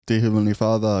Dear Heavenly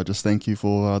Father, I just thank you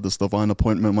for this divine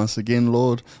appointment once again,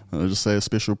 Lord. And I just say a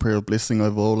special prayer of blessing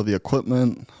over all of the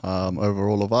equipment, over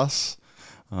all of us,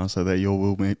 so that your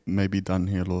will may be done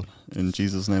here, Lord. In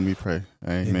Jesus' name we pray.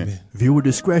 Amen. Viewer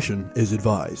discretion is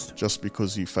advised. Just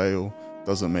because you fail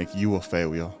doesn't make you a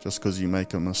failure. Just because you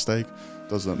make a mistake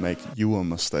doesn't make you a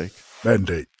mistake.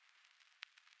 Mandate.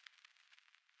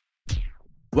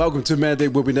 Welcome to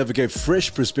Mandate, where we navigate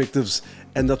fresh perspectives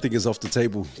and nothing is off the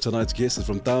table. Tonight's guest is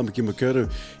from Tāmaki Makaurau.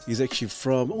 He's actually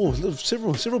from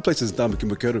several places in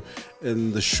Tāmaki Makaurau,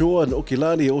 in the shore and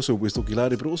Okilani, also West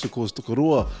Okilani, but also calls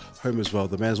Tokaroa home as well.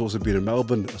 The man's also been in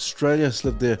Melbourne, Australia. He's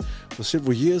lived there for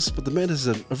several years, but the man has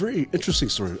a very interesting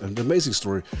story, an amazing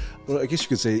story. Well, I guess you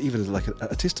could say even like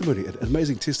a testimony, an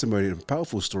amazing testimony and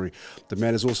powerful story. The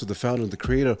man is also the founder and the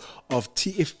creator of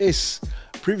TFS,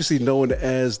 previously known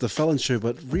as The Fallon Show,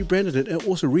 but rebranded it and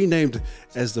also renamed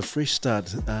as The Fresh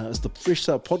Start, as The Fresh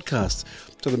Start Podcast.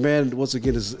 So the man, once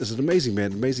again, is an amazing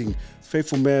man, amazing,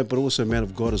 faithful man, but also a man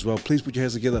of God as well. Please put your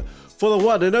hands together for the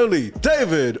one and only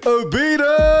David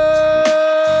Obeda!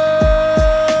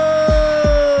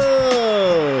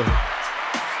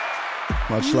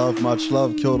 Much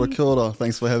love. Kia ora.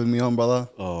 Thanks for having me on, brother.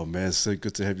 Oh, man, so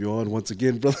good to have you on once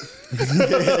again, brother.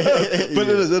 But it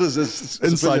is. It's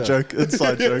Inside joke.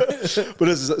 But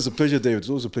it's a pleasure, David. It's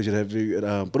always a pleasure to have you.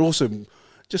 But also,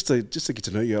 just to get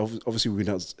to know you, obviously we've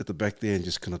been out at the back there and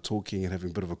just kind of talking and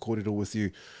having a bit of a corridor with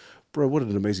you. Bro, what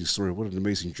an amazing story. What an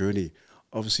amazing journey.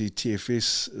 Obviously,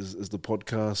 TFS is the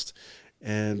podcast.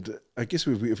 And I guess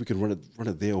if we can run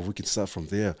it there, or if we can start from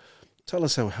there, tell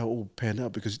us how it all panned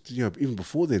out, because even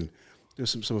before then, there were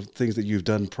some of the things that you've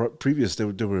done previous. They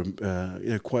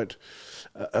were quite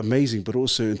amazing. But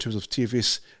also in terms of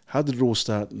TFS, how did it all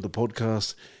start, the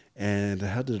podcast, and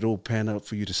how did it all pan out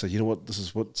for you to say, you know what, this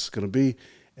is what's going to be,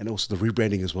 and also the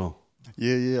rebranding as well?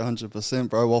 Yeah, 100%,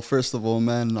 bro. Well, first of all,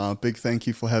 man, big thank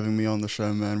you for having me on the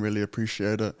show, man. Really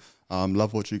appreciate it.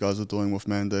 Love what you guys are doing with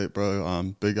Mandate, bro.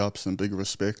 Big ups and big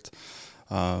respect.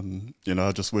 I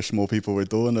just wish more people were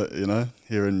doing it,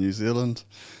 here in New Zealand.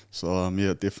 So,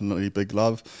 definitely big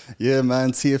love. Yeah,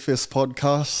 man, TFS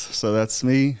podcast. So that's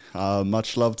me.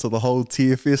 Much love to the whole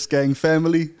TFS gang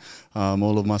family.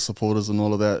 All of my supporters and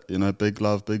all of that, big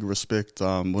love, big respect.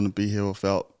 Wouldn't be here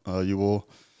without you all.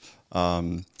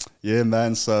 Yeah,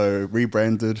 man, so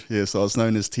rebranded. Yeah, so it's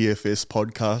known as TFS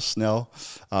Podcast now.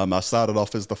 I started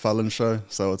off as The Fallon Show,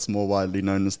 so it's more widely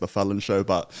known as The Fallon Show,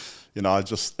 but I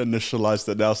just initialized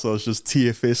it now, so it's just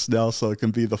TFS now, so it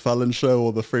can be The Fallon Show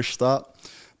or The Fresh Start.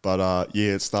 But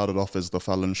it started off as The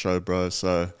Fallon Show, bro.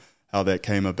 So how that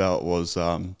came about was,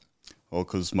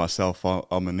 because myself,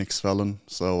 I'm an ex-felon.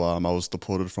 So I was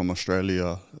deported from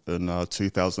Australia in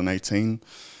 2018.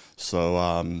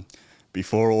 So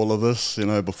before all of this,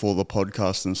 before the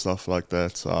podcast and stuff like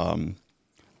that,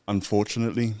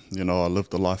 unfortunately, I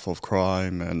lived a life of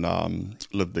crime and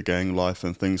lived the gang life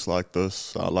and things like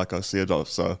this. Like I said,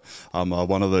 so I'm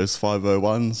one of those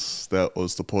 501s that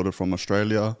was deported from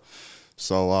Australia.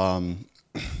 So,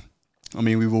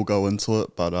 we will go into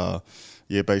it, but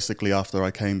basically after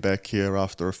I came back here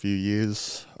after a few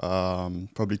years,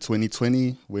 probably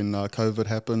 2020 when COVID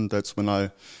happened, that's when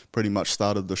I pretty much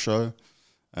started the show.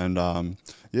 And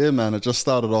it just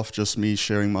started off just me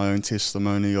sharing my own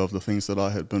testimony of the things that I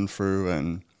had been through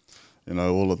and,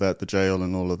 all of that, the jail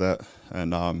and all of that.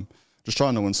 And just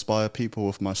trying to inspire people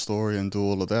with my story and do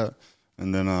all of that.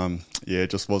 And then, it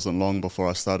just wasn't long before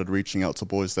I started reaching out to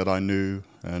boys that I knew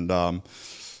and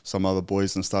some other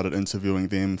boys and started interviewing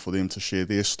them for them to share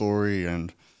their story.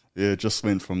 And it just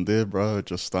went from there, bro.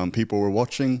 Just people were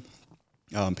watching,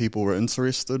 people were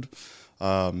interested.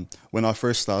 When I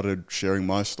first started sharing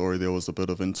my story, there was a bit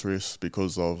of interest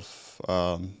because of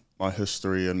my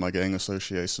history and my gang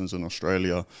associations in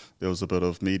Australia. There was a bit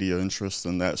of media interest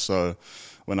in that. So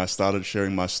when I started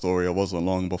sharing my story, it wasn't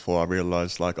long before I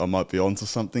realized I might be onto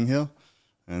something here.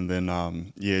 And then,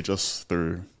 just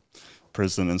through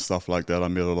prison and stuff like that, I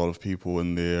met a lot of people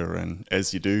in there. And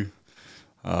as you do,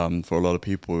 for a lot of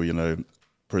people,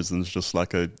 prison's just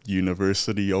like a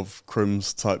university of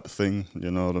crims type thing, you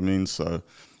know what I mean? So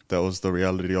that was the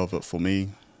reality of it for me.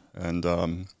 And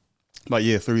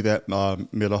through that,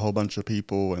 met a whole bunch of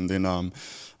people, and then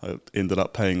it ended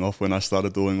up paying off when I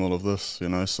started doing all of this,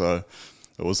 so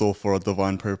it was all for a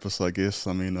divine purpose, I guess.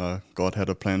 God had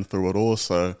a plan through it all.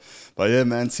 So, but yeah,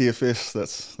 man,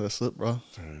 TFS, that's it, bro.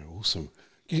 Very awesome.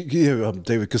 Yeah,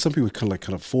 David, because some people kind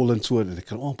of fall into it and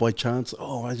they by chance,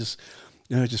 I just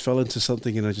fell into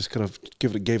something and I just kind of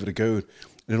gave it a go, and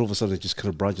then all of a sudden it just kind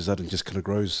of branches out and just kind of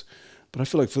grows But I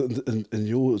feel like in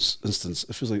your instance,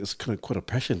 it feels like it's kind of quite a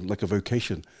passion, like a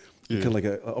vocation. Yeah. Kind of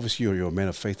like obviously you're a man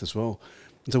of faith as well.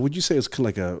 And so would you say it's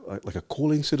kind of like a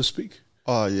calling, so to speak?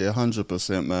 Oh yeah,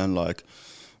 100%, man. Like,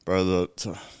 bro,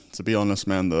 to be honest,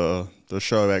 man, the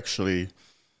show actually.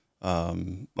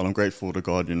 But I'm grateful to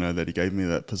God, that He gave me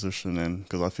that position, and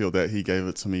because I feel that He gave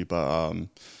it to me. But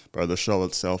bro, the show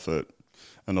itself, in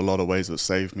a lot of ways, it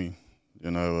saved me.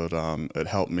 It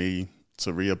helped me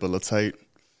to rehabilitate.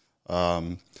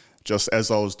 Just as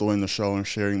I was doing the show and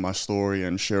sharing my story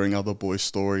and sharing other boys'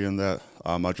 story, and that,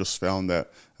 I just found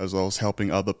that as I was helping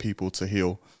other people to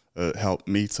heal, it helped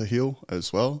me to heal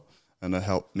as well, and it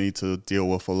helped me to deal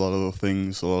with a lot of the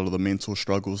things, a lot of the mental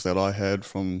struggles that I had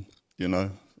from,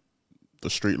 the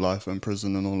street life in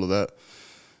prison and all of that.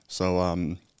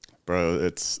 So, bro,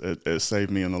 it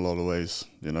saved me in a lot of ways,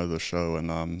 the show.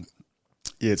 And,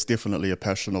 yeah, it's definitely a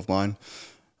passion of mine.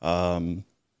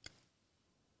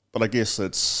 But I guess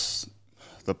it's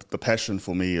the passion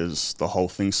for me is the whole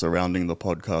thing surrounding the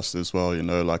podcast as well,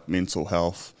 like mental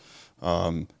health,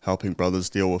 helping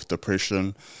brothers deal with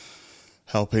depression,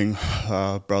 helping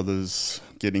brothers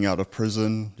getting out of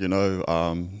prison,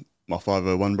 my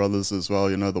 501 brothers as well,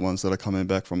 the ones that are coming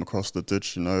back from across the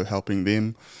ditch, helping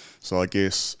them. So I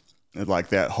guess like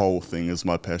that whole thing is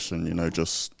my passion,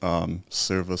 just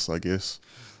service, I guess.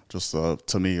 Just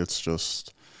to me, it's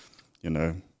just,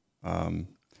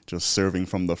 just serving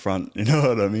from the front, you know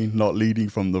what I mean? Not leading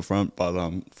from the front, but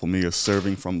for me, it's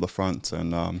serving from the front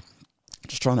and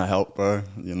just trying to help, bro.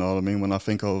 You know what I mean? When I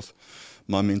think of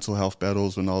my mental health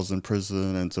battles when I was in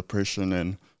prison and depression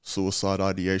and suicide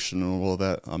ideation and all of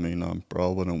that, I mean,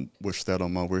 bro, I wouldn't wish that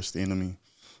on my worst enemy,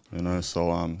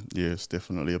 So, yeah, it's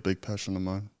definitely a big passion of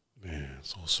mine. Yeah,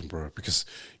 it's awesome, bro. Because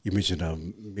you mentioned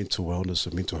mental wellness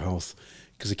and mental health,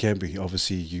 because it can be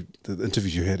obviously the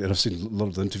interviews you had, and I've seen a lot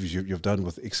of the interviews you've done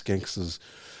with ex-gangsters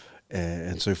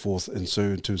and so forth. And so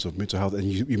in terms of mental health, and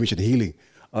you mentioned healing.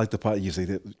 I like the part you say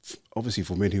that obviously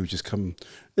for men who just come,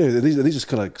 these just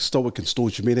kind of like stoic and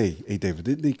staunch men, David.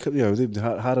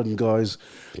 They're hardened guys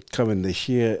come and they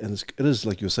share, and it is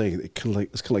like you're saying, it's kind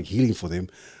of like healing for them.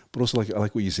 But also, like I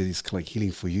like what you said, it's kind of like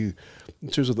healing for you in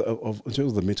terms of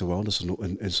the mental wellness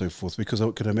and so forth. Because I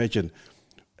can imagine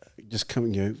just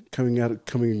coming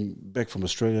back from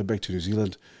Australia back to New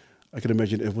Zealand, I can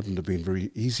imagine it wouldn't have been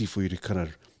very easy for you to kind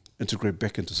of integrate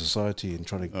back into society and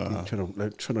trying to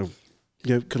kind of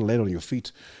land on your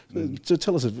feet. So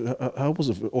tell us, how was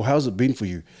it, or how's it been for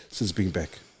you since being back?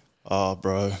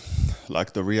 Bro,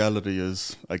 like the reality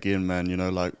is, again, man,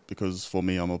 like, because for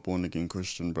me, I'm a born again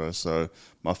Christian, bro. So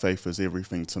my faith is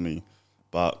everything to me.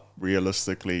 But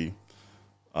realistically,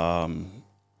 where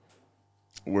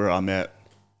I'm at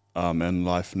in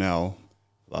life now,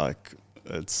 like,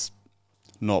 it's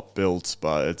not built,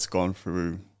 but it's gone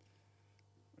through,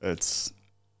 it's,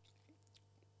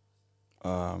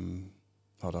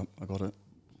 hold up, I got it.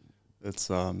 It's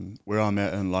where I'm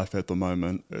at in life at the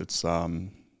moment. It's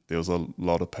there's a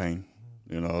lot of pain.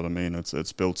 You know what I mean?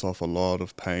 It's built off a lot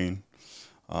of pain,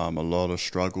 a lot of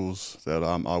struggles that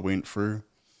I went through,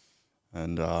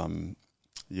 and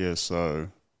yeah. So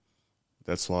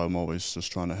that's why I'm always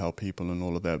just trying to help people and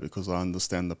all of that, because I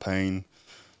understand the pain,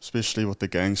 especially with the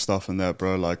gang stuff and that,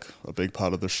 bro. Like, a big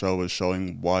part of the show is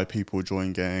showing why people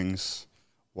join gangs,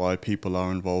 why people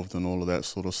are involved in all of that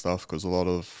sort of stuff, because a lot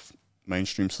of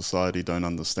mainstream society don't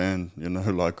understand,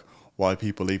 like, why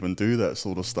people even do that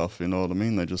sort of stuff, you know what I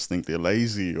mean? They just think they're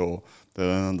lazy, or they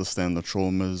don't understand the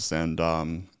traumas, and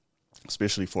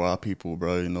especially for our people,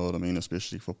 bro, you know what I mean?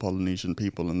 Especially for Polynesian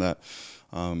people and that,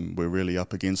 we're really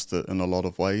up against it in a lot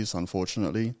of ways,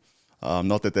 unfortunately.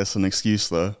 Not that that's an excuse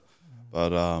though,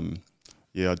 but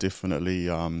yeah, I definitely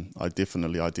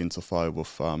identify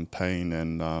with pain,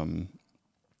 and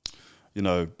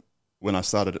when I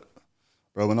started,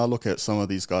 bro, when I look at some of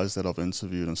these guys that I've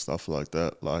interviewed and stuff like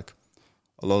that, like,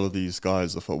 a lot of these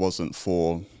guys, if it wasn't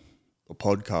for the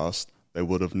podcast, they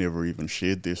would have never even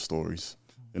shared their stories.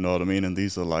 You know what I mean? And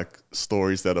these are like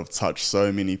stories that have touched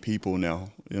so many people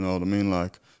now. You know what I mean?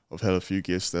 Like, I've had a few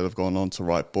guests that have gone on to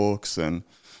write books and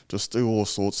just do all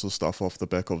sorts of stuff off the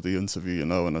back of the interview,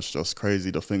 and it's just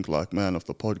crazy to think, like, man, if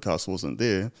the podcast wasn't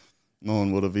there, no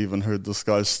one would have even heard this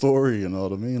guy's story, you know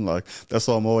what I mean? Like, that's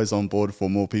why I'm always on board for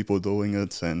more people doing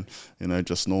it and,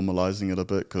 just normalizing it a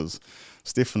bit, because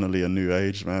it's definitely a new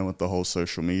age, man, with the whole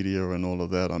social media and all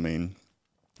of that. I mean,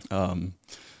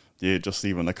 yeah, just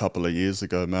even a couple of years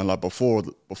ago, man, like before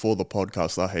the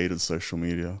podcast, I hated social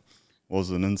media,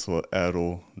 wasn't into it at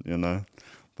all,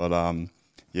 But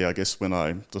yeah, I guess when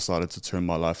I decided to turn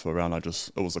my life around, it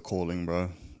was a calling, bro,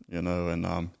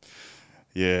 and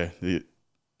yeah,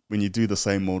 when you do the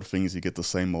same old things, you get the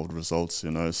same old results,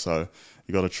 you know. So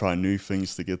you got to try new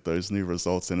things to get those new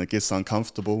results, and it gets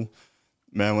uncomfortable.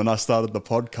 Man, when I started the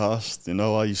podcast, you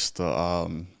know, I used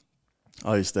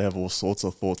to have all sorts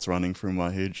of thoughts running through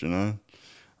my head, you know.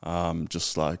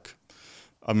 Just like,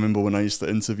 I remember when I used to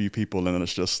interview people, and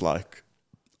it's just like,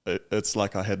 it's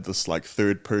like I had this like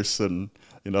third person,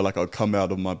 you know, like I'd come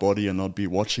out of my body and I'd be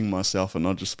watching myself and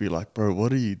I'd just be like, bro,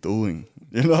 what are you doing?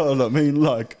 You know what I mean?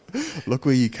 Like, look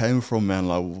where you came from, man.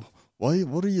 Like,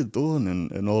 what are you doing?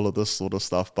 And all of this sort of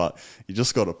stuff. But you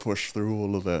just got to push through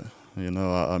all of that. You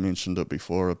know, I mentioned it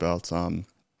before about,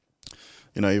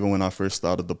 you know, even when I first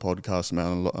started the podcast,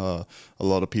 man, a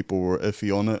lot of people were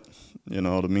iffy on it, you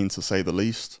know what I mean, to say the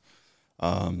least.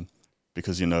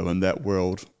 Because, you know, in that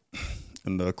world,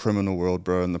 in the criminal world,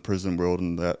 bro, in the prison world,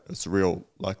 and that it's real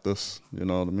like this, you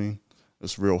know what I mean?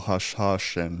 It's real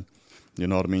hush, and you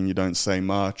know what I mean? You don't say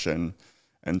much, and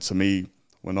to me,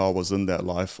 when I was in that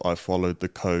life, I followed the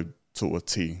code to a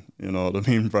T, you know what I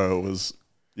mean, bro? It was,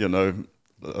 you know,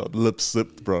 lip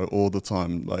zipped, bro, all the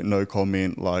time, like no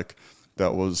comment, like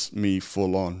that was me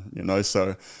full on, you know?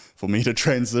 So for me to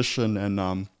transition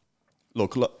and,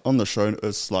 look, on the show,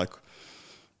 it's like,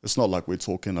 it's not like we're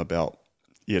talking about,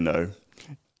 you know,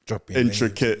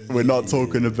 intricate. We're not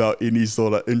talking about any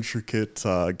sort of intricate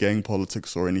gang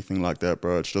politics or anything like that,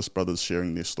 bro. It's just brothers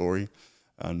sharing their story,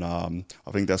 and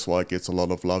I think that's why it gets a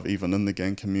lot of love, even in the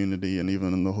gang community and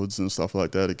even in the hoods and stuff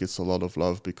like that. It gets a lot of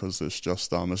love because it's just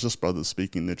brothers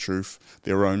speaking their truth,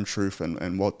 their own truth,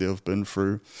 and what they've been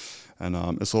through, and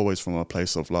it's always from a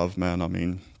place of love, man. I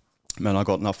mean, man, I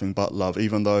got nothing but love,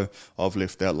 even though I've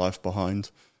left that life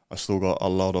behind. I still got a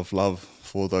lot of love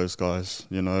for those guys,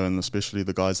 you know, and especially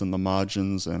the guys in the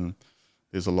margins, and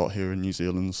there's a lot here in New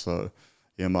Zealand. So,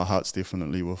 yeah, my heart's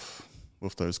definitely with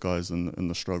those guys in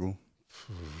the struggle.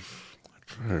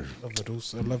 I love it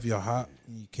also. I love your heart.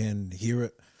 You can hear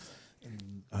it,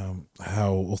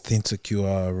 how authentic you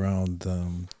are around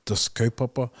this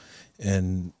kaupapa.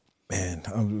 And, man,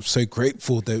 I'm so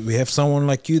grateful that we have someone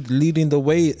like you leading the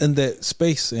way in that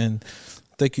space, and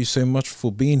thank you so much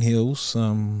for being here.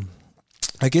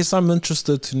 I guess I'm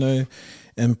interested to know,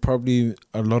 and probably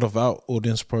a lot of our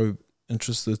audience probably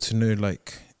interested to know,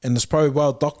 like, and it's probably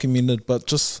well documented, but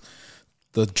just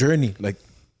the journey, like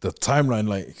the timeline,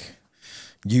 like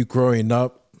you growing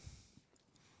up,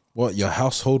 what your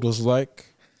household was like,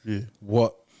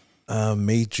 what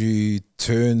made you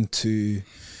turn to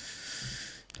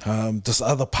this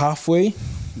other pathway,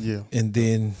 and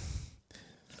then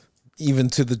even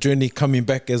to the journey coming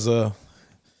back as a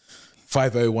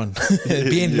 501,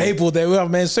 being labeled that. Well,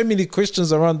 man, so many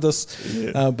questions around this,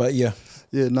 but yeah.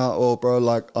 Yeah, well, bro,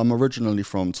 like I'm originally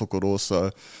from Tokoro,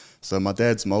 so my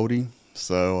dad's Māori,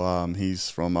 so he's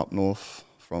from up north,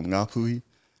 from Ngāpuhi,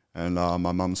 and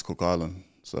my mum's Cook Island,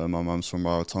 so my mum's from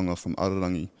Rarotonga, from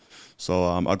Ararangi. So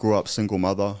I grew up single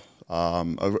mother,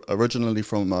 originally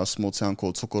from a small town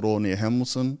called Tokoro near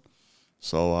Hamilton,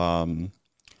 so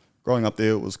growing up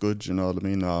there, it was good, you know what I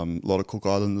mean? A lot of Cook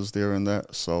Islanders there and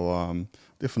that, so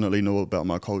definitely knew about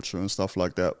my culture and stuff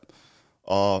like that.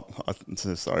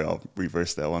 Sorry, I'll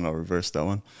reverse that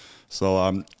one.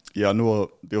 So, yeah, I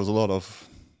knew there was a lot of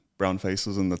brown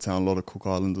faces in the town, a lot of Cook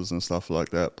Islanders and stuff like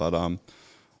that, but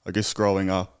I guess growing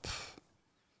up,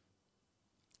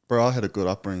 bro, I had a good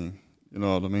upbringing, you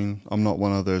know what I mean? I'm not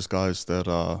one of those guys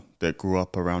that grew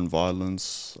up around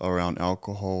violence, around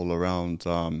alcohol, around...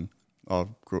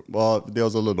 well, there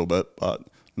was a little bit, but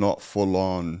not full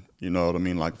on, you know what I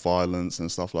mean, like violence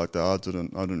and stuff like that. I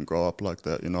didn't grow up like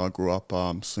that, you know. I grew up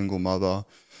single mother,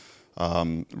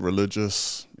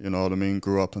 religious, you know what I mean.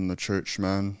 Grew up in the church,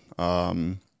 man.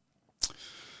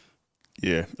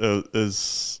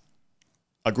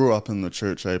 I grew up in the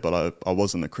church, but I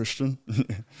wasn't a Christian.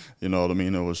 You know what I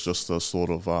mean? It was just a sort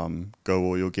of go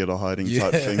or you'll get a hiding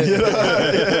type thing. You know?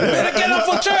 Better get up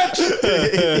for church.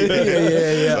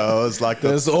 Yeah. So it was like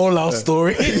that's all our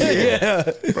story.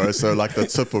 Bro. So like the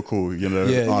typical, you know,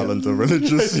 Islander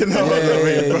religious, you know what I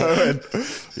mean,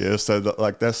 bro? And so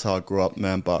that's how I grew up,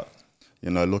 man. But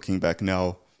you know, looking back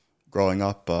now, growing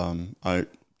up, they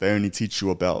only teach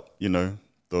you about, you know,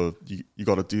 you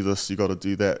got to do this, you got to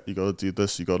do that, you got to do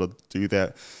this, you got to do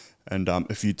that. And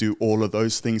if you do all of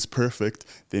those things perfect,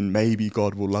 then maybe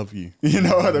God will love you. You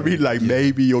know what I mean? Like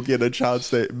maybe you'll get a chance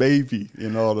that maybe, you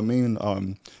know what I mean?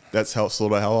 That's how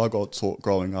I got taught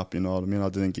growing up, you know what I mean? I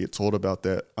didn't get taught about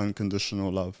that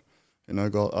unconditional love. You know,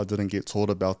 God, I didn't get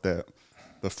taught about that,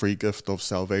 the free gift of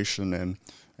salvation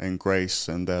and grace,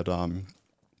 and that,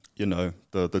 you know,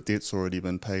 the debt's already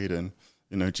been paid, and,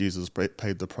 you know, Jesus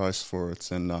paid the price for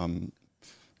it. And,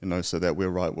 so that we're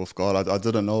right with God. I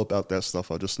didn't know about that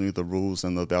stuff. I just knew the rules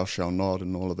and the thou shalt not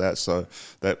and all of that. So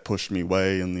that pushed me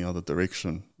way in the other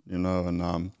direction,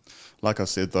 and like I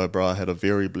said, though, bro, I had a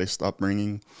very blessed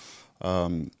upbringing.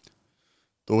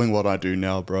 Doing what I do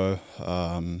now, bro,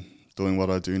 doing what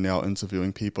I do now,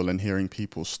 interviewing people and hearing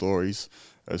people's stories,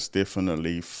 has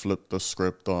definitely flipped the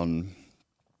script on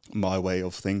my way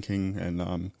of thinking,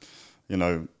 and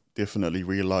definitely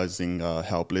realizing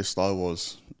how blessed I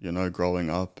was, growing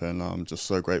up, and I'm just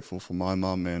so grateful for my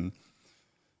mum. And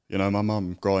my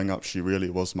mum growing up, she really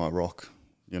was my rock.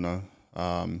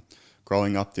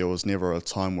 Growing up, there was never a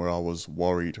time where I was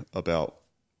worried about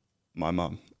my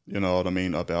mum. You know what I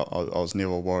mean? I was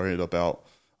never worried about,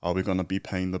 are we going to be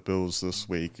paying the bills this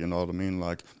week? You know what I mean?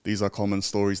 Like, these are common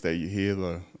stories that you hear,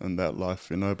 though, in that life,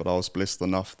 but I was blessed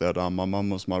enough that my mum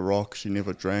was my rock. She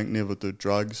never drank, never did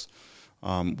drugs,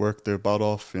 worked their butt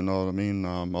off, you know what I mean?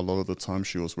 A lot of the time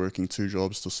she was working 2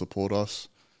 jobs to support us.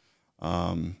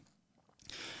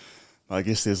 I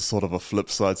guess there's sort of a flip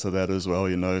side to that as well,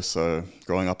 so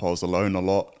growing up I was alone a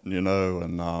lot,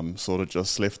 and sort of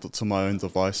just left it to my own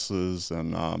devices,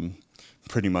 and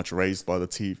pretty much raised by the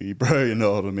TV, bro, you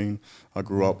know what I mean? I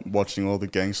grew up watching all the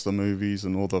gangster movies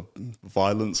and all the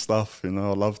violent stuff, I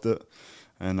loved it.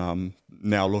 And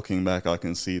now looking back, I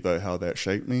can see, though, how that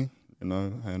shaped me, and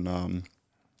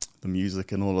the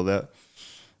music and all of that.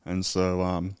 And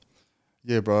so,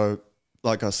 yeah, bro,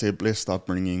 like I said, blessed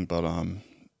upbringing, but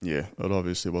yeah, it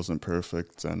obviously wasn't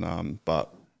perfect, and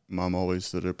but mum always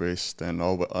did her best, and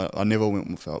I never went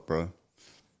without, bro.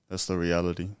 That's the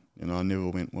reality, I never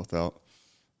went without.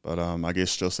 But I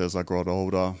guess just as I got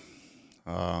older,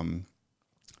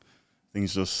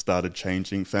 things just started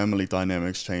changing, family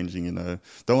dynamics changing,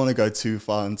 Don't want to go too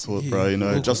far into it,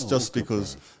 bro, just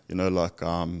because, like,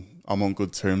 I'm on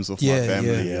good terms with my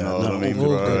family, you know what I mean,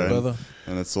 bro? Good,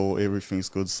 and everything's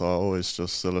good, so I always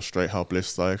just illustrate how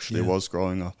blessed I actually was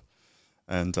growing up.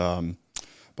 And,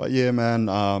 but yeah,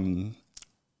 man,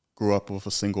 grew up with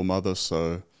a single mother,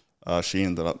 so she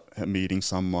ended up meeting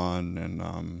someone,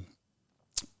 and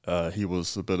he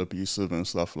was a bit abusive and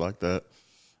stuff like that.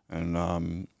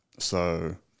 And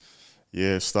so,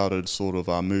 yeah, started sort of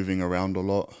moving around a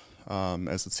lot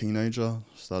as a teenager,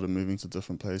 started moving to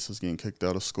different places, getting kicked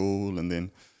out of school, and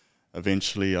then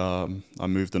eventually I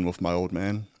moved in with my old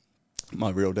man, my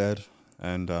real dad.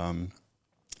 And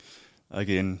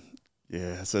again,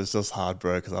 yeah, so it's just hard,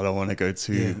 bro, because I don't want to go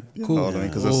too, you know what I mean?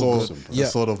 Because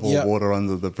it's sort of all water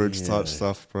under the bridge type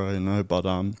stuff, bro, but,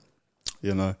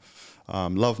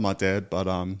 love my dad, but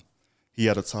he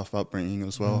had a tough upbringing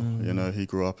as well. He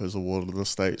grew up as a ward of the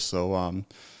state, so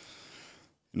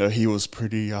he was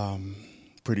pretty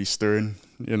stern,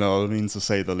 you know what I mean, to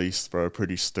say the least, bro.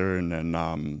 Pretty stern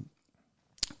and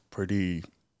pretty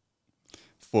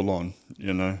full on,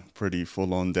 pretty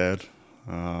full on dad.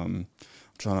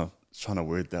 Trying to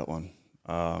word that one.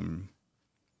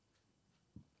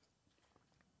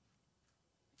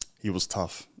 He was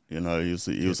tough, he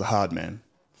was a hard man.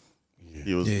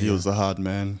 He was a hard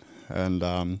man,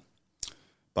 and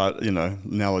but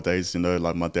nowadays,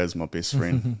 like, my dad's my best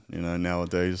friend.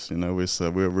 Nowadays,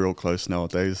 we're real close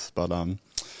nowadays. But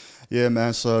yeah,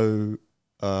 man. So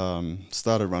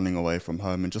started running away from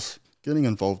home and just getting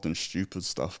involved in stupid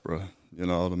stuff, bro. You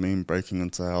know what I mean? Breaking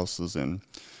into houses and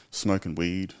smoking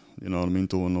weed. You know what I mean?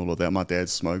 Doing all of that. My dad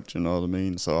smoked. You know what I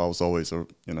mean? So I was always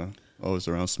always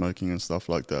around smoking and stuff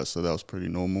like that. So that was pretty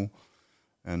normal.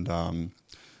 And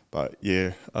but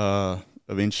yeah,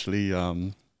 eventually,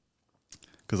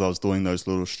 because I was doing those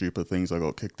little stupid things, I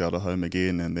got kicked out of home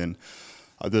again, and then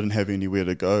I didn't have anywhere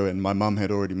to go, and my mum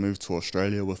had already moved to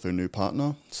Australia with her new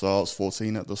partner, so I was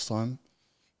 14 at this time,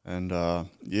 and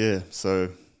yeah, so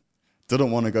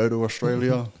didn't want to go to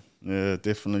Australia. Yeah,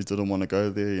 definitely didn't want to go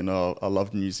there. I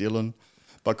loved New Zealand.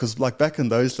 But because, like, back in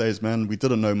those days, man, we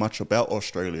didn't know much about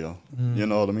Australia. You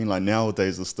know what I mean? Like,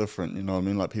 nowadays it's different. You know what I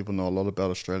mean? Like, people know a lot about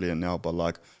Australia now, but,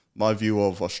 like, my view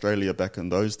of Australia back in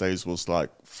those days was, like,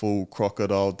 full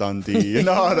Crocodile Dundee. You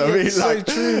know what I mean? Like,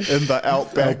 in the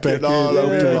outback, you know what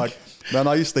I mean? Like, man,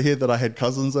 I used to hear that I had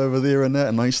cousins over there and that,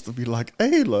 and I used to be like,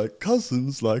 hey, like,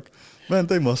 cousins, like, man,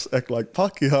 they must act like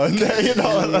Pakeha in there, you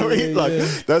know what I mean? Like,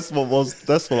 that's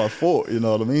what I thought, you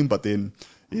know what I mean? But then,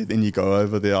 yeah, then you go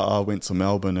over there. I went to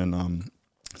Melbourne, and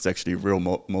it's actually real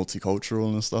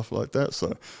multicultural and stuff like that.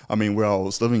 So, I mean, where I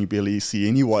was living, you barely see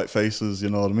any white faces, you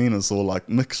know what I mean? It's all, like,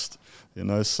 mixed,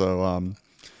 So,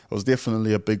 it was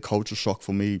definitely a big culture shock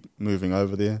for me moving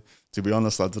over there. To be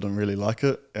honest, I didn't really like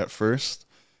it at first,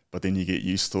 but then you get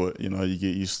used to it, you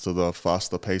get used to the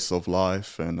faster pace of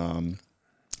life. And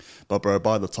but, bro,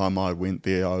 by the time I went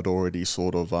there, I'd already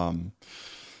sort of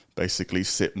basically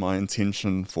set my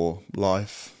intention for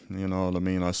life. You know what I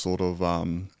mean? I sort of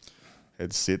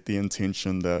had set the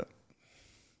intention that,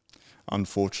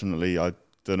 unfortunately, I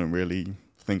didn't really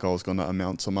think I was going to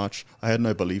amount to much. I had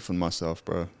no belief in myself,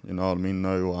 bro. You know what I mean?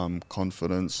 No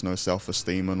confidence, no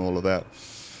self-esteem and all of that.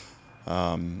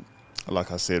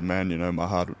 Like I said, man, you know,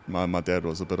 my dad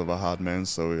was a bit of a hard man,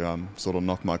 so he sort of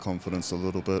knocked my confidence a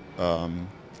little bit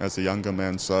as a younger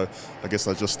man. So I guess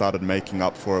I just started making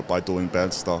up for it by doing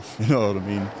bad stuff, you know what I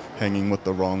mean? Hanging with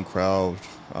the wrong crowd,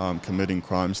 committing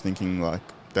crimes, thinking like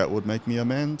that would make me a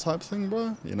man type thing,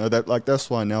 bro. You know, that's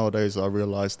why nowadays I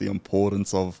realize the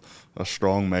importance of a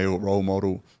strong male role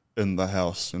model in the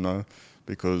house, you know,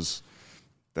 because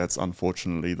that's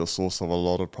unfortunately the source of a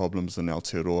lot of problems in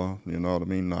Aotearoa, you know what I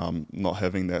mean? Not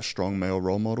having that strong male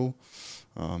role model.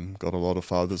 Got a lot of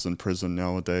fathers in prison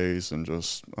nowadays and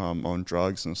just on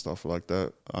drugs and stuff like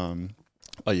that.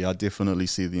 But yeah, I definitely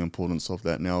see the importance of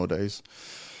that nowadays.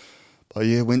 But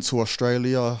yeah, went to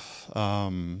Australia,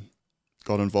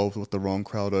 got involved with the wrong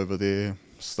crowd over there,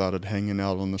 started hanging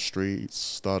out on the streets,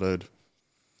 started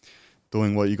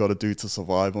doing what you got to do to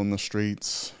survive on the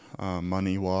streets,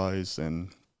 money-wise, and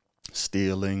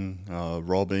stealing,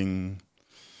 robbing,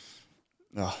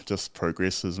 just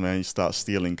progresses, man. You start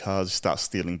stealing cars, you start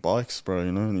stealing bikes, bro,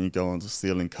 you know, and you go on to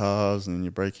stealing cars, and then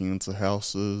you're breaking into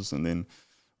houses, and then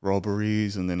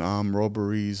robberies, and then armed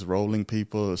robberies, rolling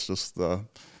people. It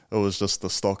was just the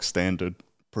stock standard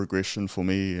progression for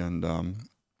me, and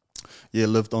yeah,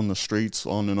 lived on the streets,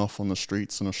 on and off on the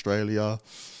streets in Australia,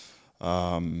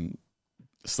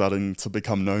 starting to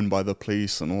become known by the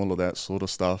police and all of that sort of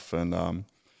stuff, and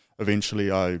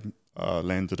eventually I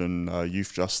landed in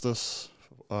youth justice,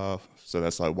 so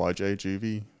that's like YJ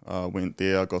juvie. Went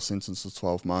there, I got sentenced to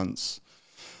 12 months.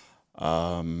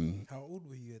 How old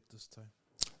were you at this time?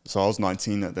 So I was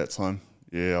 19 at that time.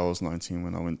 Yeah, I was 19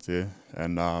 when I went there,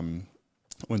 and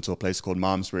went to a place called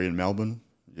Malmesbury in Melbourne.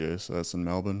 Yeah, so that's in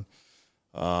Melbourne.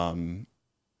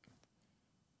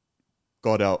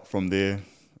 Got out from there.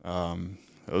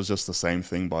 It was just the same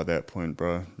thing by that point,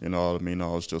 bro. You know what I mean?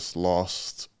 I was just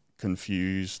lost,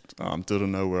 confused,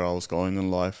 didn't know where I was going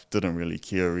in life, didn't really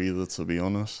care either, to be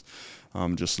honest.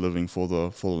 Just living for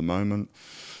the moment.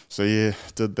 So yeah,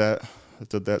 did that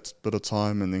bit of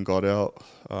time and then got out.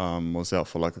 Was out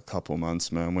for like a couple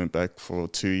months, man. Went back for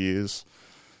 2 years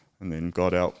and then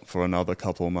got out for another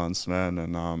couple months, man,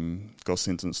 and got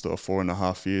sentenced to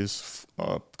 4.5 years.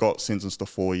 Got sentenced to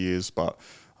 4 years, but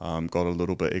got a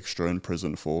little bit extra in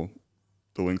prison for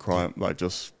doing crime, like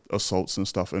just assaults and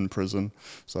stuff in prison.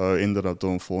 So I ended up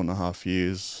doing 4.5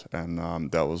 years, and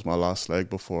that was my last leg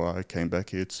before I came back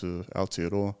here to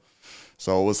Aotearoa.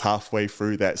 So it was halfway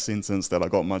through that sentence that I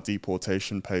got my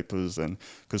deportation papers, and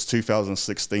because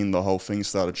 2016 the whole thing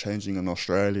started changing in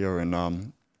Australia,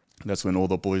 and that's when a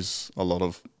lot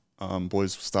of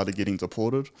boys started getting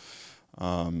deported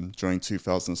during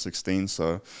 2016.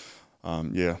 So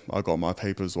yeah, I got my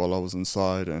papers while I was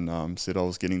inside, and said I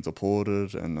was getting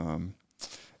deported, and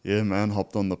yeah, man,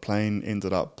 hopped on the plane,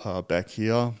 ended up back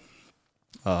here.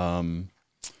 By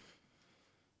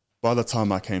the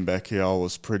time I came back here, I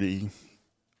was pretty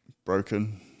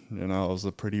broken. You know, I was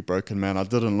a pretty broken man. I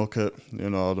didn't look it, you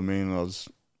know what I mean?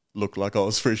 Looked like I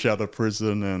was fresh out of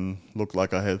prison and looked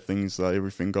like I had things,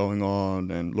 everything going on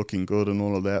and looking good and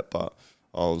all of that, but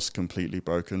I was completely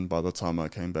broken by the time I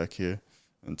came back here.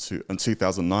 In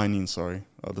 2019,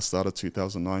 at the start of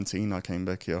 2019, I came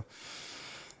back here.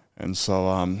 And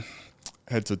so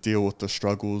had to deal with the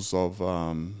struggles of,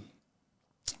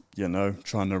 you know,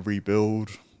 trying to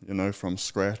rebuild, you know, from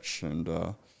scratch and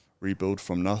rebuild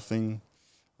from nothing.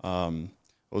 It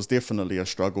was definitely a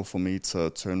struggle for me to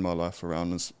turn my life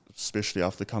around, especially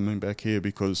after coming back here,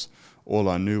 because all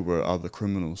I knew were other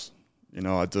criminals. You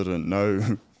know, I don't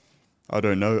know,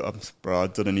 bro, I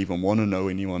didn't even want to know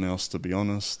anyone else, to be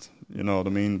honest. You know what I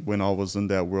mean? When I was in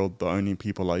that world, the only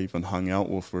people I even hung out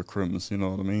with were crims, you know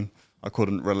what I mean? I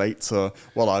couldn't relate to,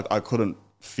 I couldn't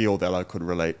feel that I could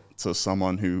relate to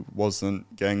someone who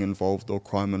wasn't gang involved or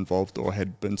crime involved or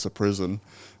had been to prison.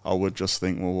 I would just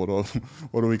think, well,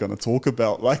 what are we going to talk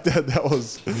about? Like that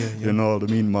was, you know what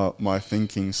I mean, my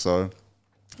thinking. So,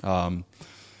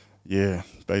 yeah,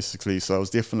 basically, so it was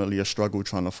definitely a struggle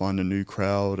trying to find a new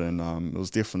crowd, and it was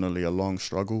definitely a long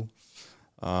struggle.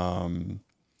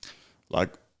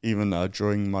 Like even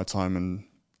during my time in,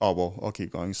 I'll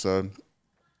keep going. So,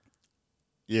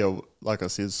 yeah, like I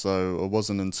said, so it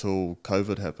wasn't until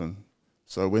COVID happened.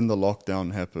 So when the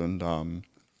lockdown happened,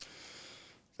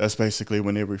 that's basically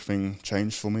when everything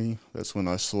changed for me. That's when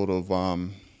I sort of,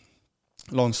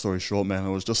 long story short, man,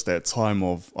 it was just that time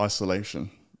of isolation.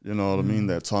 You know what I mean?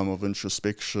 That time of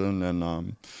introspection,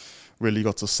 and really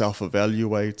got to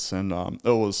self-evaluate, and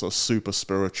it was a super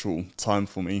spiritual time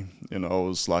for me. You know, it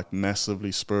was like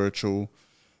massively spiritual.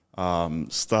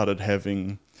 Started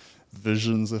having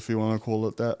visions, if you want to call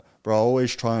it that. Bro, I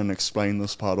always try and explain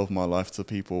this part of my life to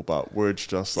people, but words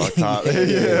just, I can't.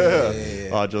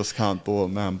 I just can't do it,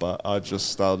 man. But I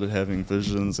just started having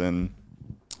visions and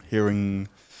hearing,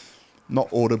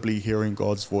 not audibly hearing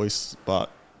God's voice,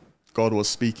 but God was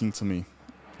speaking to me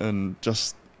and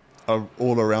just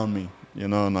all around me, you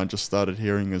know, and I just started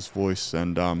hearing his voice,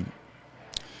 and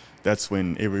that's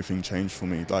when everything changed for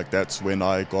me. Like, that's when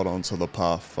I got onto the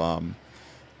path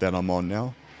that I'm on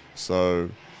now. So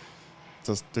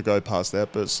just to go past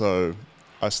that bit, so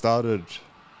I started,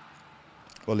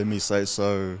 well, let me say,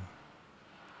 so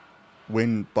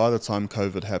by the time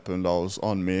COVID happened, I was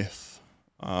on meth,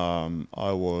 I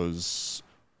was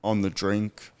on the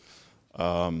drink,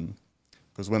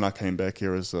 because when I came back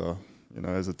here as a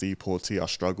deportee, I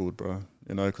struggled, bro,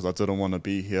 you know, because I didn't want to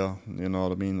be here, you know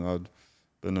what I mean? I'd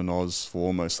been in Oz for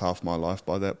almost half my life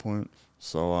by that point.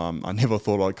 So I never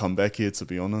thought I'd come back here, to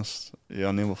be honest. Yeah,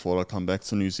 I never thought I'd come back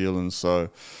to New Zealand. So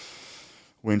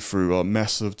went through a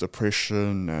massive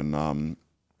depression and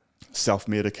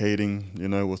self-medicating, you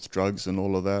know, with drugs and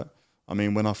all of that. I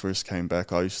mean, when I first came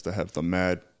back, I used to have the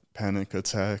mad panic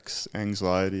attacks,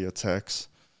 anxiety attacks.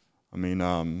 I mean,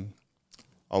 I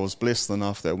was blessed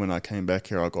enough that when I came back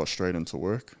here, I got straight into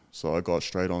work. So I got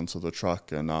straight onto the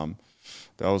truck, and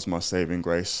that was my saving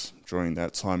grace during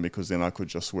that time, because then I could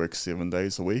just work 7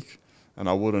 days a week and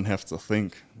I wouldn't have to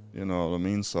think, you know what I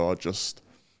mean? So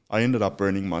I ended up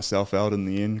burning myself out in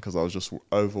the end because I was just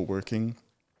overworking,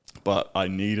 but I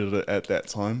needed it at that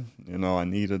time. You know, I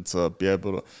needed to be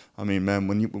able to, I mean, man,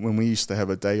 when we used to have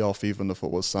a day off, even if it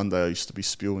was Sunday, I used to be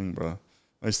spewing, bro.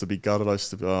 I used to be gutted. I used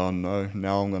to be, oh no,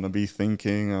 now I'm going to be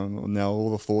thinking, now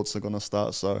all the thoughts are going to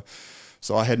start.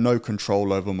 So I had no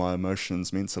control over my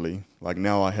emotions mentally. Like,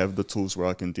 now I have the tools where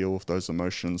I can deal with those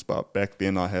emotions, but back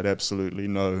then I had absolutely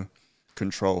no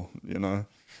control, you know.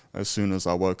 As soon as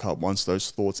I woke up, once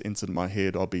those thoughts entered my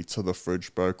head, I'll be to the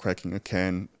fridge, bro, cracking a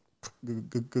can,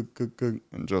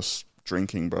 and just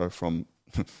drinking, bro, for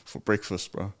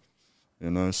breakfast, bro. You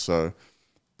know, so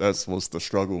that was the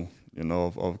struggle, you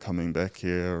know, of coming back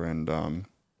here. And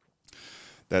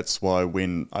that's why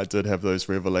when I did have those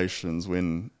revelations,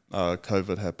 when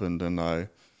COVID happened and I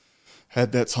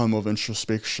had that time of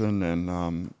introspection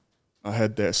and I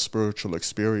had that spiritual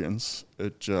experience,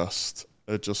 it just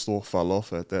all fell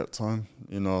off at that time.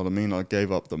 You know what I mean? I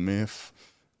gave up the meth,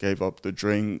 gave up the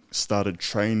drink, started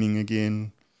training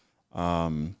again.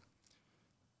 Bro,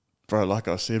 like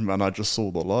I said, man, I just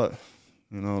saw the light.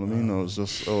 You know what I mean? It was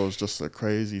just a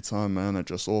crazy time, man. It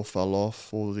just all fell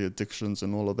off, all the addictions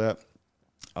and all of that.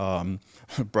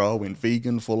 Bro, I went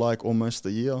vegan for like almost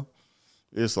a year.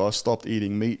 Yeah, so I stopped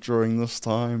eating meat during this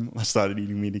time. I started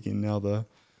eating meat again now though.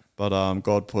 But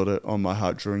God put it on my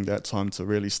heart during that time to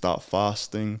really start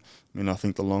fasting. I mean, I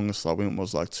think the longest I went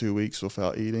was like 2 weeks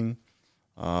without eating.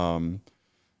 Bro,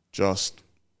 it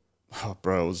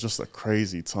was just a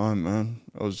crazy time, man.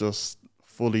 I was just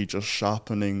fully just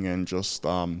sharpening and just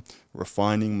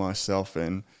refining myself,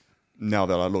 and now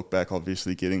that I look back,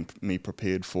 obviously getting me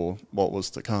prepared for what was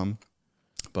to come.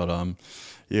 But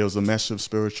yeah, it was a massive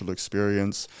spiritual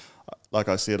experience. Like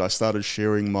I said, I started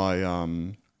sharing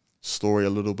my story a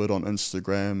little bit on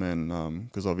Instagram, and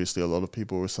because obviously a lot of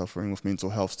people were suffering with mental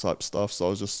health type stuff, so I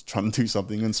was just trying to do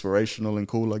something inspirational and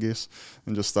cool, I guess,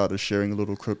 and just started sharing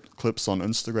little clips on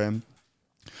Instagram.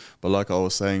 But like I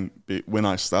was saying, when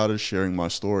I started sharing my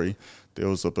story, there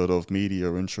was a bit of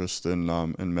media interest in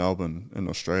Melbourne, in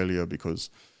Australia,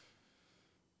 because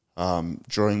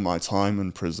during my time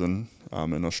in prison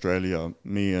in Australia,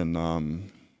 me and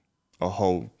a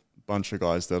whole bunch of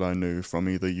guys that I knew from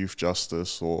either youth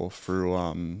justice or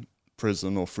through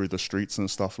prison or through the streets and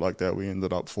stuff like that, we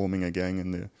ended up forming a gang in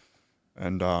there.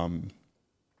 And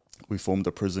we formed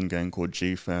a prison gang called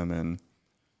GFAM, and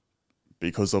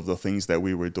because of the things that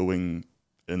we were doing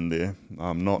in there,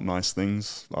 not nice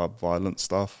things, violent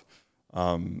stuff,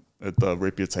 the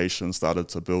reputation started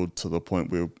to build to the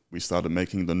point where we started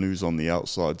making the news on the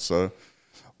outside. So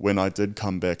when I did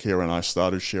come back here and I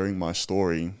started sharing my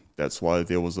story, that's why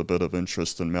there was a bit of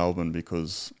interest in Melbourne,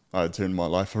 because I had turned my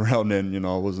life around and, you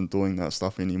know, I wasn't doing that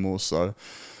stuff anymore. So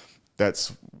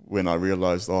that's when I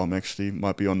realized, oh, I'm actually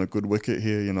might be on a good wicket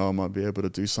here, you know, I might be able to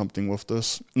do something with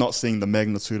this. Not seeing the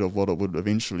magnitude of what it would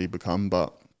eventually become,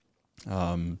 but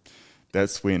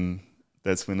that's when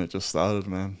it just started,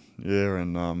 man. Yeah,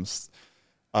 and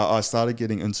I started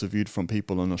getting interviewed from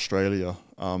people in Australia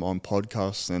on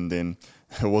podcasts, and then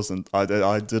it wasn't.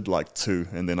 I did like 2,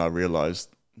 and then I realized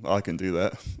I can do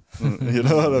that. You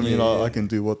know what I mean? I can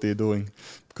do what they're doing.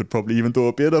 Could probably even do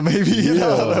it better, maybe. You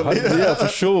know what I mean? Yeah, for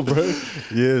sure, bro.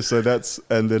 Yeah, so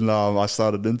and then I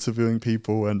started interviewing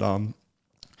people, and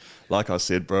like I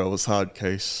said, bro, it was hard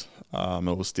case.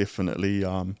 It was definitely,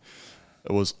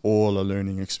 it was all a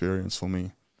learning experience for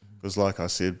me. Because like I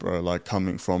said, bro, like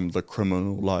coming from the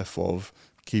criminal life of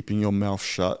keeping your mouth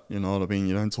shut, you know what I mean?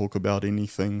 You don't talk about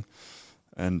anything.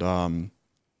 And,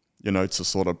 you know, to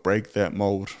sort of break that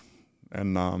mold.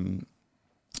 And,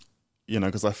 you know,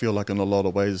 because I feel like in a lot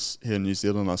of ways here in New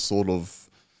Zealand, I sort of,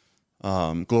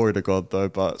 glory to God though,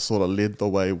 but sort of led the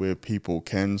way where people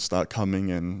can start coming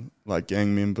in, like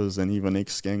gang members and even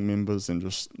ex-gang members, and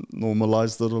just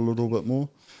normalized it a little bit more.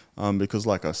 Because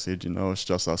like I said, you know, it's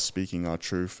just us speaking our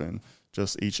truth, and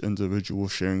just each individual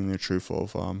sharing their truth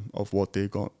of what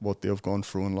they've gone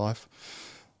through in life.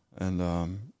 And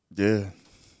yeah.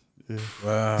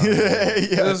 Wow.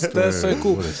 Yeah. That's so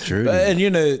cool. What a journey. And you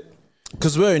know,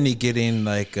 because we're only getting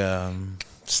like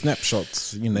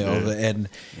snapshots, you know, of it, and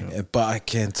but I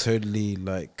can totally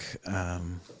like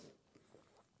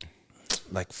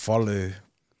follow,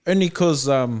 only because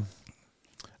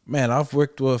man, I've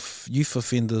worked with youth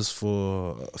offenders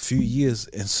for a few years,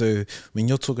 and so when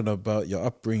you're talking about your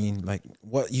upbringing, like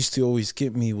what used to always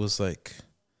get me was like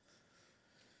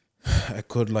I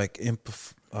could like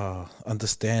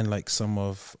understand like some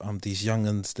of these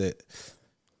youngins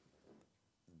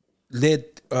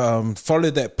that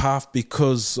followed that path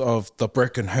because of the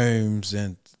broken homes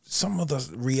and some of the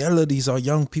realities our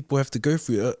young people have to go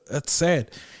through. It's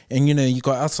sad. And you know, you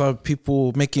got outside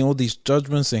people making all these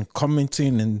judgments and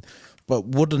commenting, but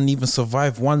wouldn't even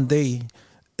survive one day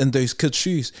in those kids'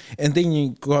 shoes. And then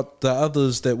you got the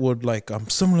others that would like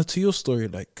similar to your story,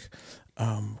 like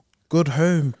good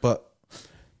home, but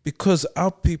because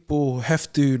our people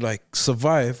have to like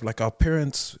survive, like our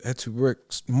parents had to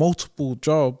work multiple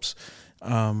jobs,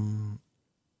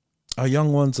 our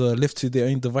young ones are left to their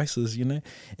own devices, you know.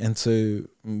 And so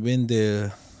when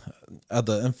they're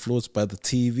either influenced by the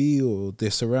TV or their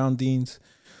surroundings,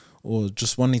 or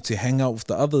just wanting to hang out with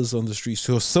the others on the streets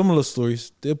who are similar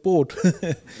stories, they're bored.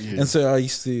 And so I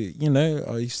used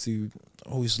to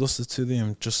always listen to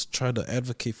them, just try to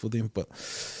advocate for them. But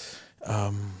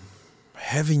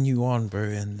having you on, bro,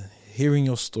 and hearing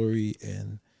your story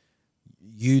and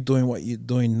you doing what you're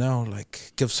doing now,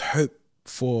 like, gives hope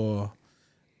for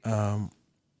our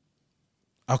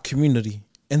community,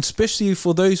 and especially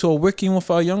for those who are working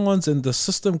with our young ones in the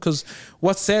system. Because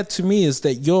what's sad to me is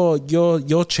that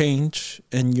your change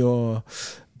and your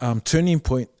turning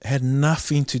point had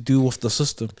nothing to do with the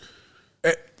system.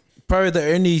 Probably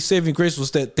the only saving grace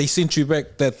was that they sent you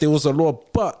back, that there was a law,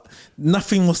 but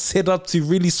nothing was set up to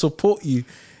really support you.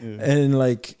 And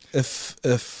like,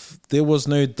 if there was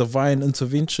no divine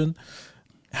intervention,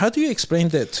 how do you explain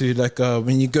that to like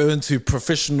when you go into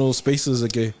professional spaces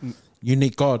again? You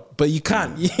need God, but you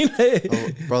can't. You know?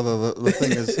 Brother, the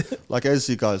thing is, like, as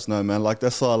you guys know, man, like,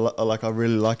 that's why I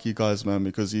really like you guys, man,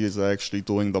 because you guys are actually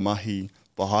doing the mahi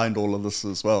behind all of this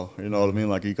as well. You know what I mean?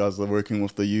 Like, you guys are working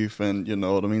with the youth and, you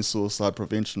know what I mean, suicide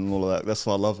prevention and all of that. That's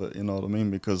why I love it, you know what I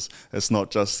mean? Because it's not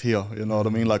just here, you know what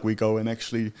I mean? Like, we go and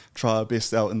actually try our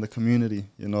best out in the community,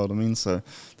 you know what I mean? So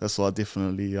that's why I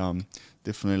definitely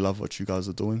love what you guys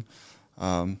are doing.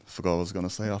 Forgot what I was going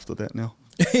to say after that now.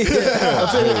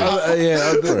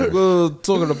 We're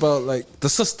talking about like the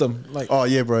system. Like, oh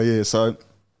yeah, bro, yeah. So,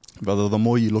 brother, the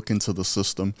more you look into the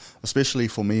system, especially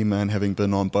for me, man, having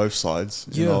been on both sides,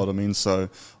 you know what I mean? So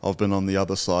I've been on the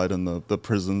other side and the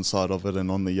prison side of it and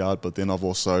on the yard, but then I've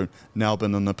also now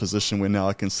been in a position where now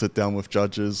I can sit down with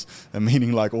judges and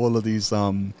meeting like all of these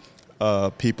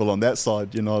people on that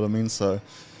side, you know what I mean? So,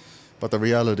 but the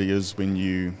reality is, when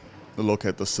you look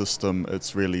at the system,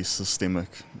 it's really systemic,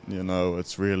 you know,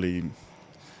 it's really,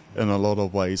 in a lot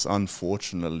of ways,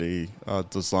 unfortunately,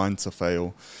 designed to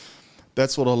fail.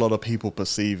 That's what a lot of people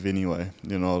perceive anyway,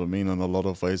 you know what I mean? In a lot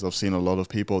of ways, I've seen a lot of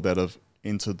people that have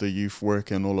entered the youth work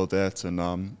and all of that, and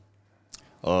I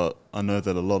know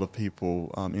that a lot of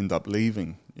people end up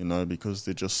leaving, you know, because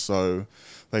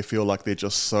they feel like they're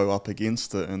just so up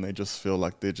against it, and they just feel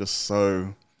like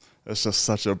it's just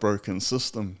such a broken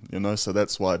system, you know. So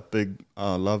that's why big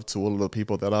love to all of the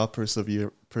people that are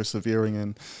persevering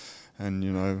and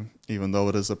you know, even though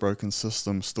it is a broken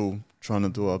system, still trying to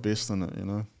do our best in it, you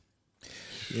know.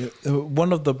 Yeah,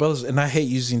 one of the brothers, and I hate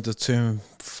using the term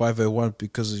 501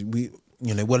 because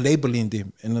we're labeling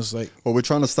them, and it's like Well, we're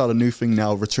trying to start a new thing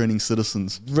now, returning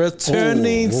citizens.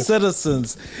 returning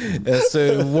citizens.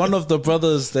 So one of the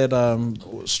brothers that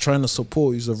was trying to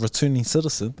support, he's a returning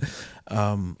citizen.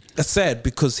 It's sad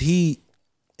because he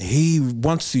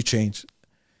wants to change.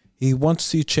 He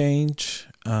wants to change.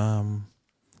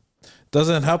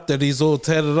 Doesn't help that he's all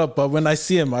tatted up, but when I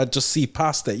see him, I just see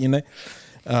past it,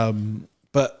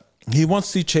 But he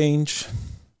wants to change.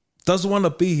 Doesn't want to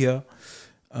be here.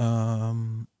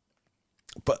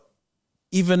 But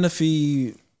even if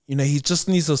he just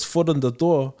needs his foot in the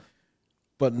door,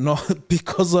 but not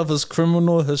because of his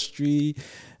criminal history,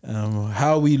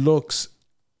 how he looks,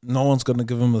 no one's gonna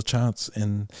give him a chance.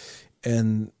 And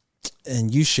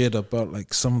you shared about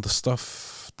like some of the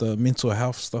stuff, the mental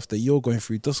health stuff that you're going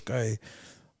through. This guy,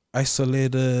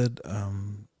 isolated.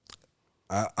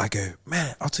 I go,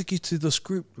 man, I'll take you to this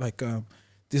group. Like,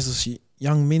 there's this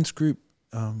young men's group.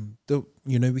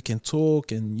 We can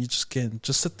talk, and you just can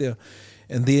just sit there.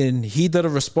 And then he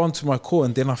didn't respond to my call,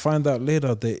 and then I find out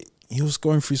later that he was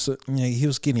going through, he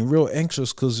was getting real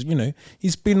anxious because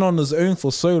he's been on his own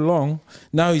for so long.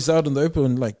 Now he's out in the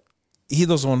open, like he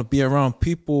doesn't want to be around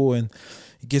people, and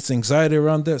he gets anxiety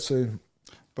around that. So,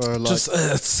 Bro, like, just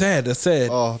it's sad. It's sad.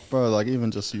 oh, bro, like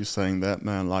even just you saying that,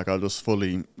 man, like I just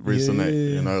fully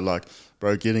resonate. Yeah. Like,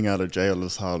 bro, getting out of jail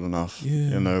is hard enough.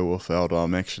 Without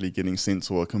actually getting sent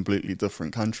to a completely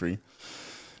different country,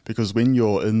 because when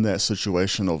you're in that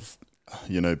situation of,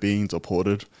 being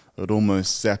deported, it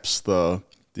almost zaps the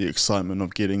excitement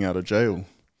of getting out of jail.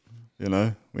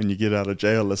 When you get out of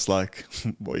jail, it's like,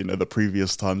 well, the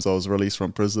previous times I was released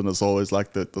from prison, it's always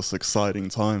like this exciting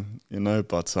time,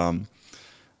 but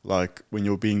like when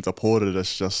you're being deported,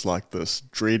 it's just like this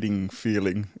dreading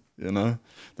feeling,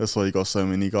 That's why you got so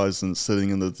many guys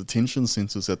sitting in the detention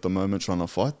centers at the moment trying to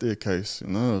fight their case,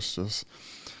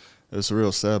 it's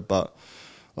real sad. But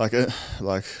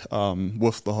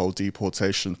with the whole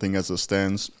deportation thing as it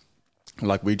stands,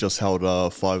 like we just held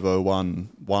a 501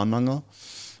 wānanga,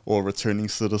 or returning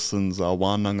citizens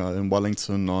wānanga in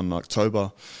Wellington on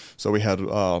October. So we had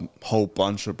a whole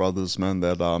bunch of brothers, man,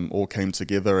 that all came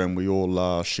together, and we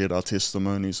all shared our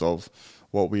testimonies of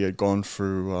what we had gone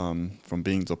through from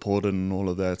being deported and all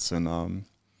of that. And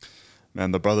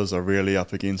man, the brothers are really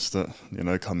up against it,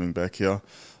 coming back here.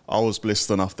 I was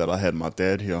blessed enough that I had my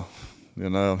dad here.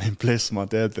 Bless my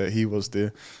dad that he was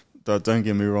there. Don't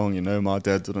get me wrong, my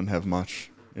dad didn't have much.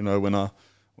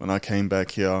 When I came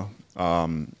back here,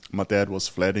 my dad was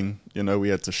flatting. We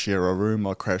had to share a room.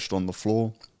 I crashed on the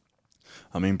floor.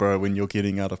 I mean, bro, when you're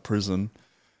getting out of prison,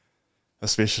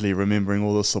 especially remembering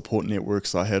all the support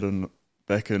networks I had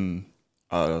back in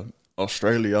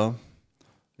Australia,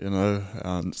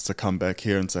 to come back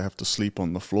here and to have to sleep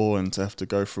on the floor and to have to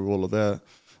go through all of that.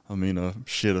 I mean, I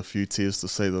shed a few tears, to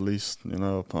say the least,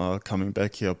 coming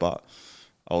back here. But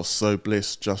I was so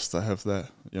blessed just to have that,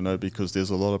 because there's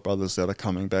a lot of brothers that are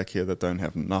coming back here that don't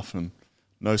have nothing,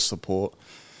 no support.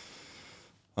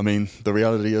 I mean, the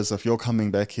reality is if you're coming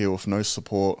back here with no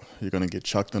support, you're going to get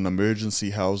chucked in emergency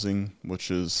housing, which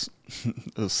is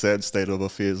a sad state of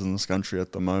affairs in this country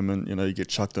at the moment. You get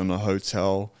chucked in a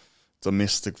hotel,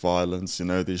 domestic violence,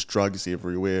 there's drugs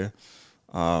everywhere.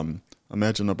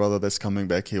 Imagine a brother that's coming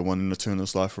back here wanting to turn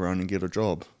his life around and get a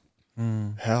job.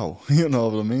 How? You know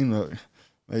what I mean? Like,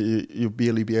 you'll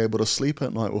barely be able to sleep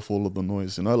at night with all of the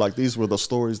noise. Like these were the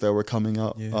stories that were coming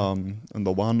up in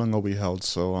the wānanga we held.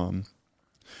 So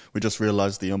we just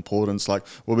realized the importance. Like,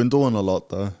 we've been doing a lot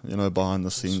though, behind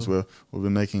the scenes. We've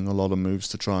been making a lot of moves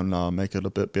to try and make it a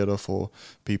bit better for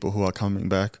people who are coming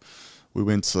back. We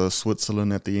went to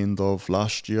Switzerland at the end of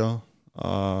last year.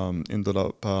 Ended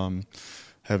up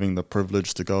having the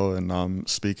privilege to go and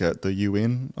speak at the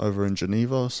UN over in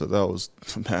Geneva. So that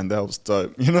was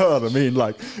dope. You know what I mean?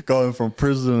 Like going from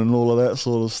prison and all of that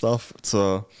sort of stuff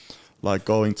to like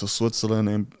going to Switzerland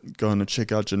and going to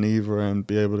check out Geneva and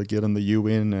be able to get in the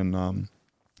UN. And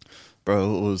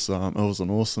bro, it was an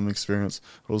awesome experience.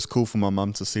 It was cool for my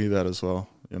mum to see that as well.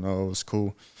 It was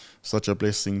cool. Such a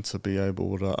blessing to be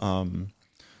able to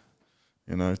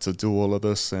to do all of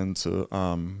this and to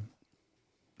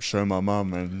show my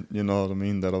mum, and you know what I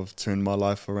mean, that I've turned my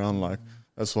life around. Like,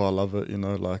 that's why I love it,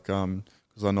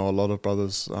 because I know a lot of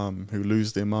brothers who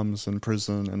lose their mums in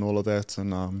prison and all of that,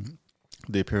 and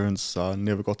their parents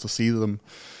never got to see them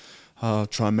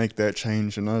try and make that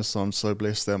change, so I'm so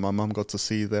blessed that my mum got to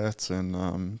see that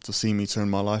and to see me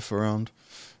turn my life around.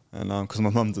 And because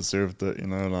my mum deserved it,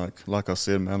 like I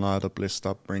said, man, I had a blessed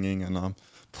upbringing, and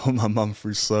put my mum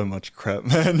through so much crap,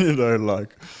 man,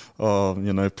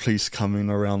 police coming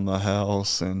around the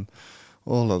house and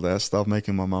all of that stuff,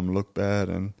 making my mum look bad.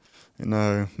 And, you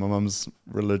know, my mum's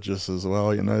religious as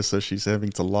well, you know, so she's having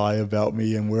to lie about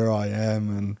me and where I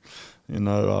am, and you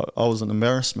know, I was an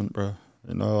embarrassment, bro.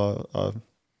 You know, I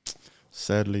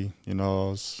sadly, you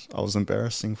know, I was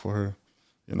embarrassing for her,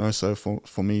 you know. So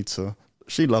for me to,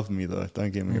 she loved me though,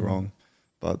 don't get me wrong,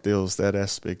 but there was that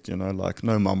aspect, you know, like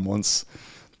no mum wants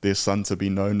their son to be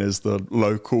known as the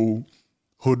local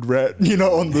hood rat, you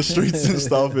know, on the streets and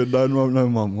stuff, and no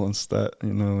mum wants that,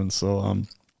 you know. And so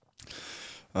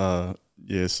yeah,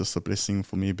 it's just a blessing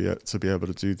for me to be able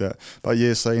to do that. But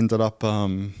yes, I ended up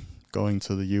going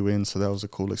to the UN, so that was a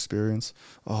cool experience.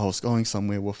 Oh, I was going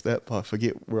somewhere with that, but I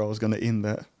forget where I was going to end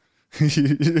that.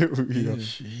 Yeah.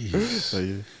 So,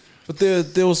 yeah. But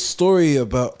there was a story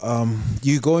about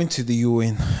you going to the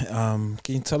UN.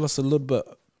 Can you tell us a little bit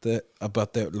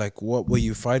about that? Like, what were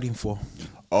you fighting for?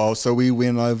 Oh, so we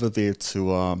went over there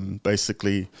to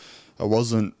basically, it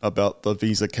wasn't about the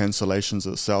visa cancellations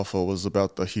itself, it was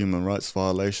about the human rights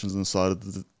violations inside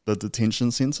of the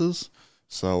detention centres.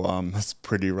 So it's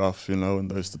pretty rough, you know, in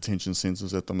those detention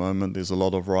centres at the moment. There's a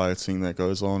lot of rioting that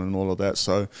goes on and all of that.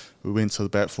 So we went to the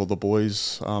bat for the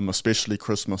boys, especially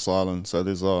Christmas Island. So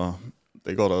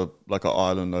they got an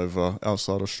island over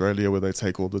outside Australia where they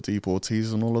take all the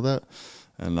deportees and all of that.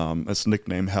 And it's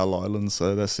nicknamed Hell Island,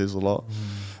 so that says a lot.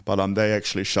 But they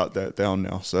actually shut that down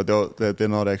now. So they're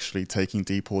not actually taking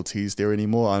deportees there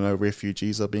anymore. I know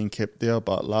refugees are being kept there,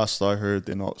 but last I heard,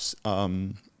 they're not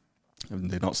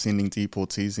sending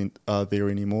deportees there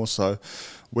anymore. So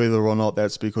whether or not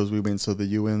that's because we went to the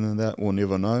UN and that, we'll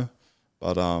never know.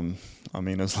 But I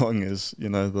mean, as long as, you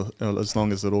know, as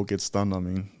long as it all gets done, I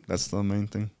mean, that's the main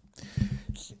thing.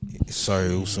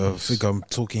 Sorry, also I think I'm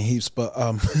talking heaps, but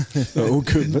all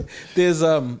good. there's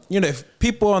you know, if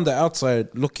people on the outside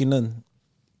looking in,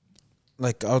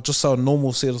 like I'll just our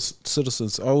normal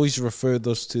citizens, I always refer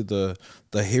those to the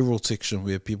Herald section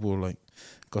where people like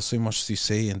got so much to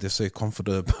say and they're so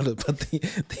confident about it, but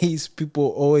these people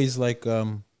always like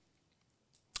oh,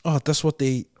 that's what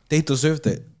they deserve,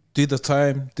 that do the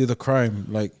time, do the crime.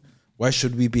 Like, why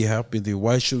should we be happy there?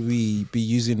 Why should we be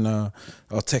using our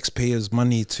taxpayers'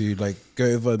 money to like go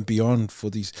over and beyond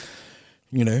for these,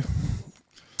 you know,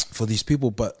 for these people?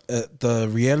 But the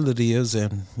reality is,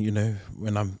 and you know,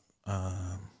 when I'm,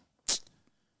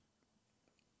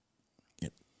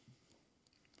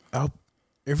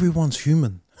 everyone's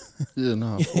human. Yeah,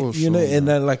 no, of course. You know, and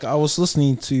then like I was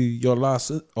listening to your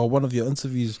last or one of your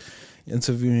interviews,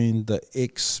 interviewing the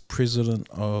ex-president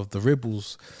of the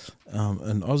rebels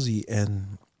in Aussie,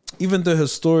 and even though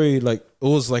his story, like, it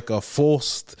was like he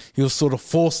was sort of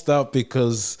forced out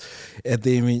because at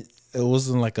the end it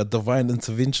wasn't like a divine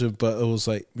intervention, but it was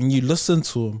like when you listen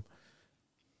to him,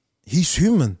 he's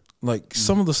human. Like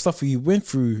some of the stuff he went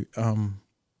through,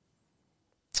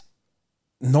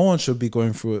 no one should be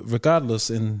going through it regardless.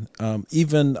 And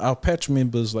even our patch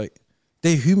members, like,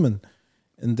 they're human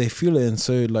and they feel it. And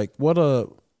so like, what are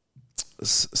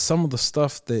some of the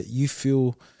stuff that you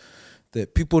feel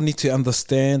that people need to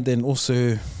understand? And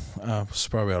also, it's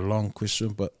probably a long question,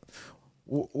 but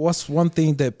what's one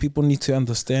thing that people need to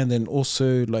understand? And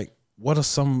also, like, what are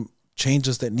some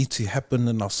changes that need to happen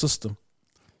in our system?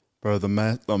 Bro, the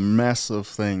massive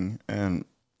thing, and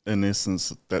in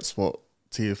essence, that's what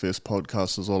TFS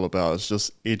podcast is all about. It's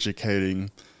just educating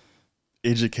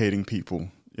people,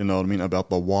 you know what I mean, about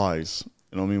the whys.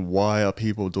 You know what I mean? Why are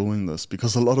people doing this?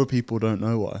 Because a lot of people don't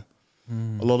know why.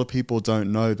 A lot of people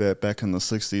don't know that back in the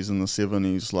 60s and the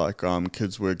 70s, like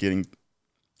kids were getting,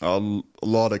 a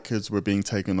lot of kids were being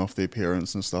taken off their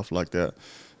parents and stuff like that,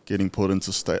 getting put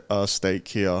into state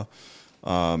care,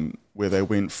 where they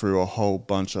went through a whole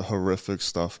bunch of horrific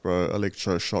stuff, bro.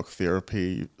 Electroshock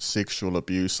therapy, sexual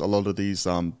abuse. A lot of these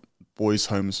boys'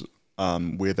 homes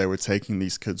where they were taking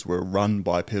these kids were run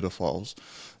by pedophiles.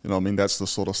 You know what I mean? That's the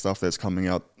sort of stuff that's coming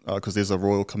out, because there's a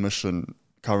royal commission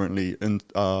currently,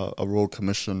 a royal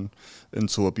commission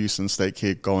into abuse in state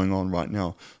care going on right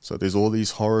now. So there's all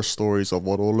these horror stories of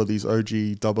what all of these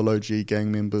double OG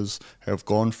gang members have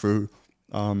gone through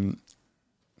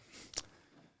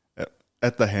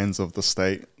at the hands of the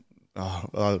state.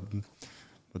 I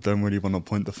don't really want to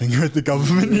point the finger at the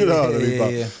government, you know what I mean?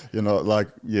 But, you know, like,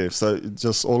 yeah, so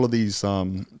just all of these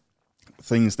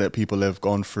things that people have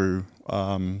gone through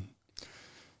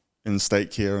in state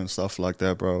care and stuff like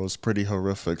that, bro, it was pretty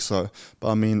horrific. So,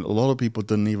 but I mean, a lot of people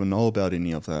didn't even know about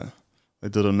any of that. They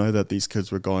didn't know that these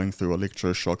kids were going through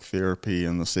electroshock therapy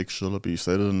and the sexual abuse.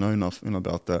 They didn't know nothing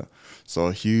about that. So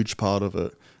a huge part of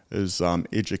it is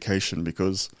education,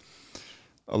 because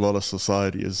a lot of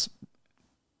society is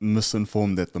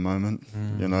misinformed at the moment.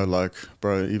 You know, like,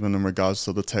 bro, even in regards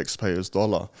to the taxpayer's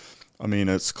dollar, I mean,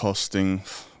 it's costing,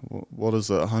 what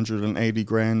is it, 180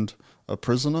 grand a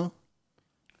prisoner?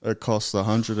 It costs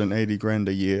 180 grand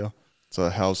a year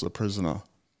to house a prisoner.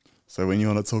 So when you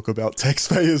want to talk about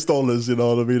taxpayers' dollars, you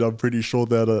know what I mean? I'm pretty sure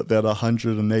that that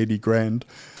 180 grand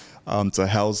to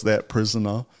house that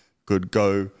prisoner could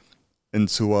go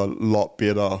into a lot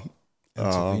better.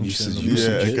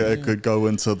 It could go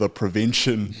into the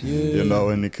prevention, you know,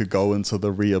 and it could go into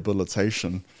the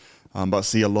rehabilitation. But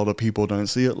see, a lot of people don't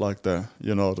see it like that.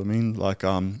 You know what I mean? Like,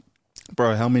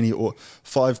 bro, how many, or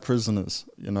 5 prisoners,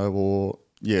 you know, or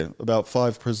yeah, about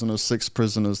 5 prisoners, 6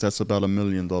 prisoners, that's about $1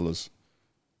 million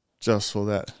just for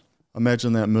that.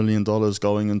 Imagine that $1 million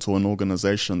going into an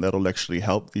organization that'll actually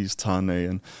help these tane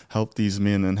and help these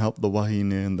men and help the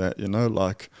wahine and that, you know,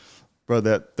 like, bro,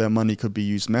 that money could be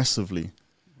used massively.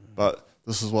 But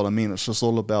this is what I mean. It's just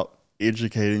all about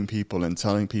educating people and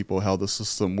telling people how the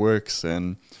system works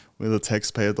and where the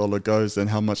taxpayer dollar goes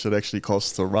and how much it actually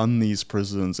costs to run these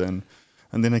prisons. And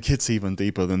then it gets even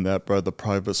deeper than that, bro. The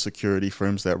private security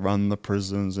firms that run the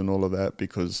prisons and all of that,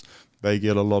 because they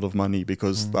get a lot of money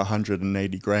because the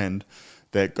 180 grand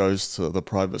that goes to the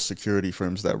private security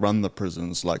firms that run the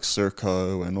prisons, like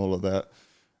Serco and all of that.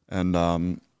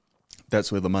 And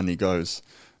that's where the money goes.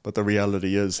 But the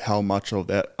reality is how much of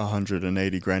that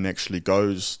 180 grand actually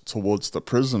goes towards the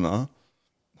prisoner,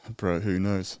 bro, who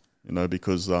knows? You know,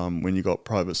 because when you got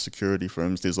private security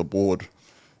firms, there's a board,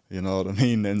 you know what I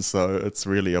mean? And so it's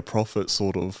really a profit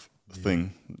sort of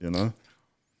thing, you know?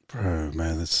 Bro,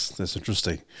 man, that's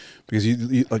interesting, because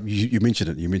you mentioned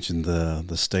it. You mentioned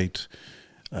the state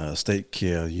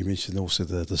care. You mentioned also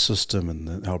the system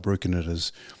and how broken it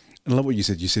is. And I love what you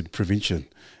said. You said prevention.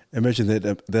 Imagine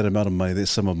that amount of money, that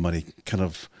sum of money, kind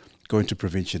of going to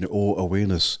prevention or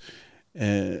awareness,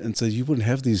 and so you wouldn't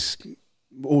have these,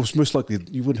 or most likely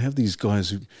you wouldn't have these guys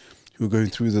who are going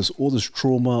through all this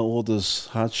trauma, all this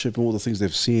hardship, and all the things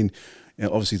they've seen. And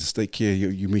obviously, the state care.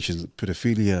 You mentioned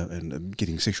pedophilia and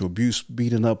getting sexual abuse,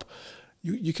 beaten up.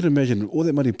 You can imagine all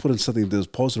that money put in something that's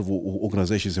positive, or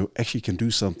organizations that actually can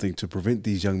do something to prevent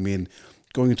these young men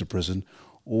going into prison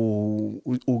or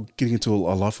getting into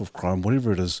a life of crime,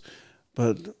 whatever it is.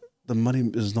 But the money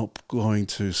is not going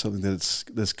to something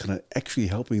that's kind of actually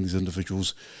helping these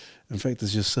individuals. In fact,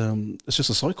 it's just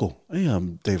a cycle. Hey,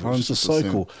 David, it's just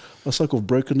a cycle of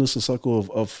brokenness, a cycle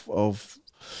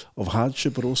of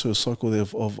hardship, but also a cycle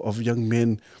of young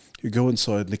men who go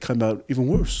inside and they come out even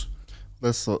worse.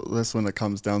 That's when it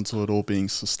comes down to it all being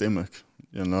systemic,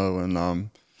 you know,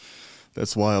 and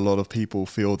that's why a lot of people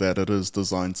feel that it is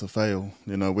designed to fail,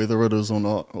 you know, whether it is or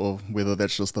not, or whether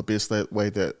that's just the best way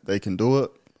that they can do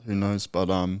it, who knows. But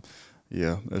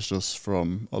yeah, it's just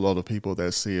from a lot of people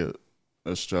that see it,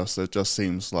 it just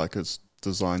seems like it's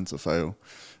designed to fail,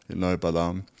 you know.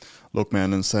 But look,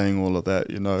 man, in saying all of that,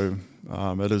 you know,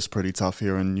 it is pretty tough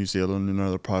here in New Zealand. You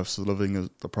know, the price of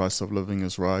living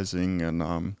is rising, and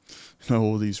you know,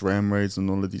 all these ram raids and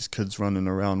all of these kids running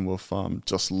around with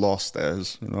just lost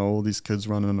as, you know, all these kids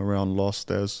running around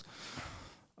lost as.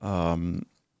 I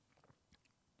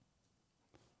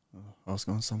was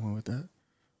going somewhere with that.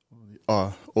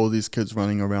 All these kids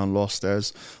running around lost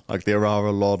as, like, there are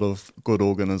a lot of good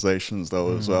organizations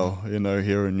though as well, you know,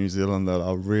 here in New Zealand that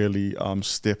are really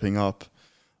stepping up,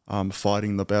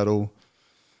 fighting the battle.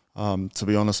 To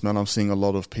be honest, man, I'm seeing a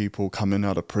lot of people coming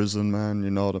out of prison, man,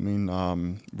 you know what I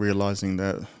mean, realizing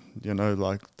that, you know,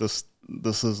 like this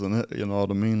isn't it, you know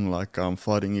what I mean, like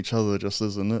fighting each other just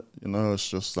isn't it, you know. It's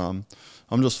just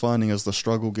I'm just finding as the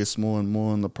struggle gets more and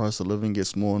more and the price of living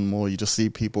gets more and more, you just see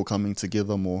people coming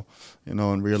together more, you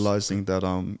know, and realizing that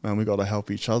man, we got to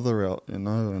help each other out, you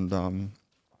know. And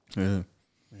yeah,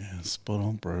 spot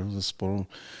on, bro. That's spot on.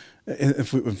 And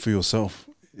for yourself,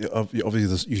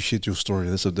 obviously you shared your story.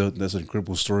 That's an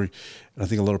incredible story, and I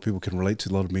think a lot of people can relate to.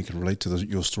 A lot of men can relate to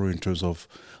your story in terms of,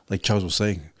 like Charles was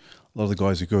saying, a lot of the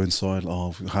guys who go inside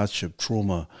of hardship,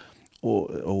 trauma,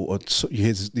 or you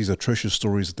hear these atrocious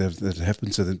stories that happen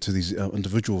to these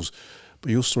individuals.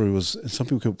 But your story was, and some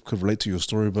people could relate to your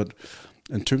story, but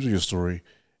in terms of your story,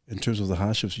 in terms of the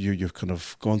hardships you've kind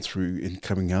of gone through in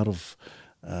coming out of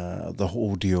the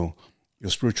whole deal, your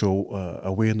spiritual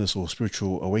awareness or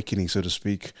spiritual awakening, so to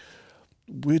speak,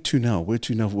 where to now? Where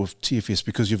to now with TFS?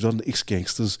 Because you've done the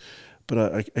ex-gangsters,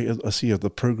 but I see the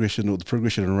progression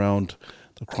around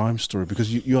the crime story,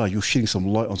 because you're shedding some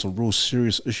light on some real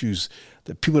serious issues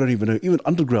that people don't even know, even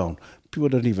underground, people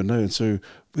don't even know. And so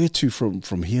where to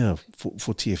from here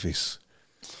for TFS?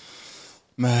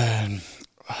 Man,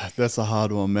 that's a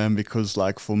hard one, man, because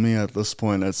like for me at this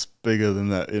point, it's bigger than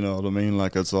that, you know what I mean?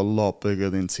 Like it's a lot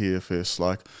bigger than TFS.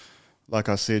 Like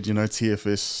I said, you know,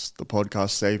 TFS, the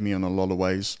podcast saved me in a lot of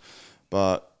ways.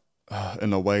 but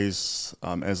in a ways,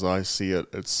 as I see it,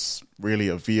 it's really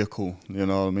a vehicle, you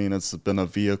know what I mean? It's been a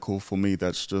vehicle for me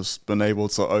that's just been able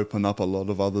to open up a lot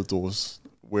of other doors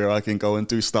where I can go and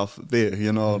do stuff there,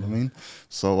 you know what I mean?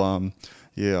 So,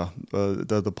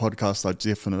 the podcast I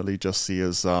definitely just see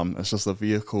as it's just a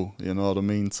vehicle, you know what I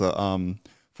mean, to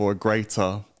for a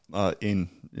greater end,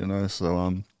 you know.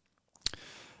 So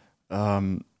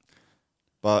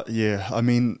but yeah, I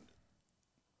mean,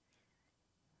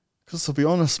 because to be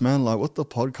honest, man, like with the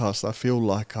podcast, I feel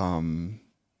like I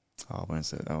won't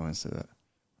say that.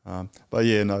 But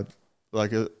yeah, no,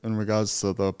 like in regards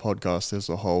to the podcast as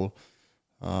a whole,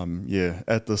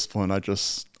 at this point,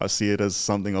 I see it as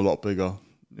something a lot bigger,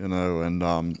 you know, and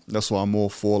that's why I'm more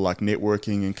for like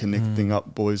networking and connecting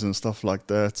up boys and stuff like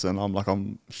that. And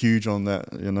I'm huge on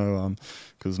that, you know,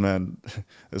 because man,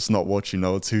 it's not what you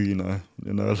know, it's who you know,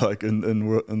 like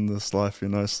in this life, you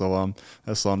know. So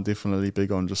that's why I'm definitely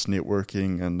big on just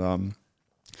networking, and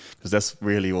because that's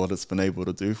really what it's been able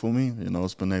to do for me, you know.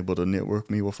 It's been able to network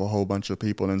me with a whole bunch of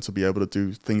people and to be able to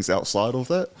do things outside of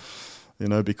that. You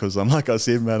know, because like I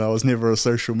said, man, I was never a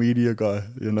social media guy,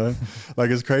 you know. Like,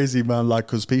 it's crazy, man, like,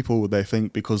 because people, they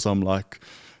think because I'm like,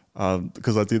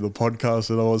 because I do the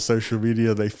podcast and I'm on social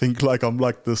media, they think like I'm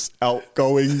like this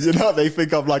outgoing, you know, they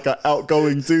think I'm like an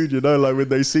outgoing dude, you know, like when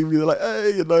they see me, they're like,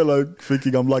 hey, you know, like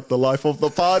thinking I'm like the life of the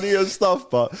party and stuff.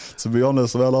 But to be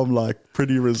honest, man, I'm like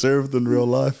pretty reserved in real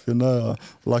life, you know.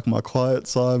 I like my quiet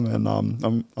time, and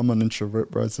I'm an introvert,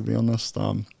 bro, to be honest.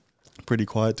 Pretty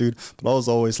quiet dude, but I was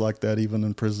always like that, even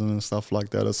in prison and stuff like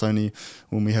that. It's only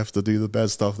when we have to do the bad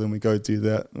stuff then we go do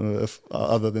that. If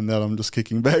other than that, I'm just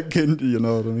kicking back, and you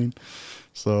know what I mean.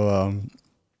 So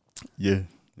yeah,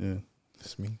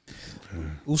 That's me.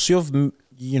 Also,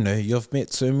 you've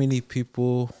met so many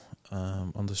people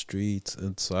on the streets,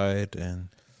 inside, and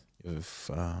you've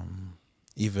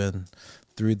even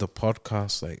through the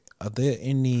podcast. Like, are there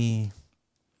any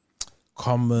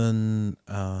common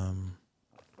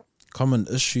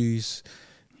issues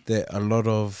that a lot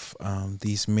of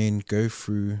these men go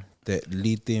through that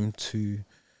lead them to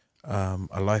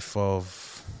a life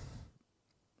of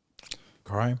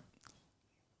crime?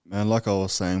 Man, like I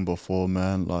was saying before,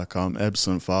 man, like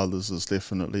absent fathers is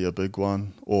definitely a big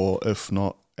one, or if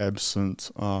not absent,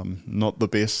 not the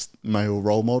best male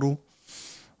role model.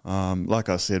 Like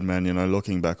I said, man, you know,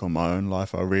 looking back on my own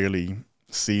life, I really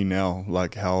see now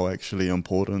like how actually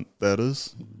important that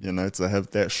is, you know, to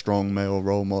have that strong male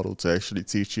role model to actually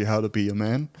teach you how to be a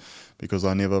man, because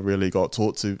I never really got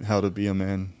taught to how to be a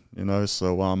man, you know.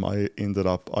 So I ended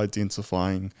up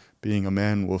identifying being a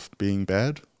man with being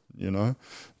bad, you know,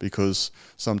 because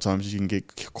sometimes you can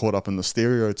get caught up in the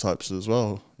stereotypes as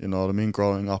well, you know what I mean.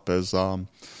 Growing up as you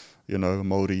know, a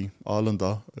Māori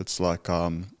Islander, it's like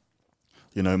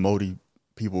you know, Māori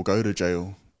people go to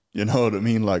jail. You know what I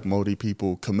mean? Like, Māori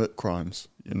people commit crimes,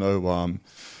 you know,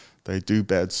 they do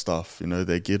bad stuff, you know,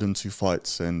 they get into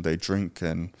fights and they drink,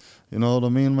 and you know what I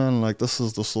mean, man? Like, this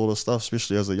is the sort of stuff,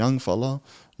 especially as a young fella,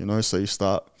 you know, so you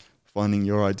start finding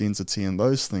your identity in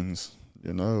those things,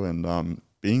 you know, and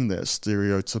being that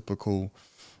stereotypical,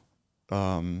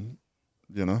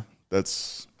 you know,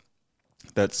 that's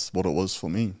what it was for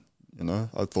me. You know,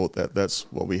 I thought that that's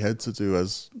what we had to do,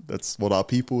 as that's what our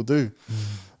people do,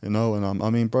 you know. And I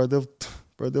mean, bro,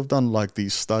 they've done like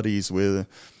these studies where,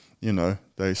 you know,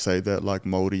 they say that like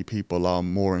Māori people are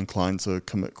more inclined to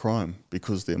commit crime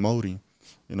because they're Māori.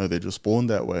 You know, they're just born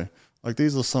that way. Like,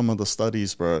 these are some of the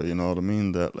studies, bro, you know what I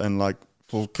mean? That, and like,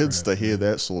 for kids to hear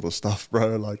that sort of stuff,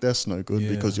 bro, like, that's no good,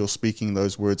 because you're speaking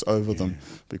those words over them,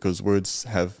 because words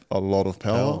have a lot of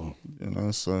power, you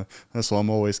know. So that's why I'm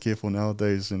always careful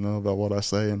nowadays, you know, about what I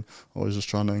say, and always just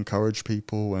trying to encourage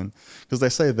people. And because they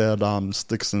say that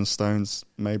sticks and stones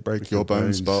may break your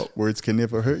bones, but words can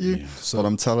never hurt you. But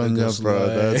I'm telling you, bro,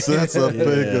 that's a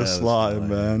biggest lie,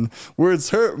 man. Words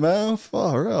hurt, man.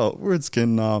 Far out. Words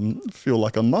can feel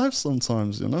like a knife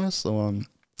sometimes, you know. So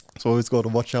always got to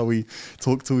watch how we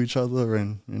talk to each other,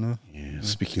 and you know,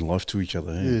 speaking life to each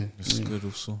other. Eh? It's good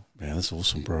also. Man, that's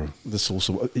awesome, bro. That's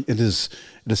awesome. It is.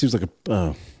 It seems like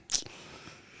a.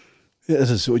 It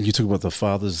is, when you talk about the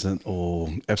fathers or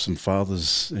absent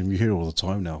fathers, and you hear it all the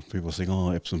time now. People saying,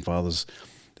 "Oh, absent fathers."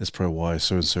 That's probably why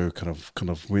so and so kind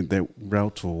of went that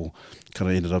route, or kind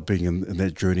of ended up being in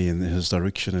that journey in his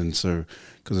direction, and so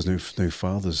because there's no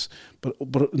fathers.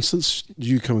 But since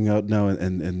you coming out now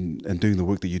and doing the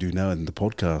work that you do now in the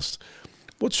podcast,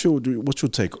 what's your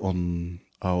take on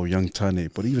our young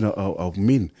tane, but even our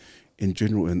men in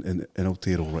general in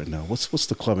Aotearoa right now? What's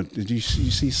the climate? Did you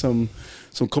see some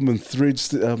common threads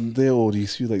there, or do you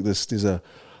see like this? There's a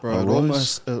bro,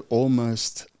 it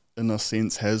almost in a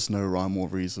sense has no rhyme or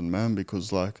reason, man,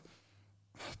 because like,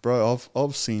 bro,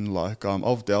 I've seen like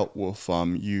I've dealt with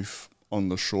youth on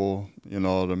the shore, you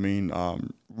know what I mean,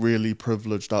 really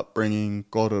privileged upbringing,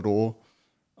 got it all,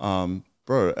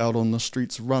 bro, out on the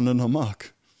streets running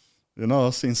amok. You know,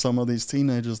 I've seen some of these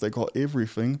teenagers, they got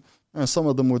everything, and some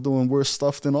of them were doing worse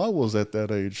stuff than I was at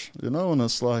that age, you know, and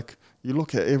it's like, you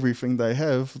look at everything they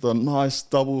have, the nice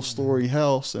double-story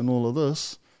house and all of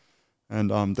this,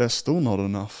 and that's still not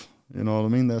enough, you know what I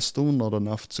mean? That's still not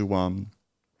enough to,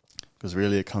 because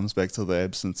really it comes back to the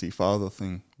absentee father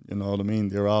thing, you know what I mean?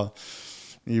 There are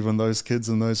even those kids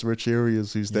in those rich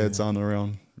areas whose dads aren't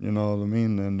around, you know what I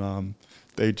mean? And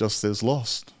they just as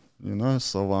lost, you know,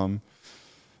 so...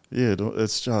 yeah,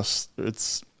 it's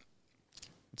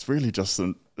really just,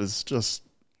 it's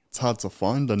hard to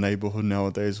find a neighborhood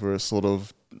nowadays where it's sort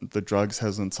of the drugs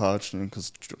hasn't touched, and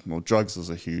because, well, drugs is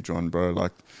a huge one, bro.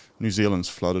 Like, New Zealand's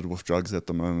flooded with drugs at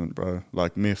the moment, bro.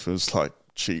 Like, meth is, like,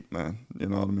 cheap, man. You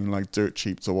know what I mean? Like, dirt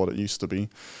cheap to what it used to be.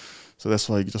 So that's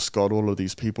why you just got all of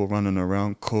these people running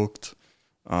around cooked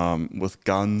with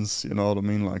guns, you know what I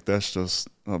mean? Like, that's just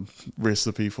a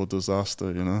recipe for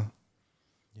disaster, you know?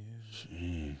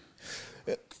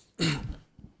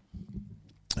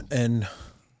 And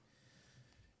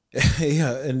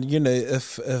yeah, and you know,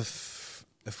 if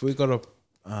we got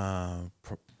a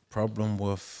problem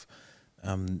with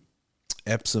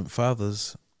absent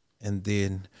fathers, and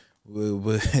then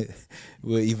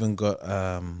we even got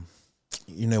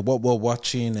you know, what we're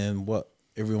watching and what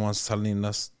everyone's telling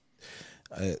us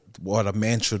what a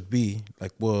man should be,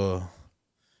 like, we're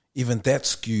even that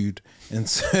skewed, and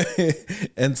so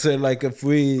like, if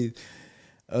we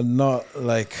are not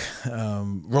like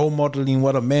role modeling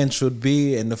what a man should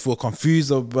be, and if we're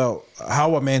confused about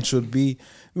how a man should be,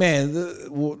 man,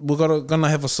 we're gonna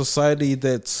have a society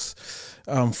that's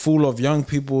full of young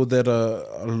people that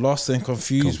are lost and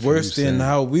confused worse than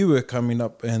how we were coming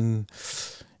up, and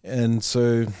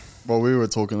so. Well, we were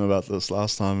talking about this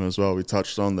last time as well. We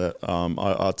touched on that.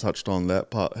 I touched on that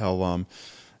part, how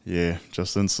yeah,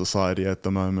 just in society at the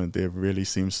moment, there really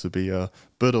seems to be a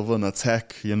bit of an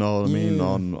attack, you know what I mean,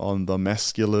 on the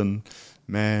masculine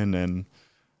man, and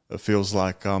it feels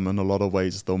like in a lot of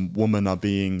ways the women are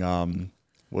being,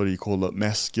 what do you call it,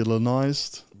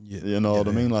 masculinized, you know what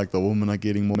I mean, like the women are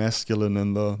getting more masculine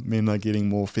and the men are getting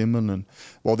more feminine.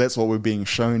 Well, that's what we're being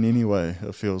shown anyway,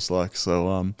 it feels like.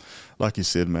 So, like you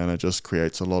said, man, it just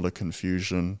creates a lot of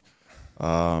confusion.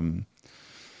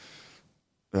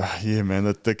 Yeah,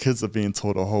 man, the kids are being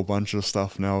taught a whole bunch of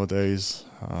stuff nowadays.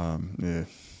 Yeah.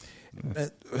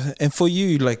 And for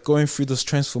you, like, going through this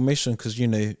transformation, because, you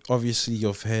know, obviously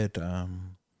you've had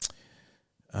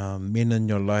men in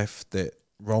your life that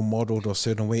role modeled a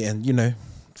certain way, and, you know,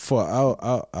 for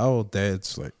our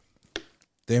dads, like,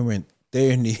 they only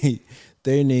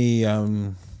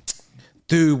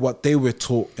do what they were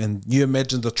taught, and you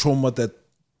imagine the trauma that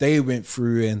they went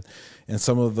through, and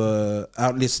some of the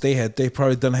outlets they had, they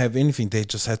probably didn't have anything. They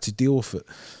just had to deal with it.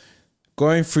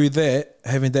 Going through that,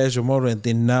 having that as your model, and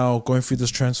then now going through this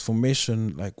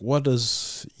transformation, like, what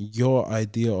is your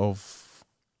idea of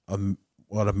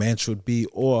what a man should be,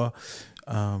 or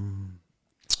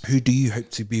who do you hope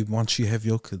to be once you have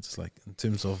your kids, like, in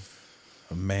terms of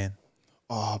a man?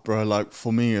 Oh, bro, like,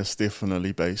 for me, it's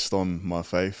definitely based on my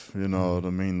faith, you know what I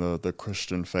mean? The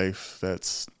Christian faith,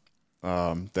 that's...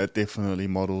 that definitely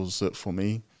models it for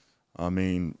me. I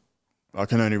mean, I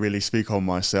can only really speak on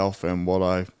myself and what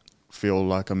I feel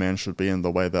like a man should be, and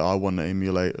the way that I want to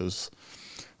emulate is,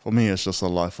 for me, it's just a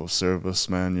life of service,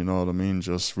 man, you know what I mean?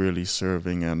 Just really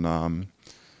serving and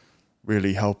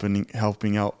really helping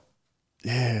out.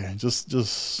 Yeah,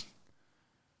 just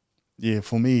yeah,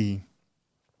 for me,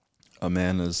 a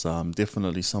man is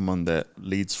definitely someone that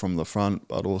leads from the front,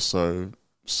 but also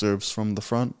serves from the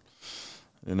front.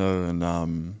 You know, and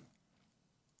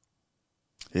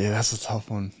yeah, that's a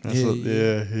tough one.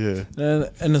 Yeah.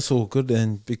 And it's all good,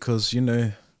 and because, you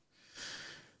know,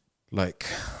 like,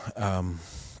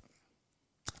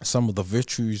 some of the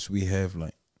virtues we have,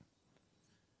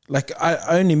 like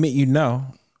I only met you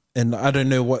now, and I don't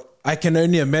know what, I can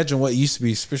only imagine what it used to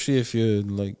be, especially if you're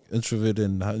like introverted,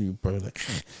 and how you probably like,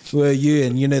 who are you?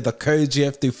 And, you know, the codes you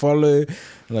have to follow,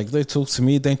 like, don't talk to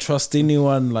me, don't trust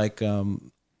anyone, like,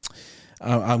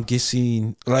 I'm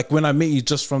guessing, like, when I met you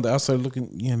just from the outside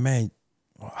looking, you know, man,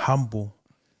 humble.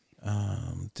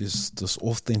 There's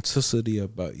authenticity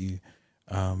about you.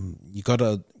 You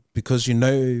gotta, because, you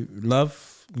know,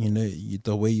 love, you know,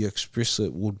 the way you express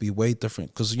it would be way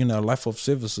different. Because, you know, a life of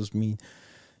services mean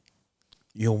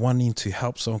you're wanting to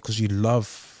help someone because you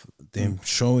love them,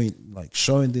 showing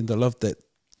them the love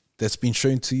that's been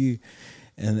shown to you.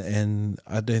 and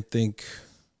I don't think.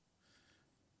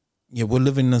 Yeah, we're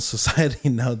living in a society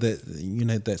now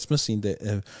that that's missing.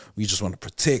 That we just want to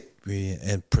protect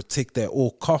and protect at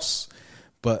all costs,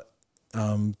 but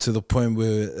to the point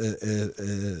where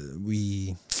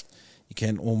you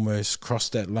can almost cross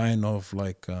that line of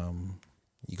like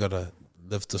you gotta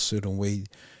live a certain way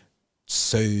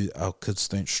so our kids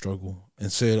don't struggle.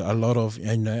 And so a lot of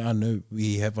I know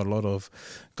we have a lot of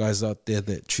guys out there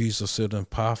that choose a certain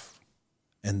path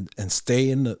and stay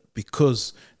in it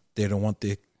because they don't want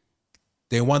their.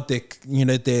 They want their,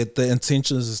 the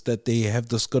intentions is that they have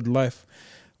this good life,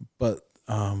 but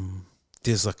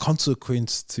there's a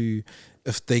consequence to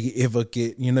if they ever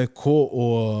get, caught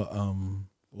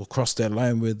or cross that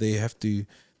line where they have to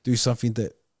do something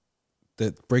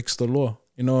that breaks the law.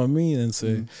 You know what I mean? And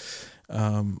so,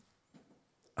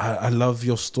 I love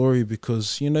your story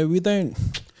because we don't.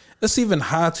 It's even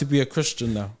hard to be a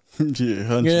Christian now.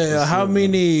 Yeah, how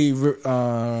many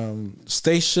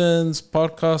stations,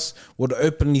 podcasts would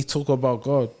openly talk about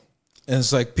God? And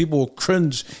it's like people will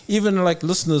cringe. Even like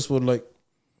listeners would like,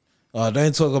 oh,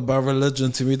 don't talk about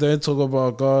religion to me. Don't talk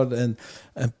about God. And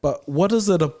but what is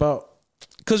it about?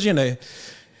 Because,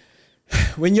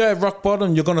 when you're at rock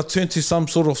bottom, you're going to turn to some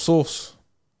sort of source.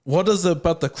 What is it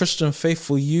about the Christian faith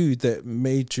for you that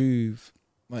made you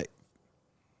like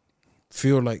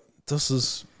feel like, this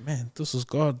is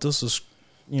God, this is,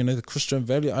 the Christian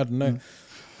value? I don't know.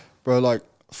 Bro, like,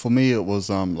 for me, it was,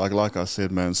 like I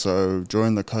said, man, so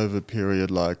during the COVID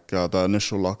period, like the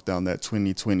initial lockdown, that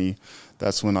 2020,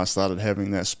 that's when I started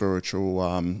having that spiritual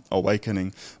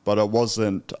awakening. But it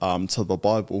wasn't to the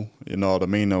Bible, you know what I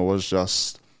mean?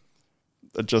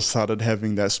 It just started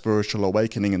having that spiritual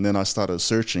awakening, and then I started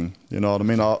searching, you know what I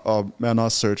mean? I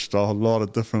searched a lot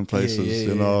of different places,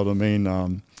 you know what I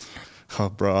mean?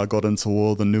 Bro, I got into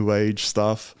all the new age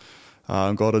stuff,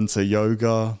 got into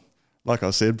yoga. Like I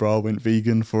said, bro, I went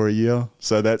vegan for a year.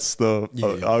 So that's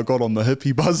I got on the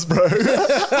hippie buzz, bro.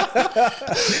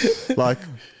 Like,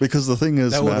 because the thing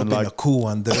is, that would have been a cool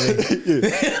one, though.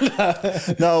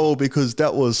 No, because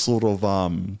that was sort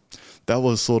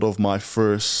of my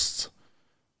first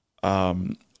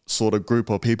sort of group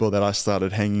of people that I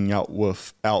started hanging out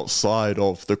with outside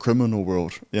of the criminal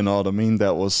world. You know what I mean?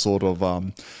 That was sort of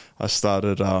I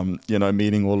started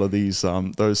meeting all of these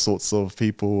those sorts of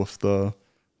people with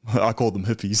I call them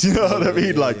hippies, you know what I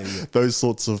mean? Those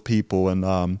sorts of people,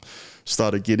 and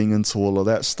started getting into all of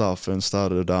that stuff and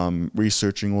started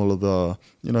researching all of the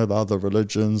the other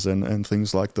religions and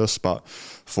things like this. But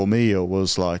for me, it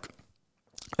was like,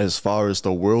 as far as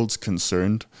the world's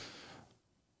concerned,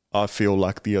 I feel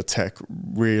like the attack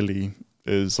really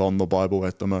is on the Bible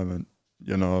at the moment.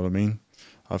 You know what I mean?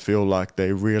 I feel like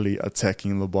they're really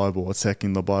attacking the Bible.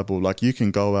 Like, you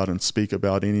can go out and speak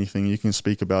about anything. You can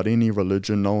speak about any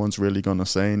religion. No one's really going to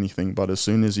say anything. But as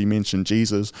soon as you mention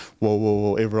Jesus,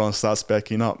 whoa, everyone starts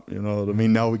backing up. You know what I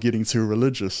mean? Now we're getting too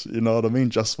religious. You know what I mean?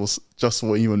 Just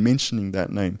for even mentioning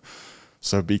that name.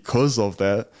 So because of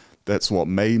that, that's what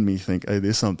made me think, hey,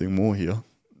 there's something more here.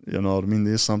 You know what I mean?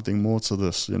 There's something more to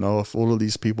this. If all of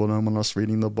these people don't want us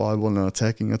reading the Bible and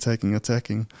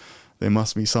attacking, there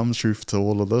must be some truth to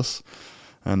all of this.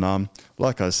 And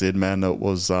like I said, man, it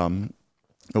was a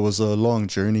long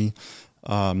journey.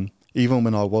 Even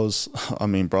when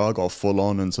bro, I got full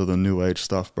on into the new age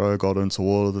stuff, bro. I got into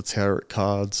all of the tarot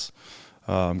cards,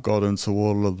 got into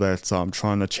all of that,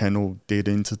 trying to channel dead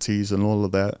entities and all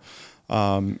of that.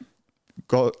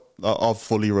 I've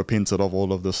fully repented of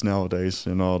all of this nowadays,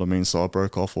 you know what I mean? So I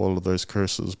broke off all of those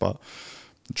curses. But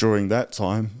during that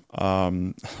time,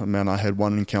 man, I had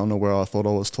one encounter where I thought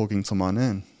I was talking to my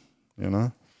nan,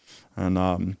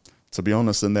 and to be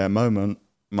honest, in that moment,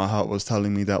 my heart was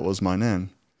telling me that was my nan.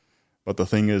 But the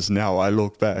thing is, now I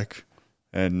look back,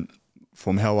 and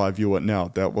from how I view it now,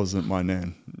 that wasn't my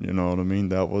nan. You know what I mean?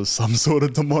 That was some sort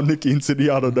of demonic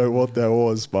entity. I don't know what that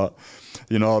was, but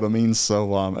you know what I mean?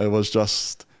 So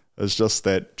it's just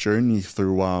that journey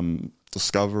through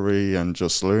discovery and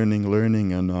just learning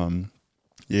and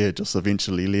just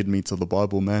eventually led me to the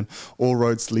Bible, man. All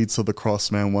roads lead to the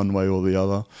cross, man, one way or the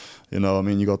other. You know, I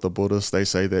mean, you got the Buddhists, they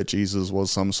say that Jesus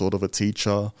was some sort of a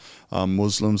teacher.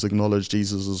 Muslims acknowledge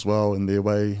Jesus as well in their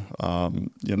way.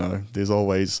 There's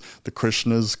always the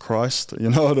Krishna's Christ, you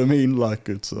know what I mean? Like,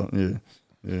 it's,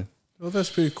 yeah. Well, that's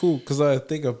pretty cool, because I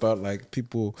think about, like,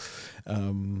 people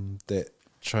that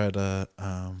try to...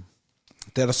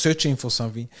 that are searching for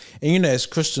something. And as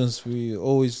Christians, we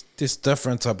always, there's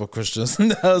different type of Christians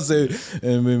now. So,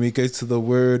 and when we go to the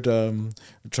word,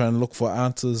 we try and look for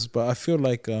answers. But I feel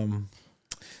like there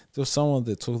was someone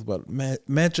that talked about,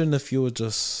 imagine if you were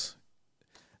just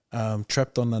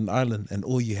trapped on an island and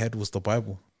all you had was the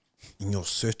Bible. And you're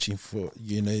searching for,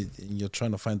 and you're trying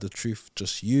to find the truth,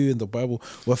 just you and the Bible,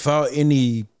 without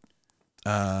any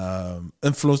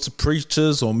influencer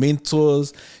preachers or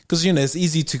mentors, because it's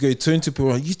easy to go turn to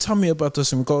people like, you tell me about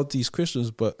this and we got these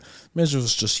questions, but imagine it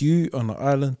was just you on the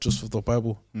island just with the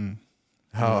Bible.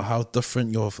 How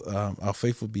different your our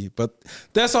faith would be. But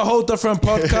that's a whole different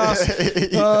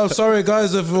podcast. Sorry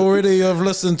guys if already you've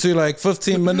listened to like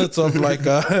 15 minutes of like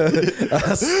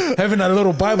us having a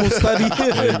little Bible study.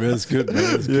 Hey, man, it's good,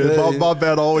 man. It's good. My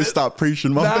bad, I always start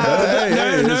preaching. My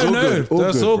bad. No.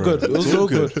 That's all good. It was all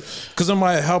good. Because it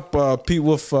might help Pete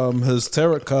with his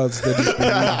tarot cards that he's been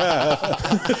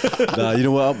Nah, you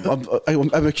know what? I'm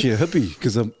actually a hippie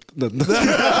because I'm. But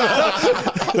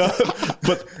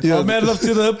oh man, love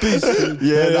to the hippies.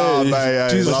 Man.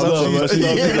 Jesus loves you.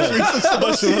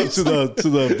 Much love to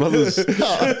the brothers.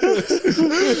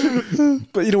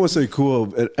 But you know what's so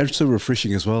cool and so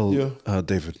refreshing as well,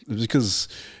 David, because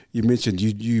you mentioned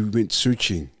you went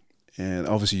searching, and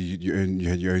obviously you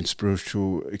had your own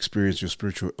spiritual experience, your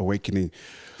spiritual awakening.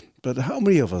 But how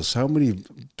many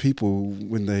people,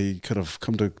 when they kind of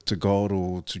come to God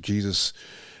or to Jesus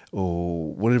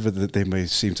or whatever that they may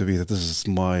seem to be, that this is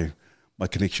my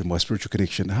connection, my spiritual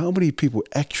connection, how many people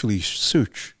actually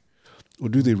search or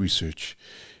do they research?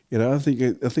 I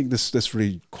think that's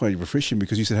really quite refreshing,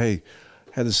 because you said, hey,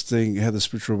 had this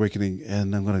spiritual awakening,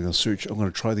 and I'm going to go search. I'm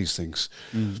going to try these things.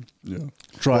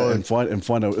 Try and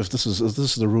find out if this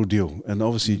is the real deal. And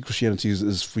obviously, Christianity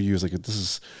is for you. Is like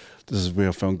this is where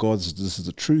I found God. This is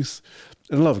the truth.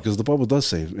 And I love it because the Bible does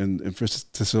say in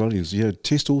First Thessalonians,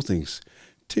 test all things,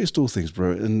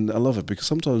 bro. And I love it because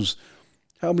sometimes,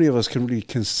 how many of us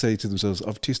can say to themselves,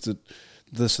 I've tested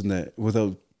this and that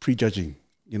without prejudging,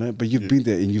 But you've been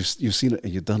there and you've seen it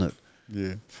and you've done it.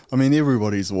 Yeah, I mean,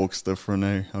 everybody's walk's different,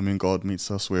 eh? I mean, God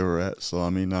meets us where we're at. So, I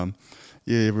mean,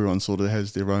 everyone sort of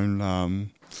has their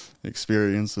own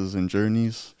experiences and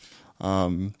journeys.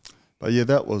 But yeah,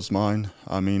 that was mine.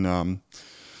 I mean,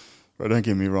 but don't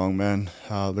get me wrong, man.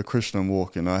 The Christian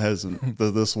walk,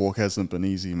 this walk hasn't been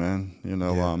easy,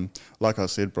 man. Like I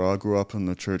said, bro, I grew up in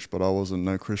the church, but I wasn't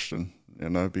no Christian,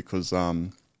 because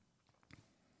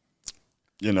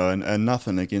and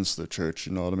nothing against the church,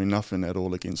 you know what I mean? Nothing at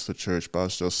all against the church, but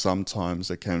it's just sometimes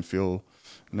it can feel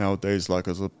nowadays like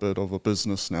it's a bit of a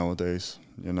business nowadays,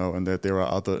 and that there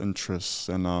are other interests.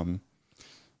 And,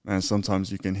 man,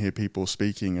 sometimes you can hear people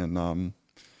speaking and,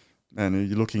 man,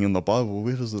 you're looking in the Bible,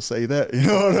 where does it say that? You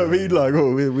know what I mean? Like,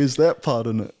 where's that part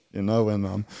in it? And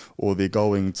or they're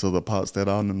going to the parts that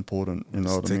aren't important, you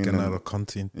know what I mean? Taken out of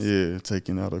content. Yeah,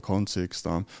 taken out of context.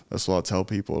 That's why I tell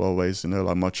people always,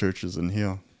 like my church is in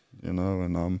here,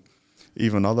 and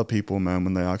even other people, man,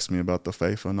 when they ask me about the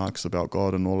faith and ask about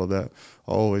God and all of that,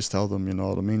 I always tell them, you know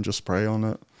what I mean? Just pray on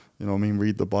it, you know what I mean?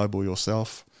 Read the Bible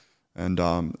yourself. And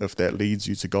if that leads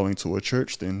you to going to a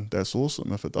church, then that's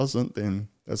awesome. If it doesn't, then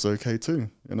that's okay too,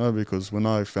 because when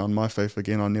I found my faith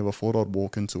again, I never thought I'd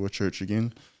walk into a church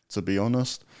again, to be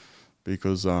honest,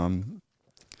 because, I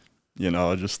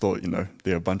just thought,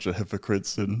 they're a bunch of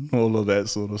hypocrites and all of that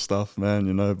sort of stuff,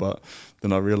 man, but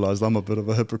then I realized I'm a bit of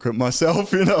a hypocrite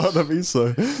myself, you know what I mean? So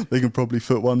they can probably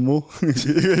fit one more,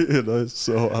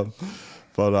 so,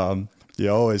 I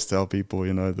always tell people,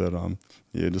 that,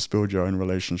 just build your own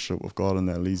relationship with God, and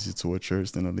that leads you to a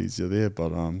church, then it leads you there,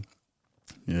 but,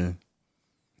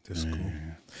 That's cool.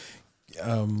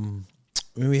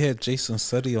 When we had Jason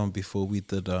Suddy on before, we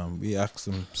we asked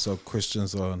him some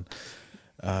questions on,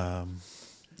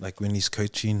 like when he's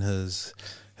coaching his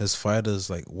fighters,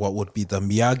 like what would be the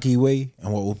Miyagi way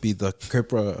and what would be the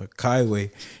Cobra Kai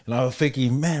way. And I was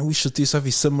thinking, man, we should do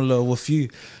something similar with you.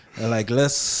 Like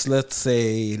let's ask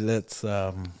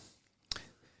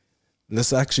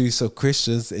you some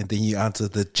questions and then you answer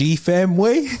the G-Fam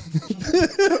way.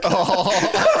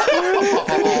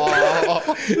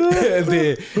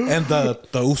 and the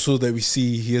uso that we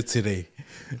see here today.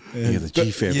 The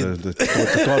G-Fam,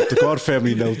 the God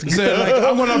family note. So like,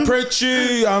 I'm going to approach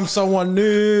you, I'm someone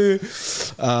new,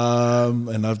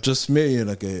 and I've just met you,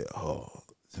 and I go,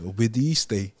 where do you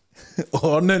stay?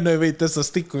 No, wait, that's a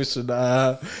stick question.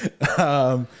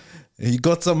 You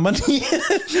got some money?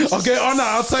 Okay,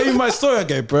 I'll tell you my story.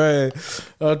 Okay, bro.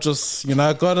 I just,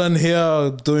 I got in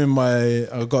here doing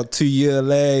I got 2-year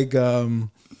leg.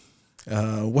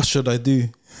 What should I do?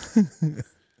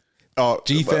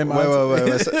 G-Fam. Wait.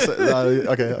 Okay.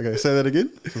 Say that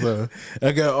again.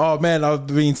 Okay. Oh man,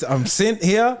 I'm sent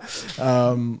here.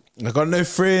 I got no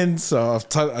friends. So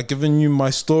I've given you my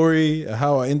story,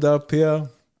 how I ended up here.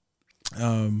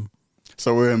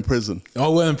 So we're in prison.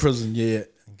 Oh, we're in prison. Yeah.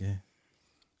 Okay.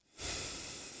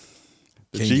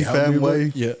 Can you help me G-Fam with-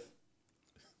 way? Yeah.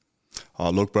 Oh,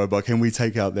 look, bro, but can we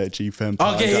take out that G-Fam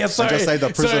part? Okay, yeah, And sorry. just say the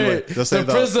prison sorry. way. Just say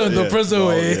the prison oh,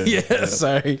 way. Yeah,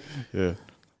 sorry. Yeah.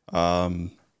 Oh,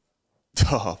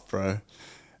 bro.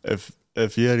 If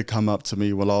you had to come up to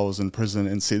me while I was in prison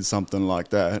and said something like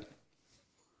that,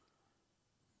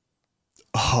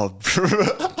 oh, bro,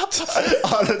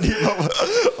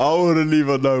 I wouldn't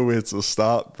even know where to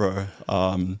start, bro.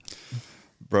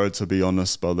 Bro, to be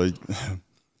honest, brother,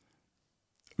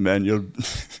 man, you're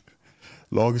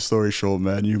long story short,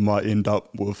 man, you might end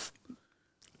up with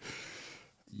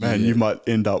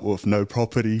no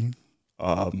property,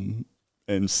 and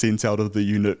sent out of the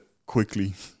unit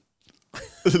quickly.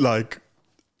 Like,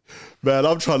 man,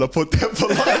 I'm trying to put that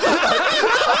polite.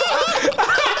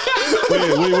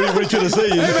 Wait, what are you trying to say?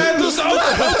 Hey man, this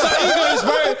egos,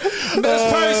 bro. That's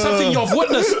probably something you've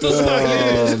witnessed.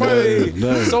 It's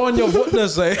probably someone you've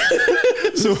witnessed, eh?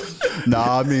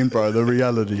 Nah, I mean, bro, the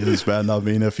reality is, man, I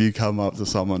mean, if you come up to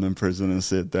someone in prison and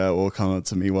said that, or come up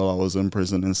to me while I was in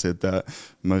prison and said that,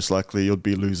 most likely you'd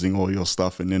be losing all your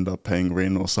stuff and end up paying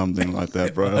rent or something like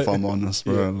that, bro, if I'm honest,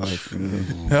 bro. Like,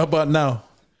 How about now?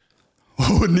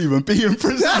 I wouldn't even be in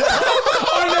prison.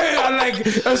 Like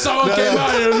if someone came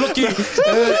out and looking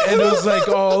and it was like,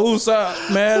 oh, who's up,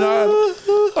 man?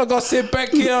 I got sent back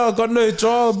here. I got no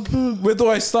job. Where do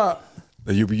I start?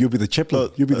 You'll be the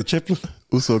chaplain. You'll be the chaplain.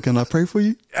 Also, can I pray for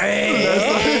you?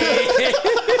 Hey.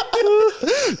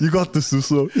 You got this,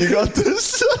 Uso. You got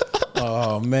this.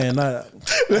 Oh man, I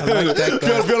like that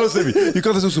guy. Be honest with me. You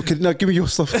got this also. Now give me your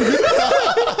stuff.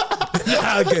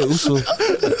 Okay, Uso.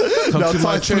 Come Now, to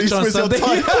my Ty, church please, on with your Sunday.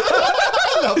 time.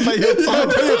 Now, pay your time.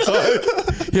 Pay your time.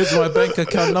 Here's my bank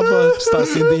account number. Start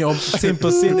sending your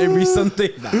 10% every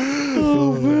Sunday.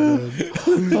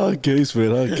 Hard case,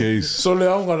 man. Hard case. So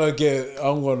I'm gonna get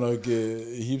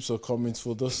heaps of comments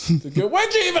for this.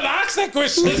 Why'd you even ask that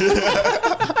question?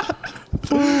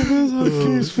 Hard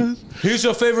case, man. Who's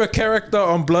your favorite character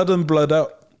on Blood and Blood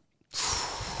Out?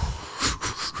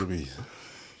 It's gonna be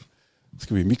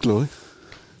Miklo, eh?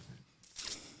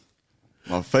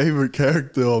 My favorite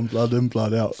character on Blood In,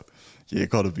 Blood Out. Yeah,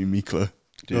 gotta be Miklo.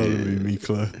 Gotta be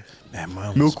Miklo. Man, mine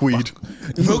was Milkweed.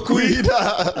 Milkweed.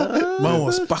 Mine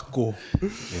was Paco.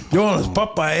 Yours was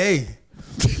Papa, eh?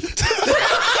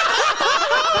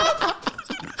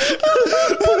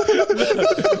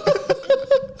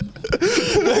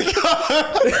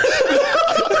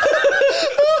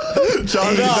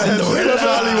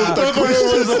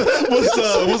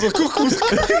 Was a cook.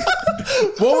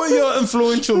 What were your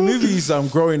influential movies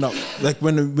growing up? Like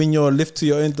when you're left to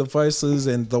your own devices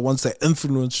and the ones that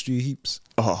influenced you heaps?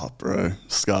 Oh, bro.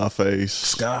 Scarface.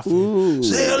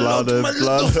 Scarface. Blood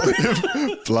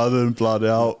In, Blood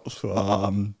Out.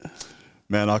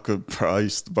 Man, I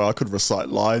could recite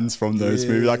lines from those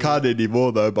movies. I can't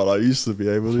anymore though, but I used to be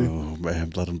able to. Oh man,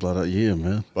 Blood and Blood Out, yeah,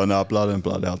 man. But no, Blood In,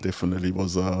 Blood Out definitely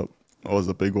was a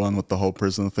big one with the whole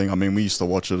prison thing. I mean, we used to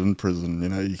watch it in prison.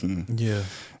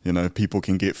 You know, people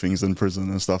can get things in prison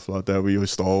and stuff like that. We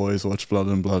used to always watch Blood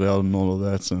In, Blood Out and all of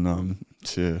that. And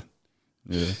yeah.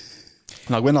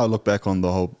 Like when I look back on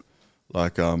the whole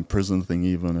prison thing,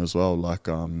 even as well, like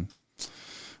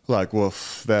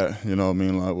with that, you know what I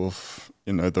mean, like with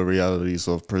the realities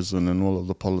of prison and all of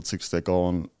the politics that go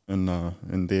on in there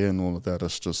and all of that.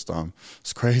 It's just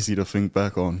it's crazy to think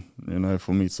back on,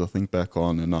 for me to think back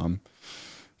on. And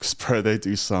because bro, they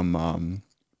do some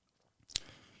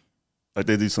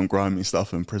grimy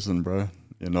stuff in prison, bro,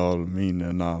 you know what I mean.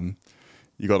 And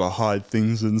you gotta hide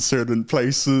things in certain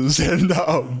places, and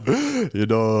you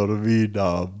know what I mean.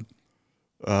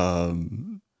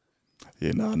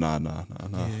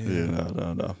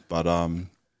 No. But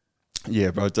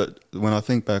yeah, bro. When I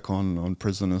think back on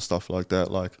prison and stuff like that,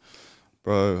 like,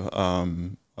 bro,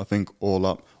 I think all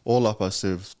up, I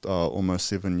served almost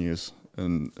 7 years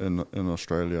in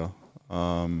Australia.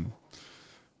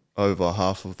 Over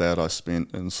half of that I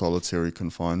spent in solitary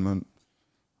confinement.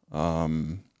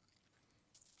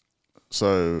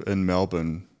 So in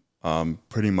Melbourne,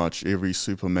 pretty much every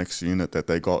Supermax unit that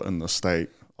they got in the state,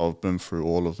 I've been through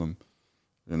all of them.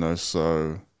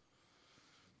 So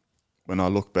when I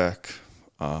look back,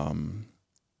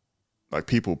 like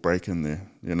people break in there,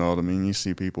 you know what I mean? You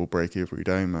see people break every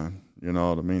day, man. You know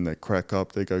what I mean? They crack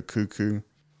up, they go cuckoo.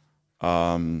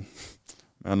 And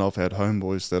I've had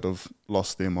homeboys that have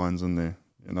lost their minds in there,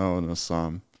 and it's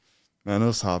man,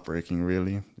 it's heartbreaking,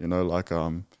 really.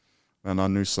 And I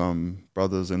knew some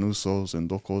brothers and usos and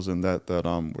dokos and that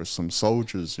were some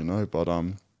soldiers, but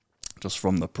just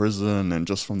from the prison and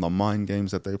just from the mind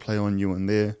games that they play on you and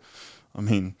there. I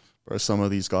mean, bro, some of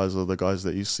these guys are the guys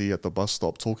that you see at the bus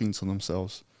stop talking to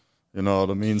themselves. You know what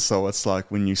I mean? So it's like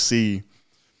when you see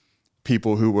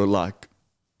people who were like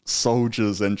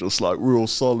soldiers and just like real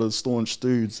solid, staunch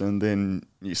dudes, and then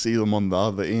you see them on the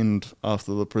other end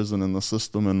after the prison and the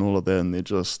system and all of that, and they're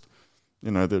just,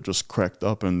 you know, they're just cracked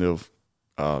up and they've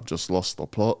just lost the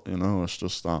plot. You know, it's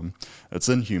just it's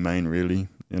inhumane, really.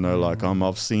 You know, like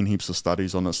I've seen heaps of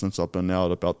studies on it since I've been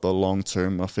out about the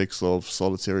long-term effects of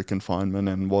solitary confinement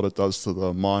and what it does to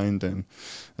the mind, and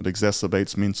it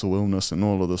exacerbates mental illness and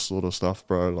all of this sort of stuff,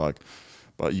 bro. Like,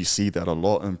 but you see that a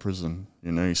lot in prison.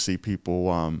 You know, you see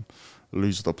people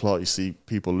lose the plot. You see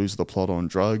people lose the plot on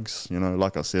drugs. You know,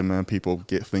 like I said, man, people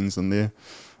get things in there.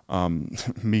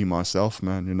 Me, myself,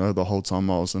 man, you know, the whole time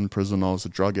I was in prison, I was a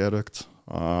drug addict.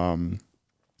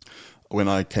 When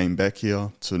I came back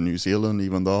here to New Zealand,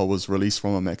 even though I was released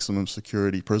from a maximum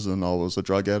security prison, I was a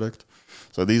drug addict.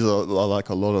 So these are like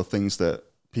a lot of things that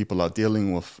people are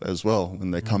dealing with as well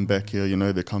when they come back here. You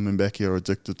know, they're coming back here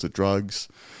addicted to drugs,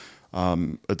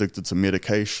 addicted to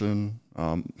medication.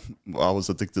 I was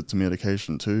addicted to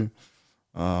medication too.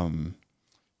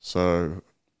 So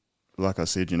like I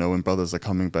said, you know, when brothers are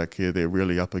coming back here, they're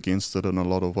really up against it in a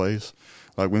lot of ways.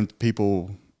 Like when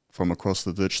people from across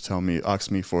the ditch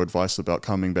ask me for advice about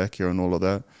coming back here and all of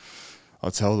that, I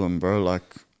tell them, bro, like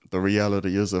the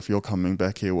reality is if you're coming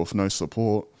back here with no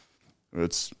support,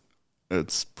 it's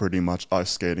pretty much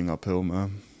ice skating uphill,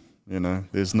 man. You know,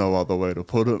 there's no other way to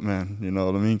put it, man. You know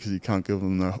what I mean? Because you can't give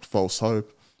them the false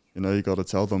hope. You know, you got to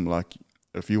tell them, like,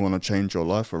 if you want to change your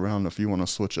life around, if you want to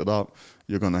switch it up,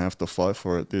 you're going to have to fight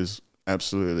for it. There's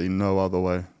absolutely no other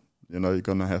way. You know, you're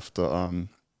going to have to,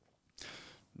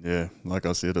 yeah, like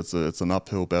I said, it's an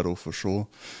uphill battle for sure.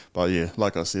 But yeah,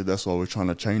 like I said, that's why we're trying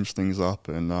to change things up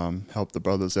and help the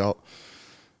brothers out.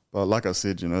 But like I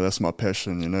said, you know, that's my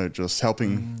passion, you know, just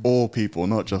helping all people,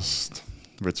 not just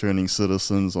returning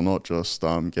citizens or not just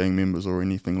gang members or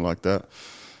anything like that.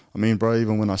 I mean, bro,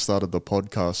 even when I started the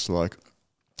podcast, like,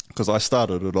 because I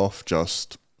started it off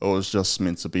it was just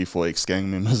meant to be for ex-gang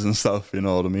members and stuff, you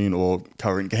know what I mean, or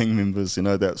current gang members, you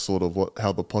know, that's sort of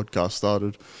how the podcast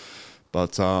started.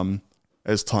 But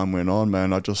as time went on,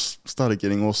 man, I just started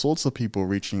getting all sorts of people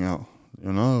reaching out,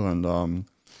 you know, and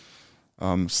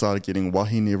started getting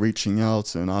wahine reaching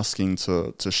out and asking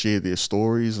to share their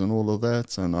stories and all of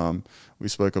that. And we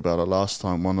spoke about it last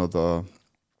time. One of the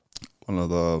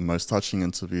most touching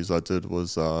interviews I did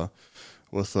was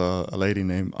with a lady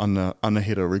named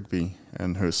Anahira Rigby,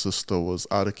 and her sister was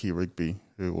Araki Rigby,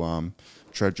 who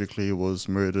tragically was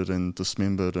murdered and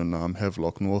dismembered in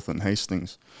Havelock North and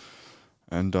Hastings.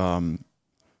 And,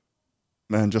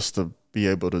 man, just to be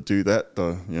able to do that,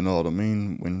 though, you know what I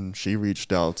mean, when she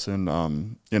reached out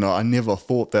and, you know, I never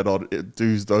thought that I'd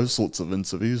do those sorts of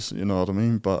interviews, you know what I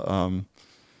mean, but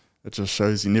it just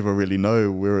shows you never really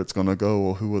know where it's going to go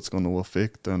or who it's going to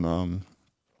affect. And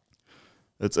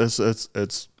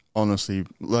it's honestly,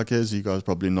 like, as you guys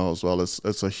probably know as well,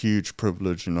 it's a huge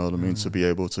privilege, you know what I mean, to be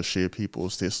able to share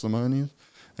people's testimonies,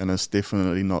 and it's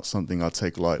definitely not something I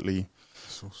take lightly.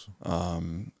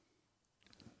 Awesome.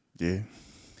 Yeah.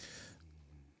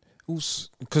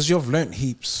 Because you've learnt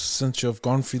heaps since you've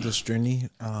gone through this journey.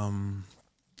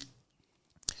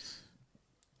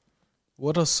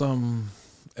 What are some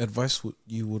advice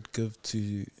you would give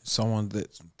to someone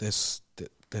that's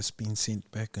been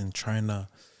sent back and trying to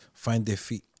find their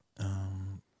feet?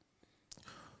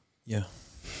 Yeah.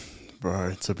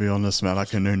 Bro, to be honest, man, I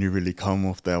can only really come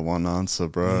with that one answer,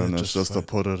 bro, Yeah, and it's just to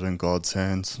put it in God's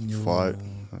hands, fight,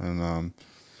 and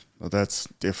but that's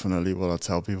definitely what I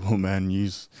tell people, man.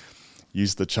 Use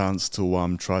the chance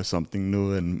to try something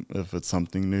new, and if it's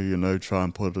something new, you know, try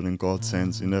and put it in God's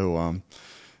hands. You know,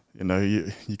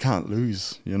 you can't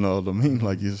lose. You know what I mean?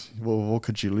 Like, what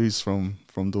could you lose from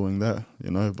doing that? You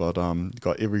know, but you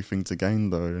got everything to gain,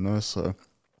 though. You know, so.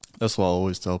 That's why I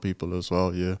always tell people as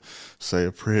well, yeah, say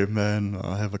a prayer, man,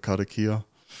 have a karakia,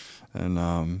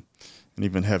 and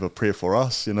even have a prayer for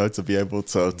us, you know, to be able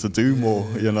to do more,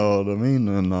 you know what I mean?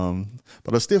 And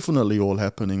but it's definitely all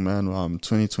happening, man.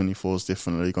 2024 is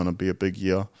definitely going to be a big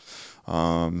year.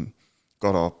 Got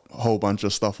a whole bunch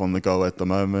of stuff on the go at the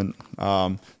moment.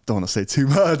 Don't want to say too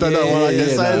much. I don't know what I can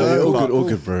say. All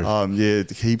good, bro. Yeah,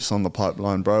 heaps on the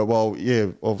pipeline, bro. Well, yeah,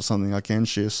 of something I can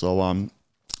share. So,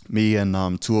 me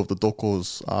and two of the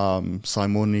dokos,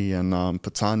 Simoni and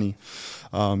Patani,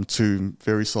 two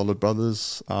very solid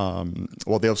brothers.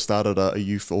 Well, they've started a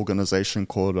youth organization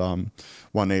called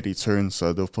 180 Turn,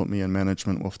 so they've put me in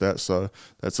management with that. So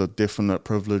that's a definite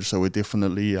privilege. So we're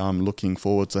definitely looking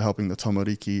forward to helping the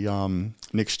tamariki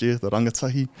next year, the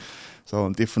rangatahi. So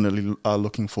I'm definitely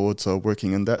looking forward to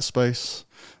working in that space.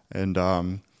 And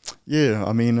Yeah,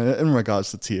 I mean, in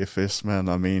regards to TFS, man,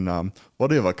 I mean,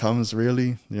 whatever comes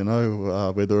really,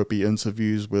 whether it be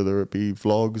interviews, whether it be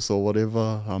vlogs or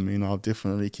whatever, I mean, I'll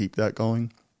definitely keep that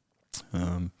going.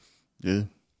 Yeah.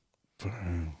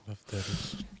 Love that.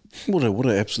 What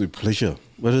an absolute pleasure.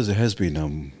 Well, it has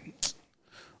been,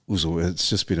 Uzo, it's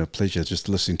just been a pleasure just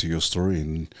listening to your story.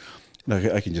 And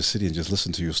I can just sit here and just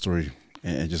listen to your story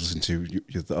and just listen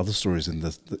to the other stories in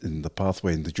the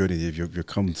pathway and the journey that you've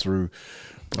come through.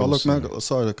 But Oh, look, also, man,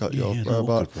 sorry to cut you off, bro, all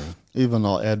but good, bro. even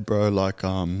I'll add, bro, like,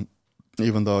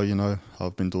 even though,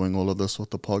 I've been doing all of this with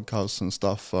the podcast and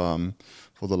stuff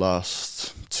for the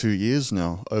last 2 years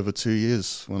now, over 2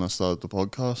 years when I started the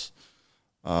podcast.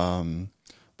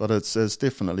 But it's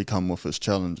definitely come with its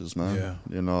challenges, man. Yeah.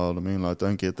 You know what I mean? Like,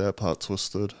 don't get that part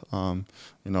twisted. I've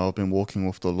been walking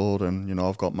with the Lord and,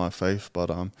 I've got my faith,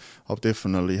 but I've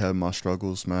definitely had my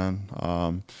struggles, man.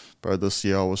 Bro, this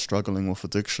year I was struggling with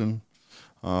addiction,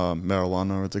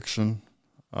 marijuana addiction,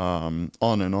 on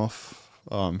and off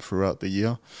throughout the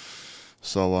year.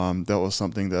 So that was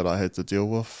something that I had to deal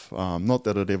with. Not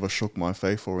that it ever shook my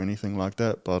faith or anything like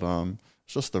that, but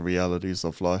it's just the realities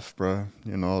of life, bro.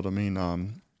 You know what I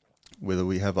mean? Whether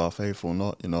we have our faith or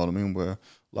not, you know what I mean? Where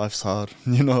life's hard,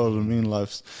 you know what I mean?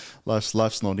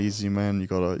 Life's not easy, man. You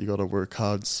gotta work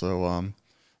hard. So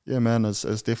yeah, man,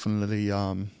 it's definitely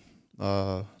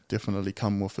definitely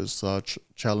come with its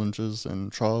challenges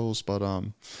and trials. But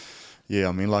yeah,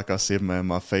 I mean, like I said, man,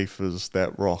 my faith is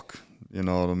that rock. You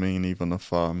know what I mean? Even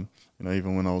if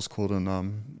even when I was caught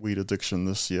in weed addiction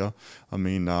this year, I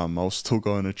mean, I was still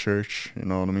going to church. You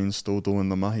know what I mean? Still doing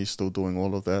the mahi, still doing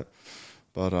all of that.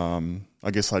 But I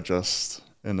guess I just,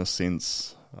 in a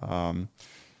sense,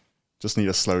 just need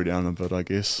to slow down a bit, I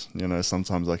guess.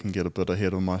 Sometimes I can get a bit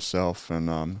ahead of myself.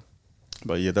 And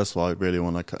but yeah, that's why I really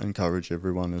want to encourage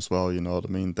everyone as well. You know what I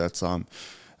mean? That's in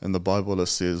the Bible it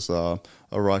says a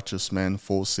righteous man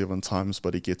falls 7 times,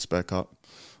 but he gets back up.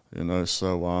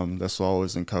 So that's why I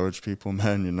always encourage people,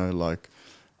 man.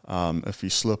 If you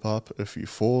slip up, if you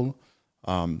fall,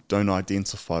 don't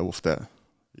identify with that.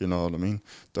 You know what I mean?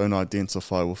 Don't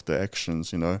identify with the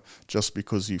actions, Just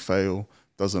because you fail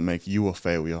doesn't make you a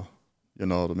failure. You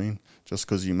know what I mean? Just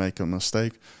because you make a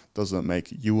mistake doesn't make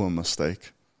you a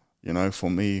mistake. For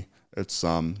me, it's,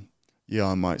 I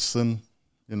might sin.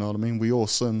 You know what I mean? We all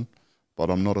sin, but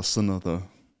I'm not a sinner though.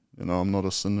 I'm not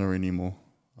a sinner anymore.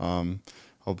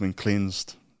 I've been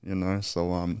cleansed,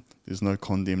 so there's no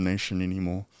condemnation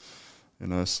anymore.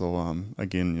 So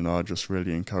again, I just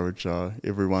really encourage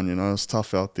everyone, it's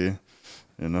tough out there,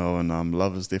 and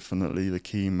love is definitely the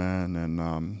key, man.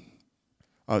 And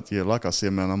yeah, like I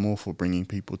said, man, I'm all for bringing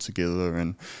people together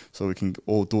and so we can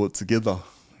all do it together,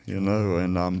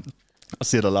 and I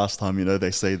said it last time,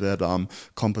 they say that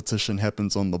competition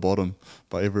happens on the bottom,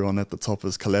 but everyone at the top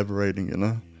is collaborating,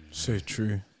 So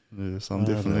true. Yeah, so I'm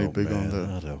definitely big on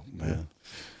that. Man.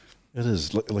 It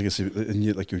is like I said, and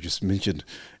yet, like you just mentioned,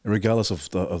 regardless of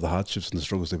the hardships and the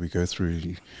struggles that we go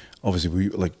through, obviously we,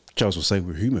 like Charles was saying,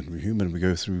 we're human. We're human. We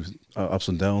go through our ups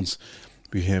and downs.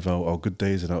 We have our good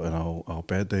days and our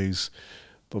bad days.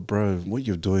 But bro, what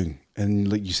you're doing, and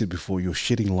like you said before, you're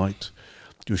shedding light.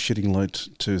 You're shedding light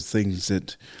to things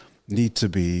that need to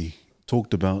be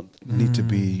talked about, need to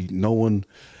be known,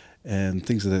 and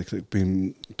things that have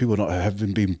been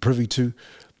haven't been privy to.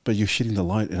 But you're shedding the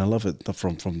light, and I love it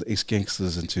from the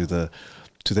ex-gangsters into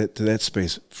to that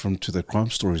space, to the crime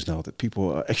stories now that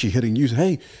people are actually hitting you.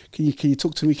 Hey, can you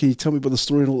talk to me? Can you tell me about the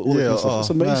story and all that kind of stuff? It's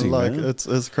amazing, man.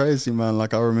 It's crazy, man.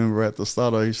 Like I remember at the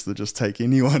start, I used to just take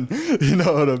anyone, you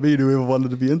know what I mean, whoever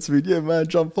wanted to be interviewed. Yeah, man,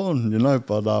 jump on,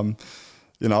 But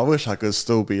I wish I could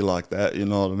still be like that, you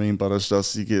know what I mean? But it's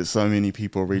just, you get so many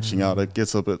people reaching out. It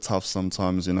gets a bit tough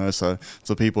sometimes, So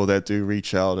to people that do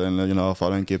reach out and, if I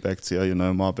don't get back to you,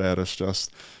 my bad. It's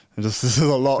just this is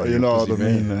a lot, you know what I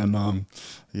mean? And,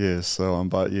 yeah, so,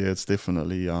 but yeah, it's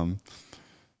definitely, I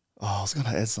was going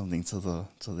to add something to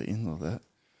the end of that.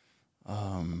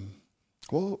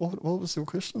 What was your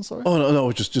question, sorry? Oh,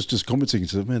 no, just commenting.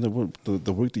 So, man, the work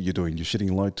that you're doing, you're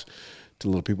shedding light to a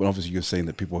lot of people. And obviously, you're saying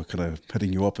that people are kind of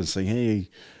hitting you up and saying, "Hey,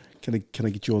 can I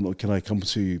get you on? Or can I come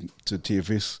to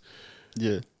TFS?"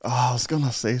 Yeah. I was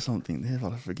gonna say something there,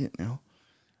 but I forget now.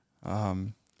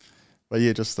 But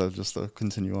yeah, just to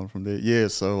continue on from there. Yeah.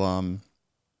 So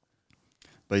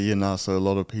but yeah, so a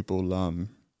lot of people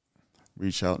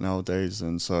reach out nowadays,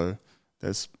 and so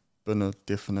there's been a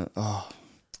definite. I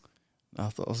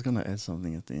thought I was gonna add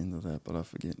something at the end of that, but I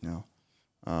forget now.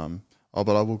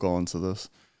 But I will go on to this,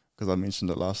 because I mentioned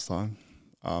it last time.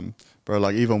 Bro,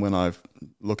 like even when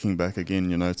looking back again,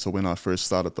 you know, to when I first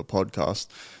started the podcast,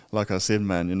 like I said,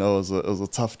 man, you know, it was a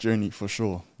tough journey for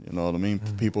sure. You know what I mean?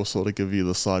 People sort of give you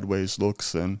the sideways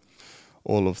looks and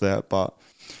all of that. But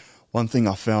one thing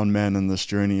I found, man, in this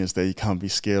journey is that you can't be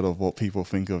scared of what people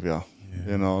think of you.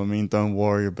 You know what I mean? Don't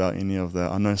worry about any of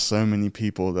that. I know so many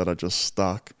people that are just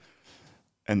stuck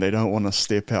and they don't want to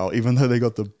step out, even though they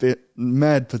got the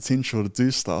mad potential to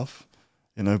do stuff,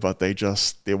 you know, but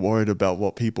they're worried about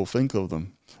what people think of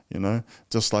them, you know?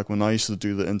 Just like when I used to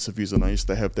do the interviews and I used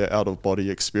to have that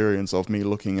out-of-body experience of me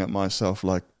looking at myself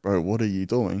like, bro, what are you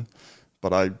doing?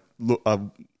 But I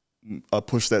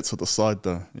pushed that to the side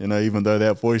though, you know, even though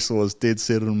that voice was dead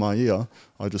set in my ear,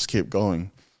 I just kept going.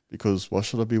 Because why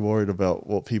should I be worried about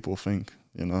what people think,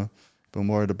 you know? Been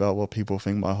worried about what people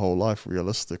think my whole life,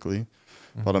 realistically.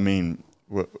 But I mean,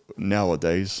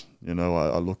 nowadays, you know,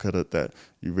 I look at it that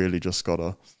you really just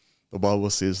gotta, the Bible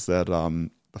says that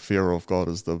the fear of God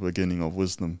is the beginning of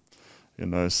wisdom, you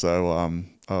know? So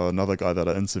another guy that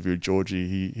I interviewed,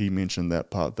 Georgie, he mentioned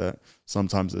that part, that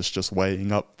sometimes it's just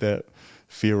weighing up that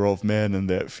fear of man and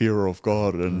that fear of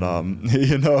God. And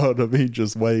you know what I mean?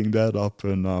 Just weighing that up.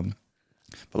 And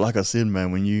but like I said,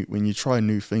 man, when you try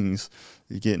new things,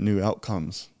 you get new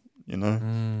outcomes, you know?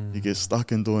 You get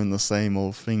stuck in doing the same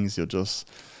old things. You're just,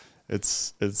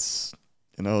 it's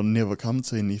you know, it'll never come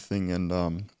to anything. And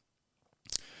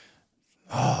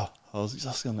I was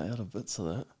just going to add a bit to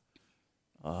that.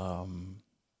 Oh,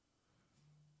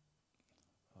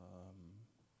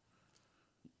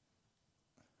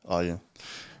 yeah.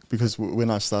 Because when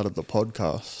I started the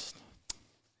podcast,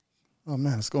 oh,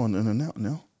 man, it's going in and out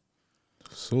now.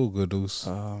 So good, Oos.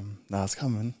 Nah, it's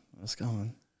coming. It's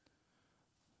coming.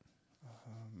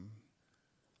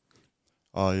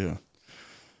 Oh yeah.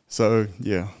 So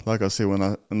yeah, like I said, when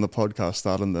the podcast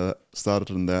started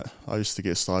in that, I used to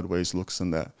get sideways looks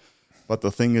in that. But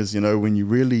the thing is, you know, when you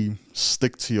really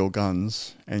stick to your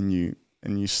guns and you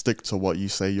stick to what you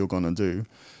say you're gonna do,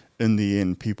 in the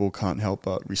end, people can't help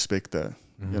but respect that.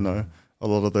 You know, a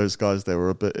lot of those guys that were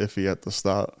a bit iffy at the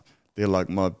start, they're like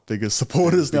my biggest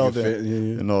supporters now.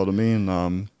 You know what I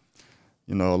mean?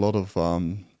 You know, a lot of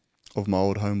my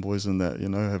old homeboys and that, you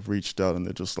know, have reached out and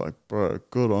they're just like, bro,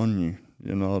 good on you.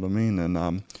 You know what I mean?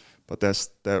 And but that's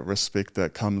that respect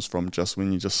that comes from just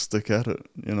when you just stick at it.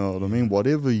 You know what I mean?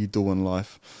 Whatever you do in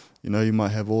life, you know, you might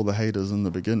have all the haters in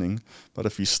the beginning, but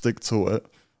if you stick to it,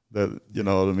 that, you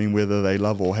know what I mean, whether they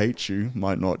love or hate you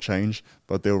might not change,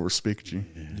 but they'll respect you.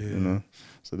 You know?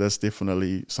 So that's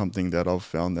definitely something that I've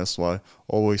found. That's why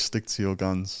always stick to your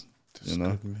guns. That's, you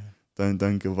know, good,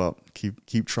 don't give up.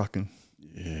 Keep trucking.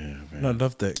 Yeah, man. I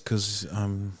love that because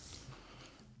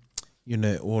you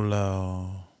know, all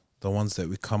the ones that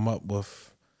we come up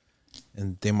with,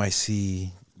 and they might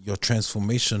see your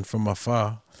transformation from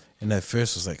afar. And at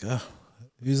first, it's like, oh,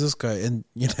 who's this guy? And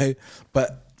you know,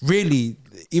 but really,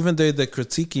 even though they're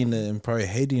critiquing it and probably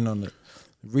hating on it,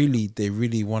 really, they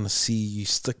really want to see you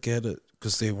stick at it.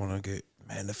 Because they want to go,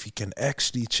 man, if he can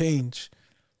actually change,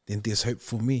 then there's hope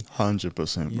for me.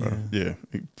 100%, bro. Yeah.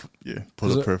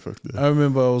 Put it perfect. Yeah. I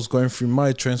remember I was going through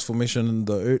my transformation in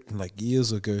the earth like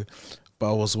years ago,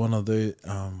 but I was one of the,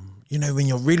 you know, when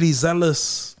you're really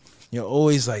zealous, you're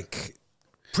always like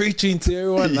preaching to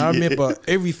everyone. I remember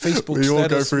every Facebook we status. all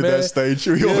go through that stage.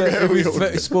 Every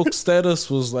Facebook status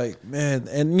was like, man,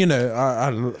 and you know,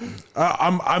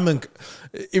 I'm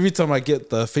every time I get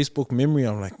the Facebook memory,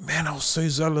 I'm like, man, I was so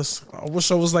zealous. I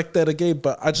wish I was like that again.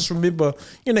 But I just remember,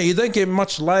 you know, you don't get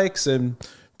much likes and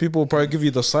people will probably give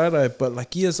you the side eye. But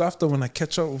like years after, when I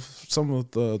catch up with some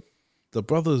of the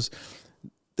brothers,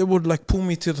 they would like pull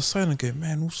me to the side and go,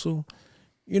 man, also,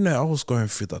 you know, I was going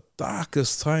through the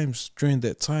darkest times during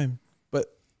that time, but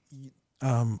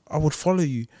I would follow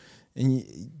you. And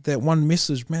that one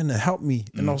message, man, it helped me.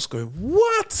 And I was going,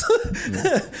 what?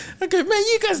 I go, man,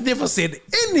 you guys never said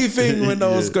anything when I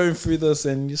was going through this.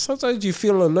 And sometimes you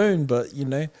feel alone, but, you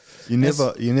know. You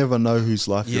never know whose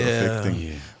life you're affecting.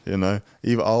 Yeah. You know,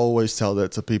 I always tell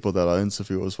that to people that I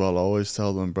interview as well. I always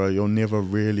tell them, bro, you're never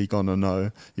really going to know.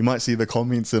 You might see the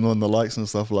comments and on the likes and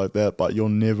stuff like that, but you're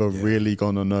never really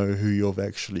going to know who you've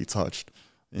actually touched,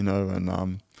 you know.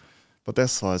 And but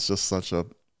that's why it's just such a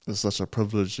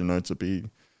privilege, you know, to be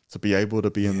able to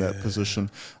be in that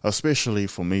position, especially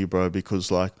for me, bro,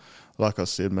 because like I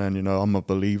said, man, you know, I'm a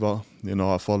believer, you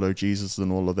know, I follow Jesus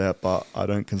and all of that, but I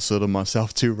don't consider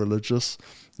myself too religious,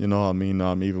 you know. I mean,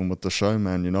 even with the show,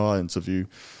 man, you know, I interview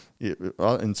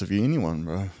anyone,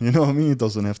 bro, you know what I mean? It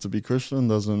doesn't have to be Christian,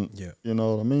 you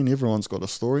know what I mean? Everyone's got a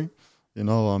story, You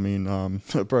know, I mean,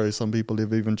 bro, some people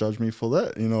have even judged me for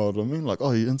that. You know what I mean? Like,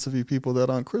 oh, you interview people that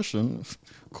aren't Christian? Of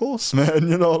course, man.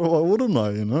 You know, why wouldn't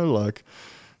I? You know, like,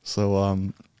 so,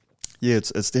 yeah,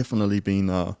 it's definitely been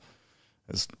a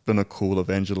cool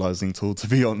evangelizing tool, to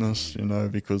be honest. You know,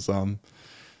 because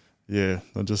yeah,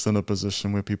 I'm just in a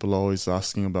position where people are always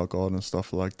asking about God and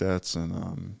stuff like that,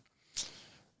 and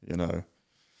you know,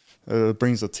 it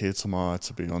brings a tear to my eye,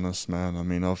 to be honest, man. I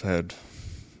mean, I've had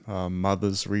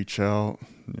mothers reach out,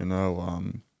 you know.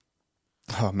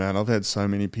 Oh man, I've had so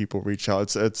many people reach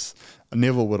out. It's I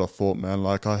never would have thought, man.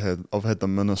 Like I've had the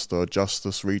Minister of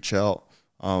Justice reach out,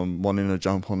 wanting to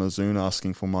jump on a Zoom,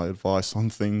 asking for my advice on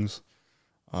things.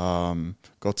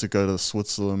 Got to go to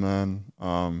Switzerland, man.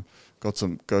 Got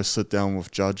to go sit down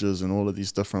with judges and all of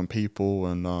these different people,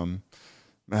 and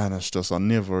man, it's just I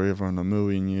never ever in a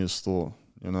million years thought,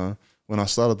 you know. When I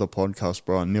started the podcast,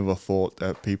 bro, I never thought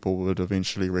that people would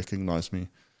eventually recognize me.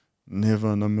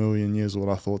 Never in a million years would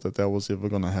I thought that was ever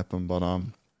going to happen. But,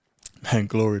 man,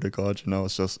 glory to God, you know,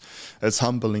 it's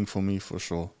humbling for me for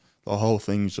sure. The whole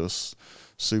thing's just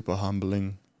super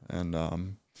humbling and,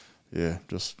 yeah,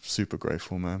 just super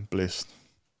grateful, man. Blessed.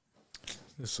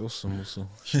 That's awesome.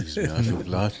 Jeez, man, I feel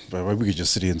glad. But maybe we could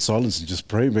just sit here in silence and just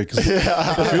pray, man. Because it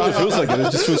feels like it.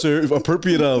 It just feels so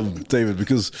appropriate, David.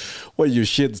 Because what you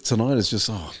shared tonight is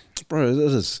just, oh, bro, it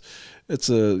is. It's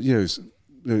a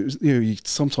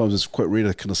sometimes it's quite rare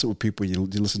to kind of sit with people. You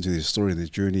listen to their story, their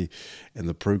journey, and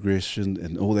the progression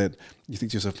and all that. You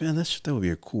think to yourself, man, that would be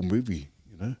a cool movie,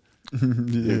 you know.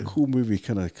 Yeah, a cool movie,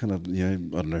 kind of, you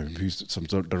know. I don't know who's some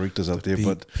directors out there,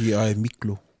 but P.I.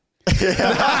 Miklo.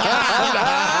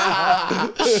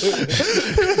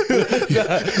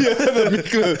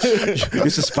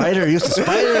 Mr. Spider, he's the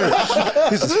spider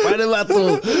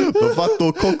vato. The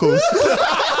vato cocos.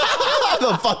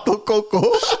 The vato coco.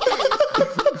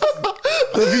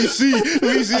 The VC,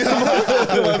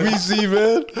 my VC,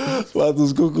 man.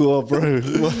 Vato's coco, bro.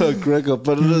 What a crack up,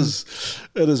 but it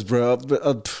is, bro.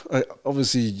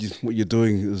 Obviously, what you're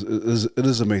doing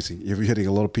is amazing. You're hitting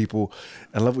a lot of people.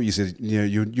 I love what you said. You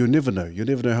know, you never know. You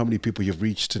never know how many people you've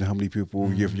reached and how many people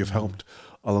you've helped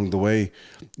along the way.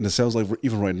 And it sounds like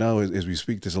even right now, as we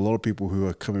speak, there's a lot of people who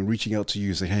are reaching out to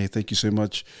you, saying, "Hey, thank you so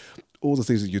much. All the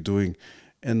things that you're doing."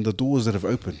 And the doors that have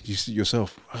opened, you see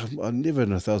yourself, I never in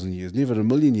 1,000 years, never in a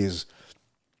million years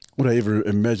would I ever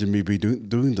imagine me be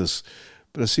doing this.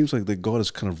 But it seems like that God has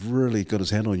kind of really got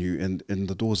his hand on you, and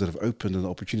the doors that have opened and the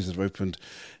opportunities that have opened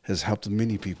has helped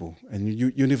many people. And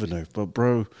you never know. But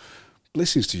bro,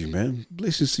 blessings to you, man.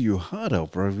 Blessings to your heart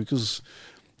out, bro, because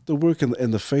the work and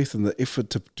the faith and the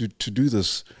effort to do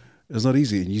this is not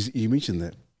easy. And you mentioned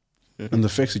that. Yeah. And the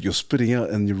fact that you're spitting out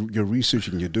and you're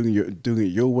researching, you're doing it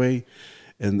your way.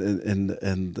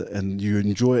 And you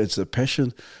enjoy it. It's a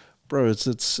passion, bro.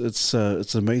 It's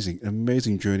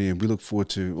amazing journey, and we look forward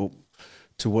to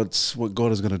what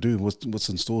God is going to do, and what's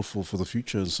in store for the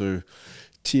future. And so,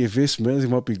 TFS, man, it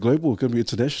might be global, it could be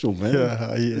international, man. Yeah,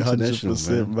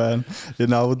 100%, man. You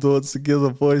know, we'll do it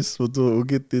together, boys. We'll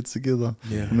get there together.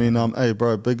 Yeah. I mean, hey,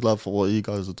 bro, big love for what you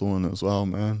guys are doing as well,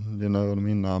 man. You know what I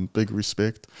mean? Big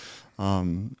respect.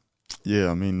 Yeah,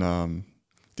 I mean,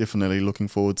 definitely looking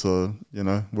forward to, you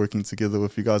know, working together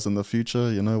with you guys in the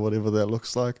future, you know, whatever that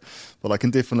looks like. But I can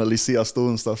definitely see us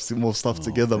doing more stuff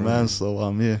together, bro. Man.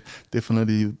 So, yeah,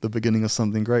 definitely the beginning of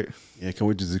something great. Yeah, can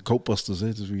we do the Cult Busters,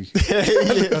 eh? Yeah.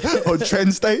 Or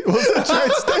Trend State. What's it,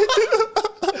 Trend State?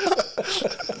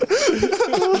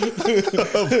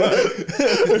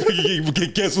 We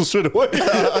get cancelled straight away.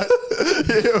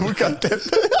 Yeah, we got that.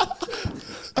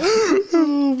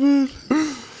 Oh, man.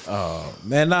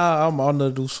 Man, I'm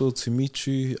honored also to meet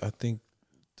you. I think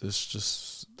this is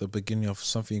just the beginning of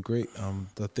something great.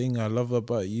 The thing I love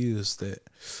about you is that,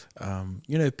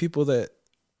 you know, people that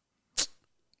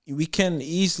we can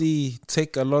easily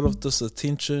take a lot of this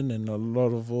attention and a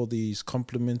lot of all these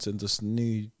compliments and this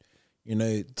new, you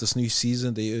know, this new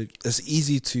season. It's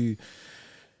easy to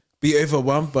be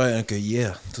overwhelmed by it and go,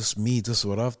 yeah, this is me, this is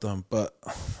what I've done. But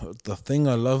the thing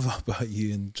I love about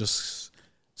you and just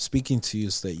speaking to you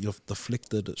is that you've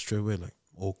deflected it straight away, like,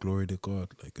 all glory to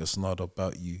God. Like, it's not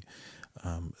about you.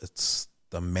 It's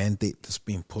the mandate that's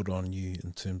been put on you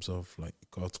in terms of like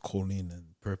God's calling and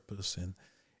purpose and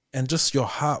just your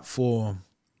heart for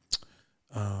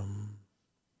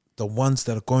the ones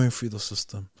that are going through the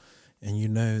system. And you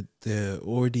know, they're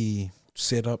already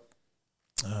set up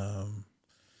at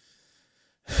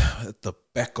the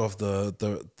back of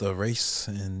the race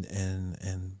and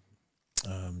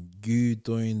you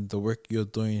doing the work you're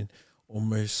doing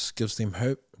almost gives them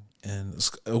hope, and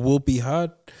it will be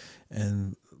hard.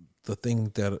 And the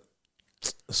thing that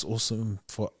is awesome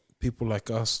people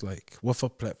like us, like with a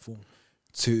platform,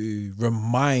 to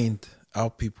remind our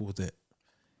people that,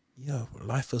 yeah,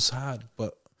 life is hard,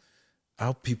 but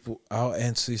our people, our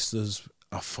ancestors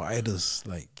are fighters.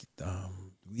 Like,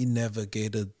 we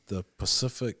navigated the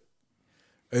Pacific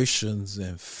oceans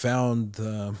and found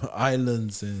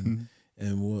islands and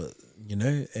were, you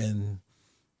know, and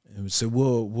so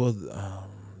we're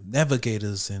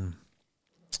navigators and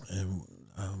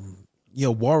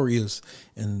warriors.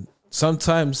 And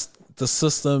sometimes the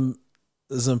system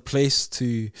is in place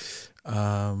to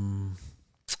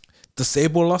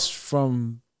disable us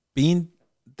from being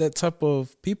that type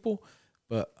of people.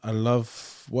 But I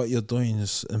love what you're doing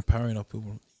is empowering our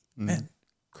people. Man,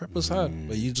 crap is hard,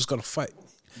 but you just gotta fight.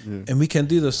 Yeah. And we can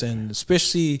do this, and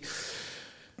especially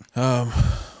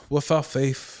with our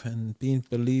faith and being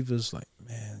believers, like,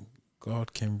 man,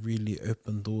 God can really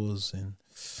open doors. And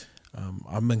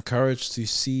I'm encouraged to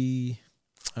see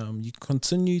you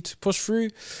continue to push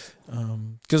through,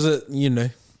 because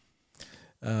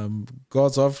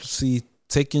God's obviously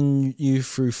taking you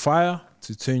through fire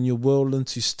to turn your world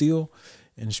into steel,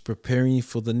 and He's preparing you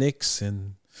for the next.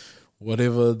 And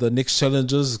whatever the next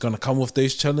challenge is going to come with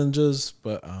those challenges,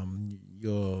 but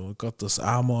you've got this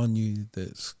armor on you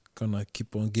that's going to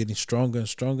keep on getting stronger and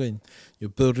stronger, and you're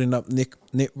building up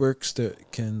networks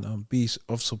that can be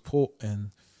of support.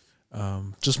 And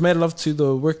just mad love to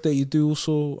the work that you do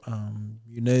also.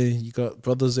 You got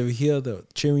brothers over here that are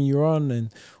cheering you on,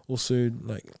 and also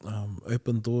like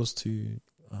open doors to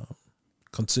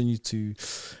continue to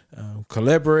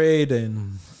collaborate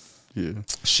and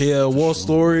share war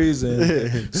stories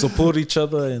and support each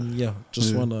other. And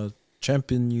want to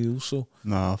champion you also.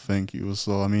 Nah, thank you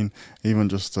also. I mean, even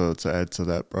just to add to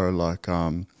that, bro, like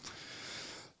when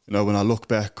I look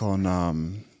back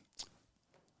on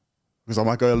because I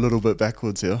might go a little bit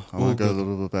backwards here. So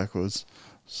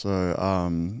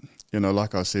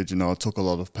like I said, it took a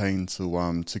lot of pain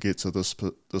to get to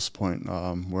this point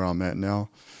where I'm at now.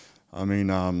 I mean,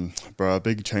 bro, a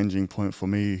big changing point for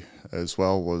me as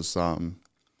well was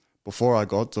before I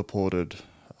got deported,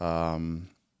 about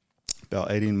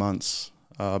 18 months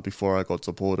before I got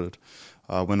deported,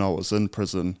 when I was in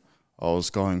prison, I was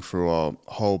going through a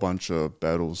whole bunch of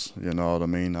battles, you know what I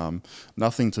mean?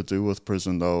 Nothing to do with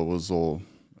prison, though. It was all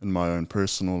in my own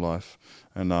personal life,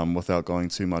 and without going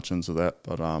too much into that,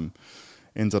 but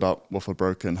ended up with a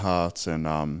broken heart, and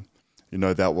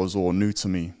that was all new to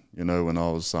me. When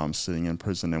I was sitting in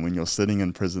prison, and when you're sitting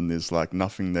in prison, there's like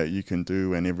nothing that you can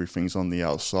do, and everything's on the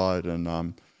outside,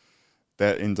 and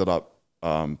that ended up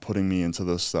putting me into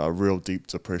this real deep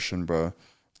depression, bro,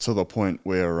 to the point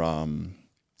where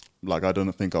like I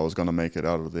didn't think I was gonna make it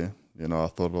out of there. I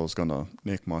thought I was gonna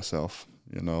neck myself.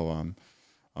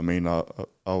 I mean, I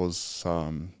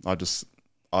just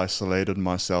isolated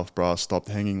myself, bro. I stopped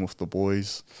hanging with the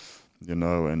boys,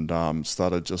 and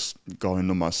started just going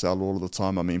to my cell all the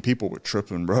time. I mean, people were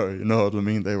tripping, bro. You know what I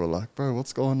mean? They were like, bro,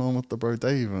 what's going on with the bro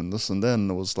Dave and this and that? And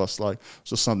it was just like,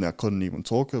 it's just something I couldn't even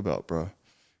talk about, bro.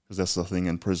 Because that's the thing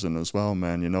in prison as well,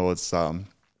 man. It's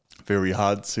very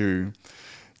hard to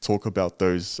talk about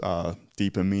those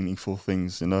deep and meaningful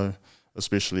things,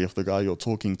 especially if the guy you're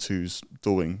talking to's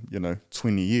doing,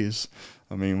 20 years.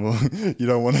 I mean, well, you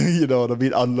don't want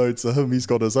to, unload to him. He's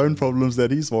got his own problems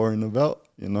that he's worrying about,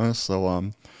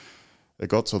 So it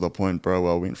got to the point, bro,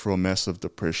 where I went through a massive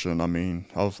depression. I mean,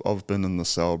 I've been in the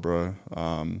cell, bro.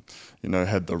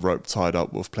 Had the rope tied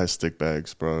up with plastic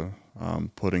bags, bro.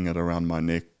 Putting it around my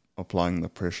neck, applying the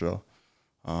pressure.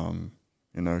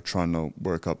 Trying to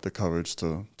work up the courage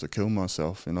to kill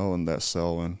myself, in that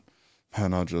cell. And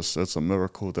man, it's a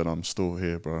miracle that I'm still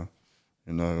here, bro.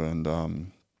 And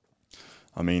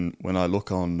I mean, when I look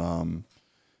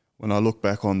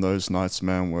back on those nights,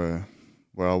 man, where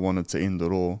I wanted to end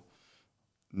it all,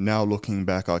 now looking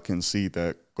back, I can see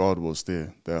that God was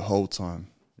there that whole time.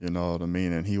 You know what I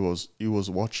mean? And He was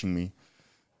watching me,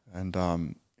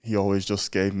 and He always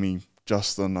just gave me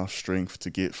just enough strength to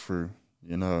get through.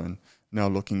 And now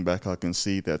looking back, I can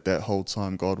see that whole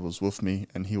time God was with me,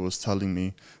 and He was telling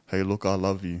me, hey, look, I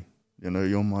love you.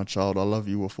 You're my child. I love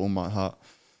you with all my heart.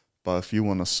 But if you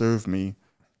want to serve me,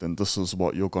 then this is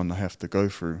what you're going to have to go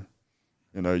through.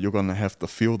 You're going to have to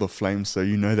feel the flames, so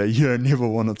you know that you don't ever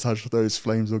want to touch those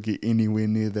flames or get anywhere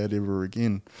near that ever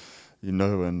again.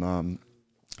 And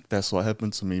that's what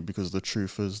happened to me, because the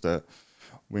truth is that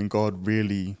when God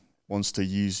really wants to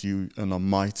use you in a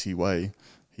mighty way,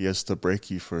 He has to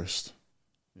break you first.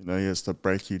 He has to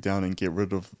break you down and get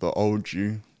rid of the old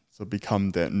you to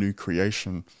become that new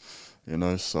creation.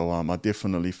 So I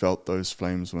definitely felt those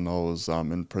flames when I was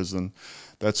in prison.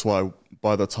 That's why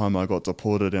by the time I got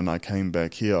deported and I came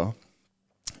back here,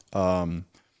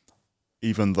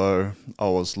 even though I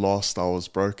was lost, I was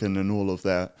broken and all of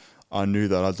that, I knew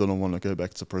that I didn't want to go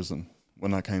back to prison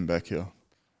when I came back here,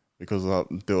 because I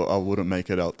wouldn't make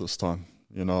it out this time.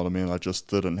 You know what I mean? I just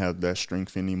didn't have that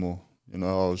strength anymore. You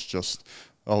know,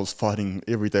 I was fighting.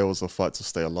 Every day was a fight to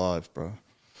stay alive, bro.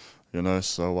 You know,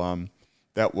 so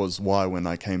that was why when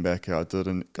I came back here, I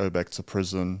didn't go back to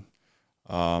prison.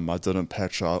 I didn't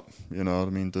patch up, you know what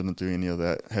I mean? Didn't do any of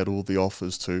that. Had all the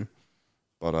offers too,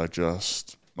 but I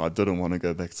didn't want to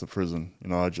go back to prison. You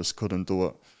know, I just couldn't do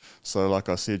it. So like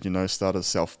I said, you know, started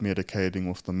self-medicating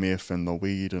with the meth and the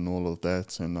weed and all of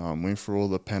that, and went through all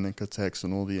the panic attacks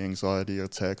and all the anxiety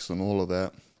attacks and all of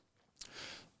that.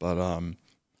 But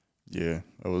yeah,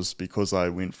 it was because I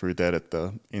went through that at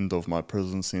the end of my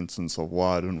prison sentence of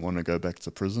why I didn't want to go back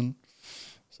to prison.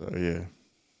 So yeah.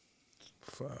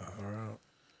 Far out.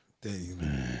 They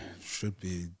should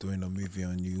be doing a movie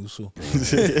on you also. Yeah,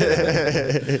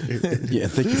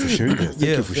 thank you for sharing that.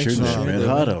 Thank you for sharing that, man.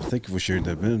 Hard out. Thank you for sharing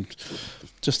that, man.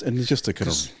 Just to kind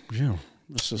of,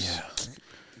 it's just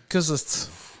because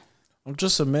I'm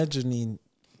just imagining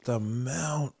the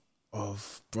amount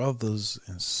of brothers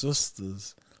and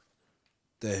sisters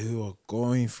who are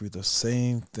going through the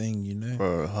same thing, you know.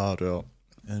 Bro, hard out.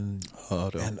 And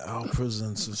our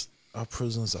prisons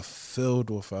are filled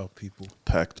with our people.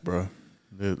 Packed, bro.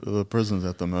 The prisons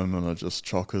at the moment are just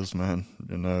chockers, man.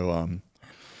 You know,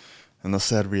 and the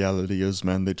sad reality is,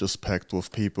 man, they're just packed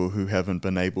with people who haven't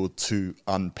been able to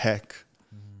unpack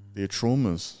their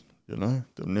traumas. You know,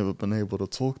 they've never been able to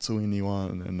talk to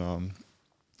anyone, and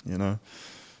you know,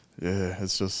 yeah,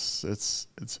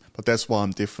 but that's why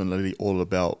I'm definitely all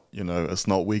about, you know, it's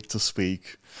not weak to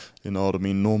speak, you know what I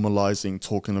mean, normalizing,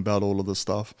 talking about all of this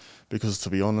stuff, because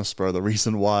to be honest, bro, the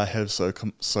reason why I have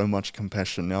so much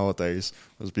compassion nowadays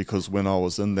was because when I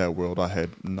was in that world, I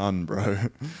had none, bro,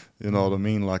 you know what I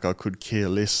mean, like I could care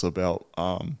less about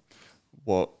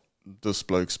what this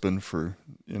bloke's been through,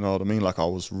 you know what I mean, like I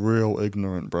was real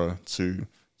ignorant, bro, to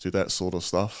that sort of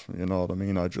stuff, you know what I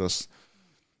mean, I just...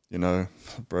 You know,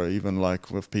 bro, even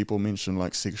like with people mention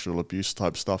like sexual abuse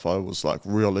type stuff, I was like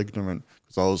real ignorant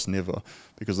because I was never,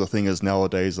 because the thing is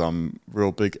nowadays I'm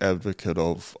real big advocate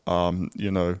of, you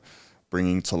know,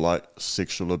 bringing to light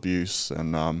sexual abuse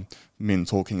and men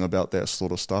talking about that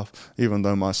sort of stuff, even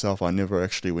though myself, I never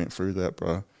actually went through that,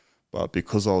 bro. But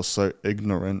because I was so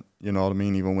ignorant, you know what I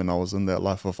mean, even when I was in that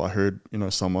life, if I heard, you know,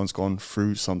 someone's gone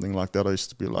through something like that, I used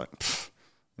to be like, pfft.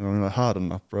 You know, like hard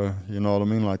enough, bro. You know what I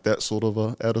mean? Like that sort of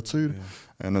a attitude. Yeah.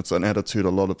 And it's an attitude a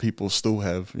lot of people still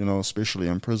have, you know, especially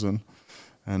in prison.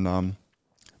 And, man,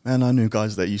 I knew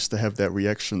guys that used to have that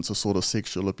reaction to sort of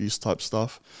sexual abuse type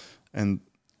stuff. And,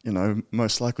 you know,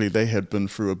 most likely they had been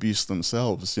through abuse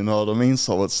themselves, you know what I mean?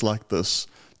 So it's like this,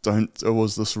 don't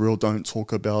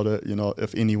talk about it. You know,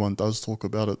 if anyone does talk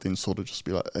about it, then sort of just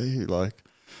be like, hey, like,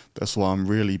 that's why I'm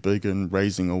really big in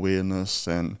raising awareness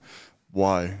and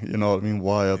why, you know what I mean?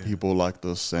 Why are people like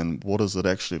this, and what is it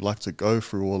actually like to go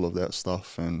through all of that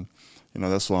stuff? And, you know,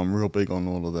 that's why I'm real big on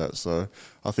all of that. So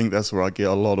I think that's where I get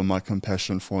a lot of my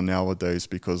compassion for nowadays,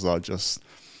 because I just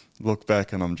look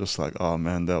back and I'm just like, oh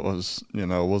man, that was, you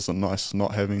know, it wasn't nice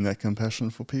not having that compassion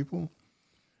for people.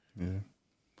 Yeah.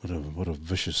 What a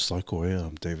vicious cycle,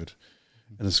 David.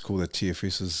 And it's cool that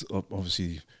TFS is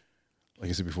obviously, like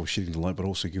I said before, shedding the light, but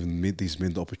also giving these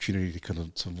men the opportunity to kind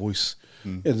of to voice,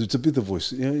 to be the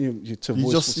voice. You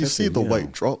see the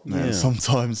weight drop, man. Yeah.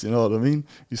 Sometimes, you know what I mean.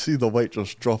 You see the weight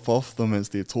just drop off them as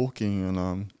they're talking, and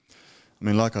I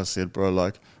mean, like I said, bro,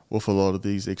 like with a lot of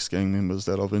these ex-gang members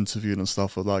that I've interviewed and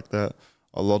stuff like that,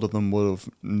 a lot of them would have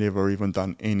never even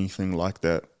done anything like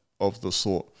that of the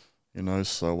sort, you know.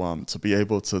 So to be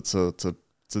able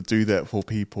to do that for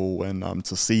people, and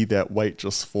to see that weight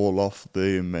just fall off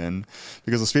them, and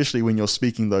because especially when you're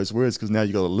speaking those words, because now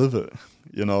you got to live it,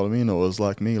 you know what I mean? It was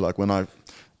like me, like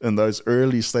in those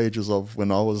early stages of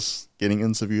when I was getting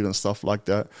interviewed and stuff like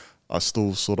that, I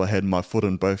still sort of had my foot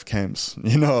in both camps,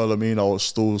 you know what I mean? I was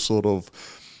still sort of,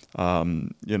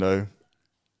 you know,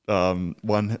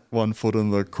 one foot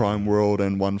in the crime world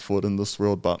and one foot in this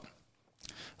world, but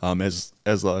as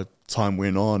time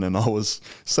went on and I was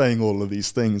saying all of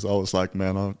these things, I was like,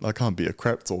 man, I can't be a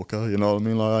crap talker, you know what I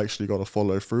mean? Like, I actually got to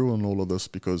follow through on all of this,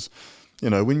 because, you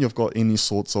know, when you've got any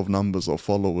sorts of numbers or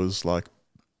followers, like,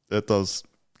 it does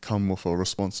come with a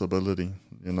responsibility,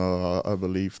 you know. I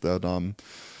believe that,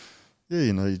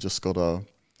 you know, you just got to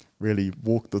really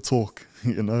walk the talk,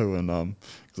 you know, and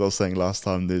because I was saying last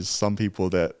time, there's some people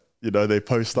that, you know, they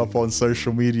post up on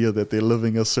social media that they're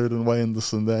living a certain way and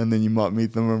this and that, and then you might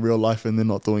meet them in real life and they're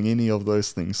not doing any of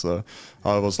those things. So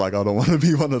I was like, I don't want to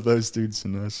be one of those dudes,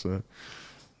 you know. So,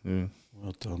 yeah.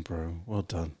 Well done, bro. Well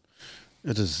done.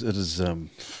 It is. It is.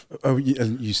 And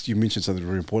you mentioned something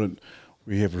very important.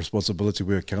 We have a responsibility.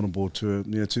 We're accountable to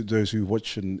to those who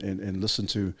watch and listen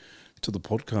to the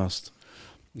podcast.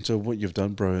 And so what you've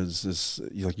done, bro, is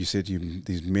like you said,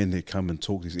 these men that come and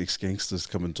talk, these ex-gangsters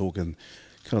come and talk, and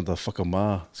kind of the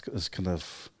whakama is kind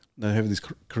of having these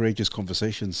courageous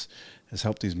conversations has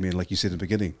helped these men, like you said in the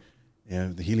beginning.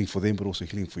 The healing for them, but also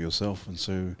healing for yourself. And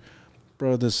so,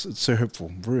 bro, it's so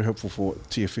helpful, very helpful for what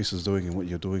TFS is doing and what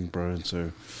you're doing, bro. And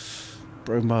so,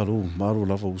 bro, maru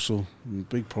love also.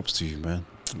 Big props to you, man.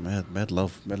 Mad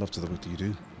love to the work that you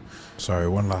do. Sorry,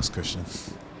 one last question.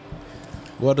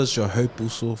 What is your hope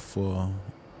also for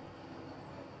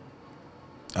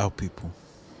our people,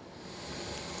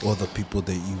 or the people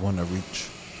that you want to reach?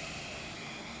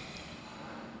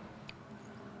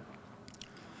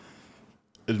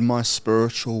 In my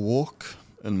spiritual walk,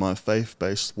 in my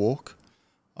faith-based walk,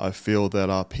 I feel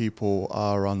that our people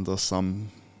are under some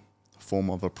form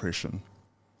of oppression.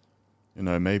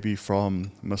 Maybe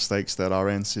from mistakes that our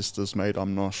ancestors made,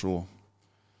 I'm not sure.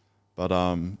 But,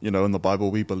 in the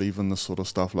Bible, we believe in this sort of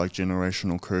stuff like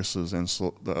generational curses and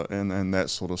that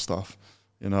sort of stuff.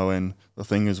 And the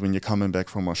thing is, when you're coming back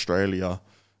from Australia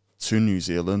to New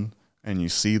Zealand and you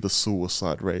see the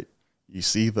suicide rate, you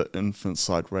see the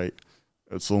infanticide rate,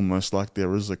 it's almost like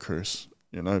there is a curse,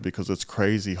 because it's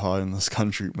crazy high in this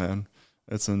country, man.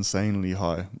 It's insanely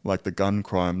high. Like the gun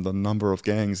crime, the number of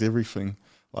gangs, everything.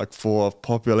 Like for a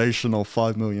population of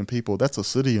 5 million people, that's a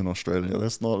city in Australia.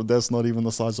 That's not even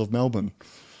the size of Melbourne.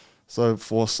 So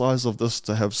for a size of this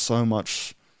to have so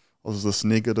much of this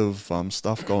negative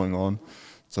stuff going on,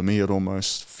 to me it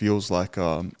almost feels like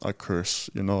a curse.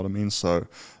 You know what I mean? So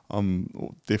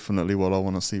definitely what I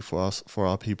want to see for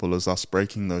our people, is us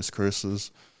breaking those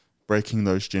curses, breaking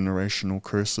those generational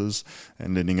curses,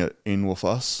 and letting it end with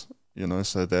us.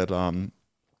 So that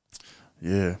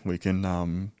we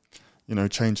can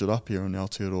change it up here in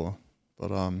Aotearoa.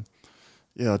 But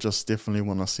I just definitely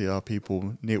want to see our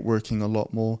people networking a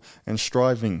lot more and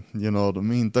striving, you know what I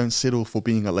mean? Don't settle for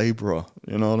being a labourer,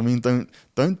 you know what I mean?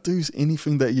 Don't do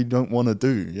anything that you don't want to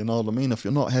do, you know what I mean? If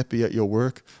you're not happy at your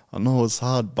work, I know it's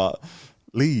hard, but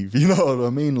leave, you know what I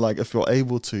mean? Like if you're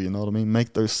able to, you know what I mean?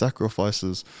 Make those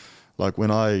sacrifices. Like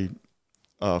when I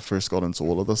first got into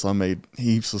all of this, I made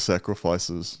heaps of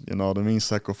sacrifices, you know what I mean?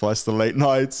 Sacrificed the late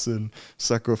nights and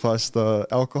sacrificed the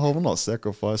alcohol. Well, not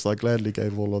sacrificed, I gladly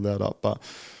gave all of that up. But,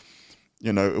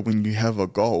 when you have a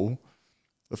goal,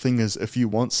 the thing is, if you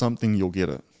want something, you'll get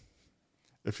it.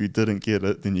 If you didn't get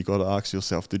it, then you got to ask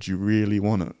yourself, did you really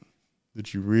want it?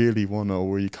 Did you really want it, or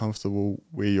were you comfortable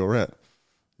where you're at?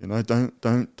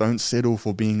 Don't settle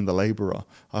for being the labourer.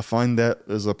 I find that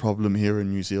is a problem here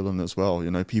in New Zealand as well.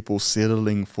 People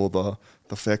settling for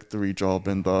the factory job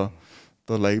and the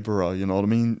labourer, you know what I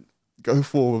mean? Go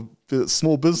for a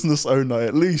small business owner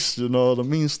at least, you know what I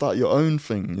mean? Start your own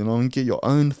thing, and get your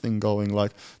own thing going.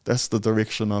 Like that's the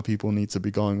direction our people need to be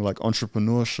going, like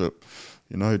entrepreneurship.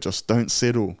 Just don't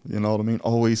settle, you know what I mean?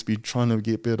 Always be trying to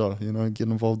get better, get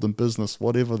involved in business,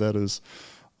 whatever that is.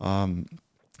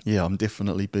 I'm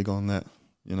definitely big on that.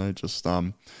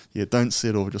 Don't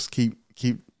settle. Just keep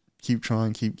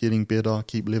trying, keep getting better,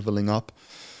 keep leveling up,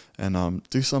 and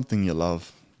do something you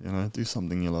love. Do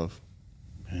something you love.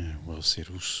 Yeah, well said,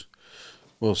 Us.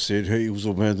 Well said. Hey,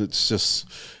 also, man, it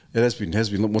has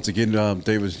been once again.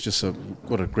 David, just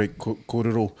got a great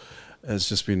kōrero. It's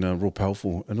just been real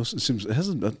powerful, and also it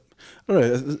hasn't. I don't know.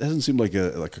 It hasn't seemed like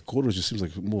a quarter. It just seems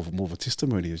like more of a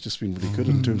testimony. It's just been really good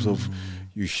in terms of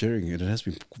you sharing it. It has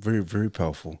been very, very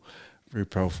powerful,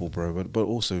 bro. But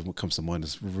also, what comes to mind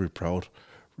is we're very proud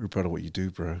of what you do,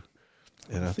 bro.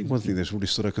 And I think one thing that's really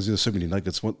stood out, because there's so many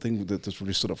nuggets. One thing that's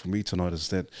really stood out for me tonight is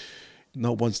that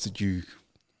not once did you.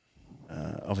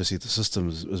 Obviously, the system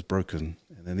is broken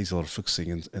and it needs a lot of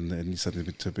fixing and there needs something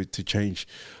to change.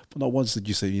 But not once did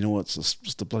you say, you know what, it's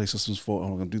just the bloody system's fault,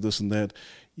 I'm going to do this and that.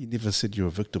 You never said you're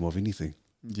a victim of anything.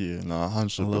 Yeah, no,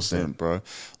 100%, bro.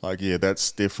 Like, yeah,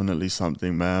 that's definitely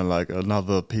something, man. Like,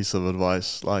 another piece of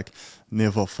advice, like,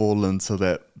 never fall into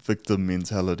that victim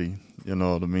mentality. You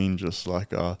know what I mean? Just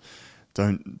like,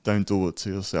 don't do it to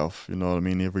yourself. You know what I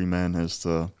mean? Every man has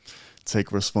to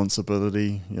take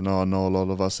responsibility. I know a lot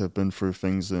of us have been through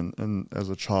things in as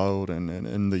a child and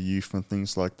in the youth and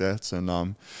things like that.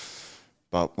 And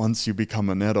but once you become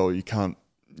an adult, you can't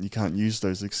use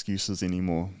those excuses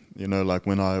anymore. Like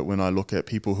when I look at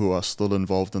people who are still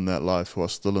involved in that life, who are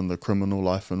still in the criminal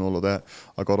life and all of that,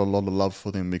 I got a lot of love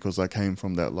for them because I came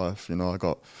from that life. I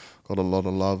got a lot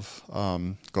of love,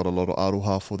 got a lot of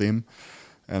aroha for them.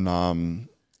 And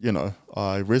you know,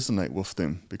 I resonate with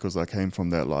them because I came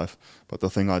from that life. But the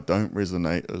thing I don't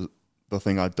resonate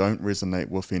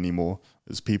with anymore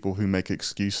is people who make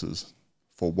excuses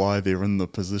for why they're in the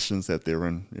positions that they're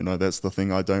in. You know, that's the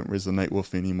thing I don't resonate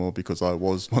with anymore, because I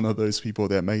was one of those people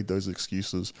that made those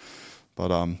excuses. But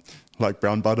like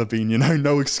Brown Butterbean, you know,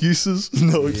 no excuses,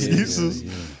 no excuses.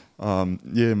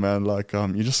 Yeah, man, like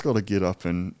you just got to get up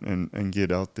and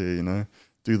get out there, you know.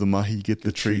 Do the mahi, get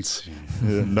the treats.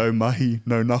 No mahi,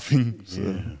 no nothing. So.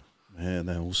 Man,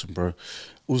 that's awesome, bro.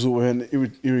 Also, man,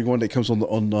 everyone that comes on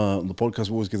the podcast,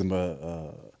 we always give them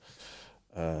a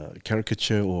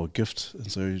caricature or a gift,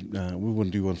 and so we want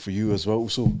to do one for you as well.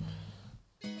 Also,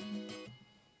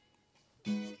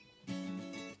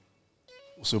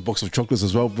 a box of chocolates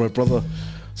as well, my brother.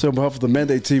 So on behalf of the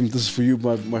Mandate team, this is for you,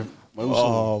 my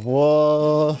Oh,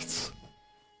 what?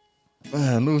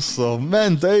 Man, also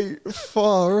Mandate,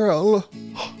 far out.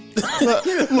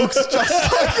 That looks just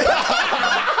like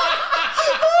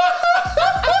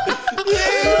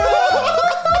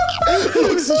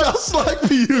looks just like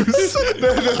Pius.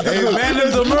 Hey, man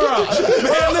in the mirror.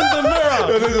 Man in the mirror.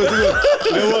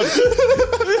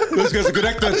 This guy's a good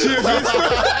actor. Cheers.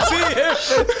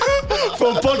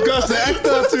 From podcast to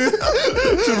actor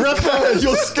to rapper.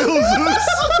 Your skills is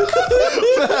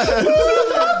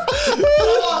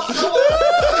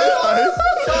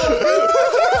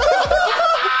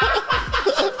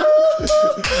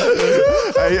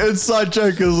Hey, inside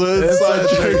joke is an inside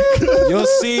joke. You'll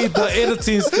see the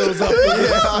editing skills up there.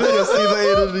 Yeah, you'll see the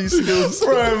editing skills.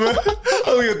 Bro, man.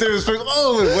 All we gotta do is think,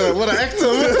 what an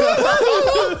actor, man.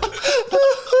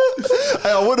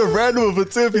 Hey, I would have ran with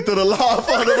it too if he did a laugh.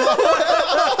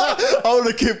 I would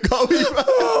have kept going.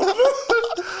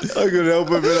 I couldn't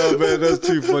help it, man. That's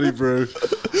too funny, bro.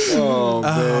 Oh,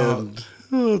 man.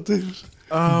 Oh, dude.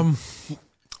 I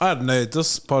don't know.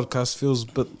 This podcast feels a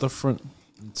bit different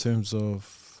in terms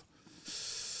of.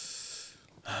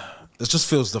 It just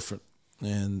feels different,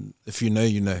 and if you know,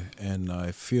 you know. And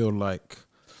I feel like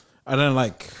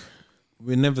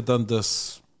we've never done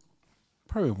this.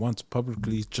 Probably once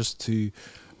publicly, just to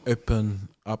open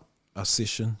up a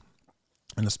session,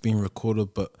 and it's being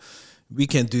recorded. But we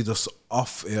can do this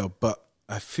off air. But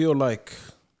I feel like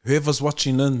whoever's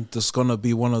watching in, there's gonna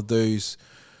be one of those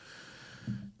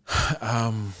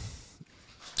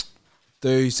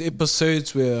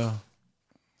episodes where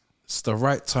it's the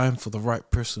right time for the right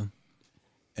person.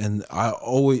 And I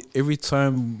always, every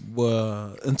time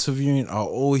we're interviewing, I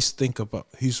always think about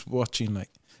who's watching. Like,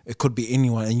 it could be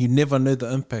anyone, and you never know the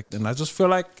impact. And I just feel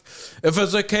like, if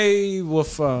it's okay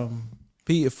with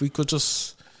Pete, if we could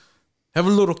just have a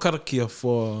little karakia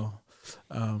for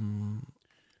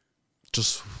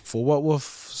just for what we've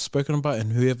spoken about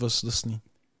and whoever's listening.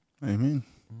 Amen.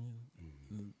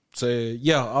 So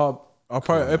yeah, I'll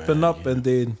probably open up, and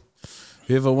then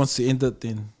whoever wants to end it,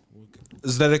 then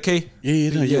is that okay?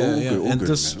 Yeah. All good, and good,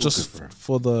 this man. just Good,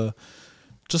 for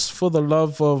the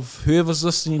love of whoever's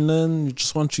listening in, we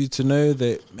just want you to know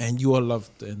that, man, you are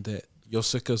loved, and that your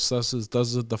circumstances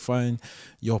doesn't define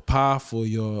your path or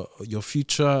your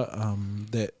future.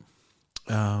 That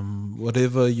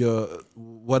whatever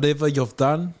you've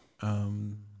done,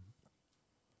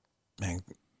 man,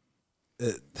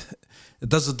 it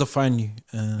doesn't define you.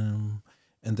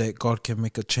 And that God can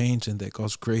make a change, and that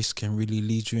God's grace can really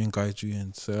lead you and guide you.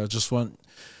 And so I just want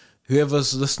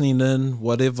whoever's listening in,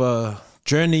 whatever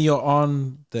journey you're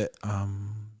on, that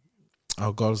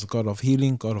our God is a God of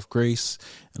healing, God of grace,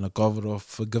 and a God of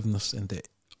forgiveness, and that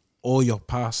all your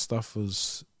past stuff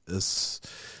is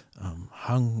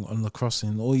hung on the cross,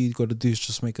 and all you got to do is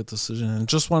just make a decision. And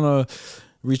just want to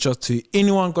reach out to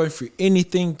anyone going through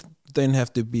anything. Don't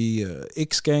have to be an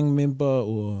ex-gang member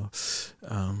or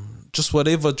just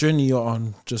whatever journey you're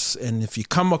on. And if you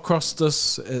come across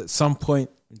this at some point,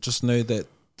 just know that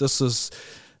this is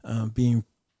being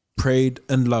prayed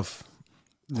in love.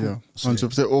 Yeah,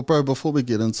 100%. Well, bro, before we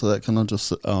get into that, can I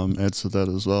just add to that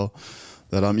as well?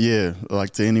 That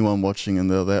like to anyone watching in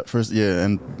there, that first,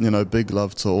 and big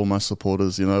love to all my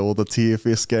supporters, all the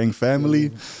TFS gang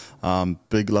family.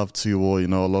 Big love to you all. A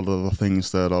lot of the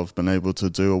things that I've been able to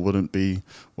do, wouldn't be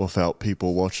without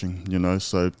people watching.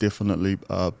 So definitely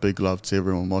big love to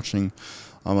everyone watching.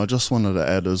 I just wanted to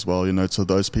add as well, to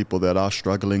those people that are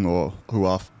struggling or who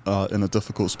are in a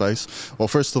difficult space. Well,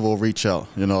 first of all, reach out.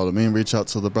 You know what I mean? Reach out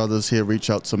to the brothers here. Reach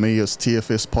out to me. It's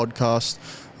TFS Podcast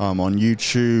on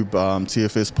YouTube,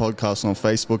 TFS Podcast on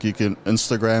Facebook. You can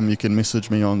Instagram. You can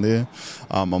message me on there.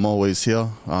 I'm always here,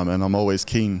 and I'm always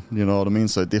keen. You know what I mean?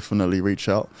 So definitely reach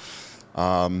out.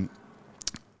 But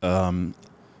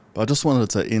I just wanted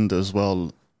to end as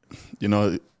well.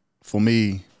 For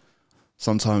me,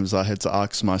 sometimes I had to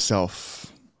ask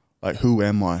myself, like, who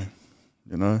am I?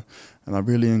 You know? And I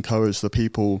really encourage the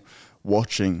people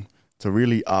watching to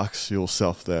really ask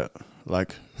yourself that,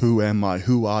 like, who am I?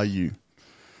 Who are you?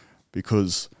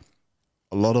 Because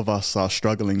a lot of us are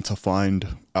struggling to find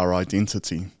our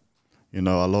identity. You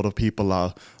know, a lot of people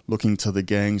are looking to the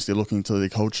gangs, they're looking to the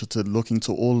culture, looking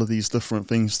to all of these different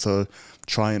things to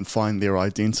try and find their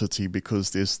identity because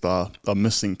there's a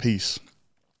missing piece.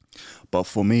 But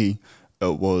for me,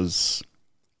 it was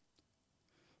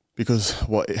because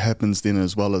what happens then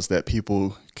as well is that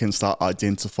people can start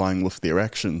identifying with their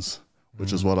actions,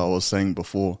 which is what I was saying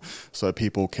before. So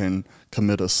people can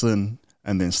commit a sin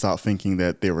and then start thinking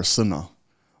that they're a sinner,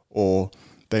 or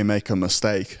they make a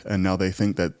mistake and now they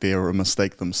think that they're a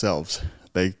mistake themselves.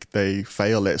 They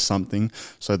fail at something,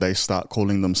 so they start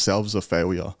calling themselves a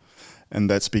failure. And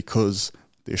that's because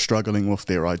they're struggling with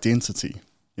their identity.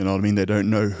 You know what I mean? They don't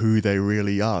know who they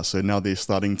really are. So now they're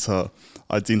starting to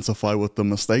identify with the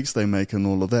mistakes they make and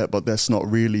all of that, but that's not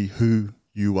really who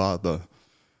you are though.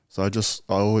 So I just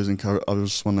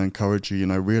want to encourage you, you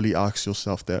know, really ask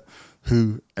yourself that,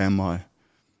 who am I?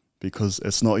 Because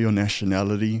it's not your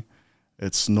nationality,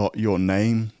 it's not your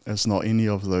name, it's not any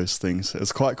of those things.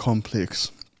 It's quite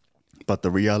complex, but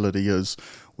the reality is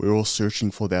we're all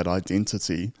searching for that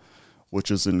identity,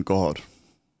 which is in God.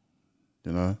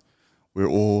 You know, we're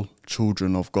all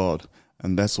children of God,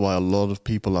 and that's why a lot of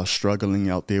people are struggling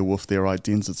out there with their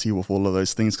identity, with all of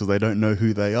those things, because they don't know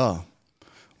who they are.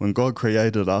 When God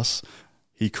created us,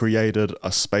 he created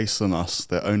a space in us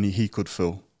that only he could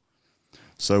fill.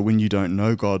 So when you don't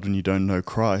know God, when you don't know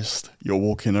Christ, you're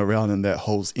walking around and that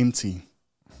hole's empty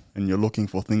and you're looking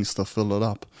for things to fill it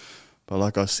up. But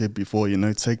like I said before, you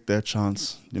know, take that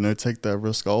chance, you know, take that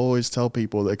risk. I always tell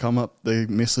people, they come up, they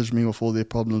message me with all their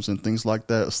problems and things like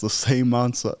that. It's the same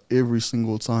answer every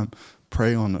single time.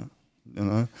 Pray on it, you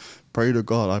know, pray to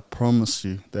God. I promise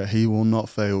you that he will not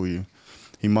fail you.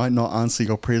 He might not answer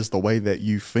your prayers the way that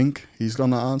you think he's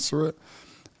going to answer it.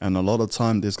 And a lot of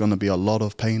time there's going to be a lot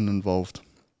of pain involved.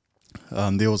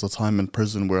 There was a time in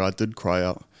prison where I did cry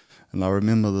out, and I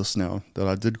remember this now, that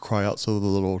I did cry out to the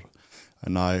Lord,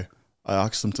 and I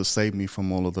asked him to save me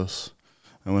from all of this.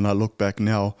 And when I look back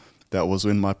now, that was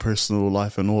when my personal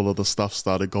life and all of the stuff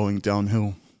started going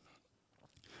downhill,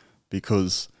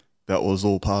 because that was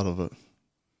all part of it.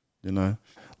 You know,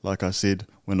 like I said,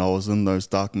 when I was in those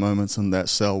dark moments in that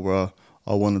cell where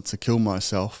I wanted to kill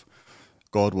myself,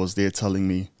 God was there telling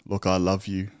me, look, I love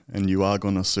you and you are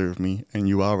going to serve me and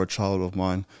you are a child of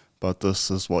mine, but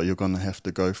this is what you're going to have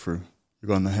to go through. You're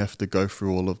going to have to go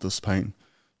through all of this pain.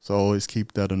 So always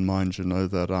keep that in mind, you know,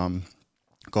 that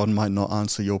God might not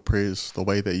answer your prayers the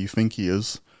way that you think he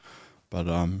is, but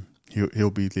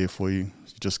he'll be there for you. You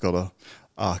just got to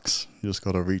ask. You just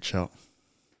got to reach out.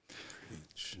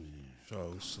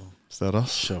 Is that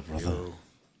us? Sure, brother. Yo.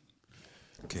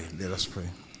 Okay, let us pray.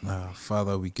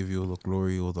 Father, we give you all the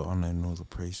glory, all the honor, and all the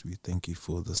praise. We thank you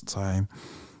for this time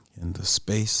and the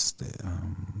space that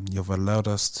you've allowed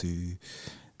us to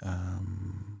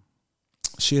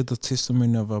share the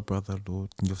testimony of our brother,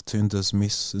 Lord. You've turned this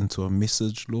mess into a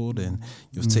message, Lord, and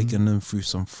you've taken him through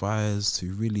some fires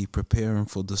to really prepare him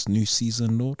for this new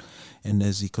season, Lord. And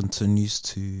as he continues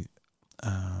to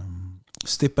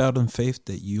step out in faith,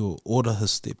 that you'll order his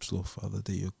steps, Lord Father,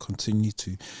 that you'll continue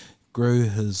to grow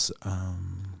his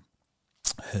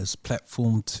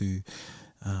platform to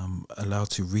allow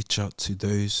to reach out to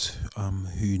those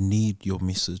who need your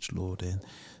message, Lord. And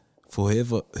for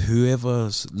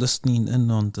whoever's listening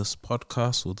in on this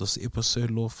podcast or this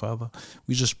episode, Lord Father,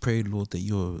 we just pray, Lord, that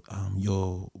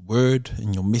your word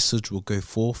and your message will go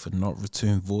forth and not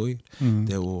return void,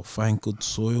 that will find good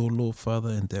soil, Lord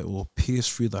Father, and that will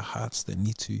pierce through the hearts that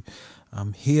need to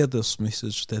hear this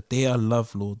message, that they are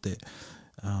loved, Lord, that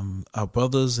our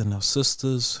brothers and our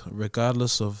sisters,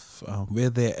 regardless of where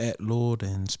they're at, Lord,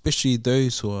 and especially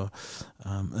those who are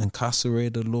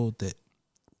incarcerated, Lord, that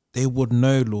they would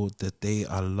know, Lord, that they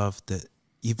are loved, that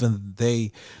even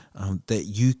they, that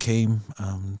you came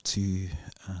to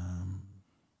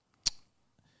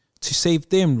save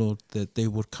them, Lord, that they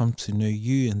would come to know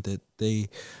you, and that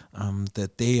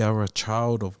they are a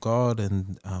child of God,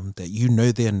 and that you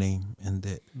know their name, and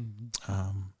that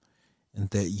and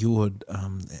that you would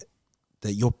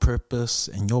that your purpose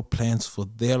and your plans for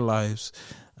their lives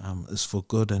is for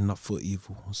good and not for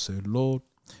evil. So, Lord,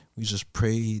 we just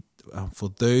pray for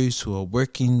those who are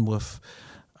working with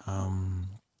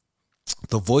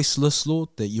the voiceless, Lord,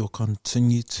 that you'll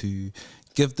continue to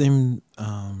give them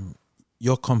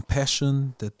your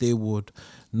compassion, that they would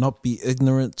not be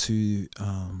ignorant to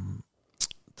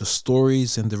the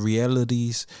stories and the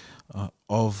realities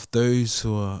of those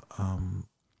who are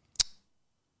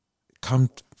come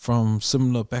from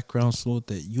similar backgrounds, Lord,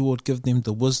 that you would give them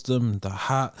the wisdom, the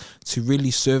heart to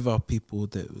really serve our people,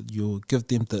 that you'll give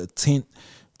them the intent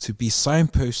to be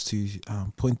signposts to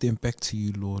point them back to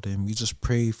you, Lord. And we just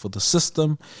pray for the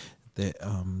system that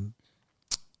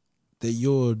that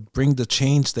you'll bring the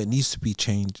change that needs to be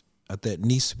changed,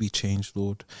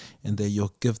 Lord, and that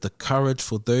you'll give the courage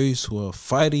for those who are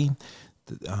fighting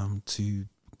to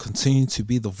continue to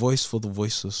be the voice for the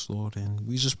voiceless, Lord. And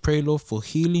we just pray, Lord, for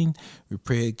healing. We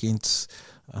pray against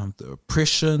the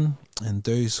oppression and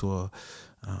those who are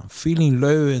feeling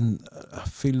low and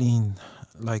feeling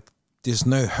like there's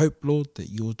no hope, Lord, that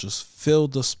you'll just fill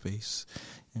the space.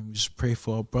 And we just pray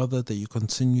for our brother that you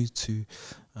continue to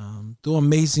do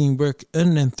amazing work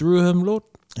in and through him, Lord,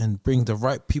 and bring the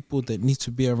right people that need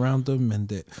to be around him, and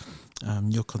that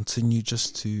you'll continue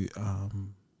just to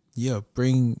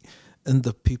bring in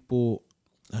the people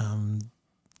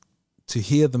to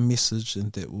hear the message,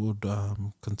 and that would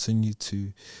continue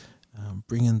to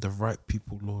bring in the right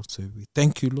people, Lord. So we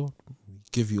thank you, Lord. We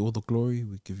give you all the glory.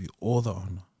 We give you all the honor.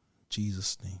 In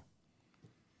Jesus' name.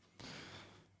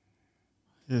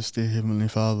 Yes, dear Heavenly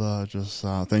Father, I just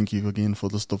thank you again for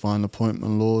this divine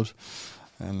appointment, Lord.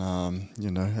 And,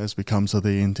 as we come to the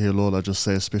end here, Lord, I just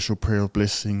say a special prayer of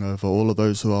blessing over all of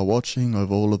those who are watching,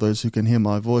 over all of those who can hear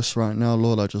my voice right now,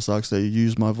 Lord. I just ask that you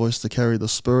use my voice to carry the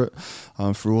Spirit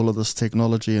through all of this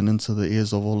technology and into the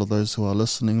ears of all of those who are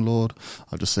listening, Lord.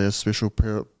 I just say a special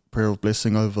prayer of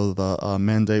blessing over the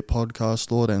Mandate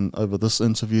podcast, Lord, and over this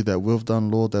interview that we've done,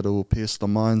 Lord, that it will pierce the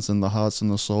minds and the hearts and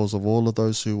the souls of all of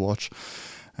those who watch,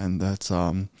 and that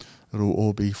it will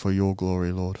all be for your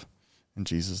glory, Lord. In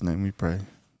Jesus' name we pray.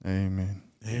 Amen.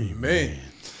 Amen.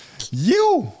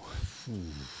 You!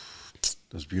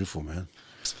 That's beautiful, man.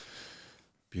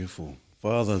 Beautiful.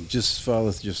 Father,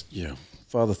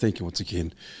 thank you once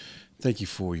again. Thank you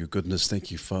for your goodness.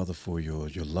 Thank you, Father, for your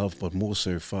love. But more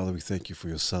so, Father, we thank you for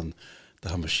your Son, the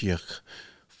Hamashiach.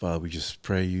 Father, we just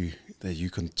pray you that you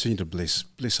continue to bless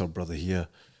our brother here,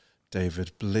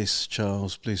 David. Bless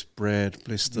Charles. Bless Brad.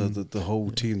 Bless the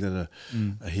whole team that are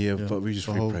here. Yeah, but we just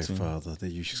really pray, Father, that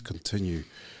you just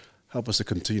help us to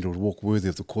continue to walk worthy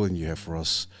of the calling you have for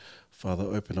us. Father,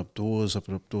 open up doors of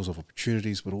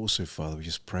opportunities, but also, Father, we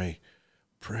just pray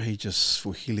just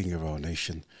for healing of our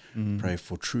nation. Pray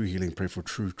for true healing. Pray for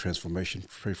true transformation.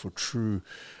 Pray for true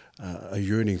a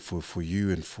yearning for you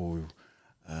and for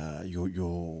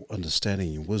your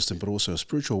understanding and wisdom, but also a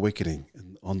spiritual awakening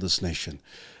on this nation.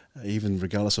 Even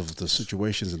regardless of the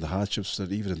situations and the hardships,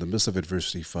 that even in the midst of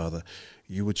adversity, Father,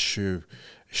 you would show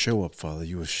up, Father.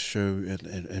 You would show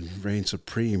and reign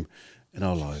supreme in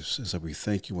our lives. And so we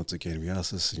thank you once again. We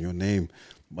ask this in your name,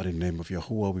 mighty name of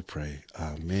Yahuwah, we pray.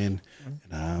 Amen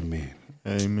and amen.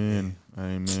 Amen.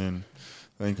 Amen.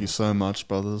 Thank you so much,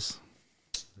 brothers.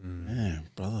 Man,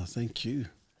 brother, thank you.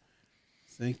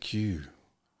 Thank you.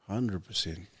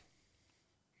 100%.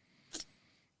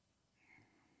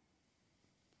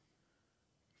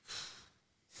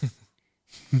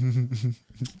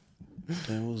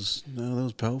 That was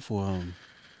powerful,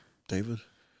 David.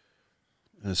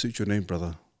 And suit your name,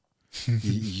 brother.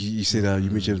 you said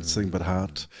you mentioned something about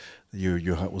heart.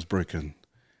 Your heart was broken.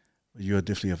 You are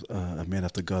definitely a man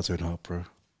after God's own heart, bro.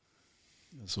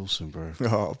 That's awesome, bro.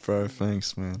 Oh, bro,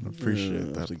 thanks, man. I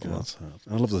appreciate that. God's heart.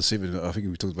 I love the 7. I think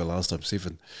we talked about last time.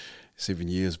 7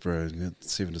 years, bro.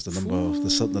 7 is the number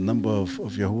the number of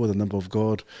Yahuwah, the number of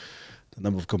God. The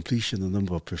number of completion, the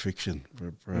number of perfection,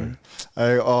 bro.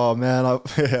 Hey, oh man, I'll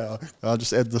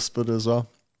just add this bit as well.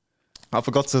 I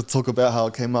forgot to talk about how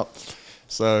it came up.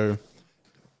 So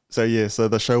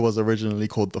the show was originally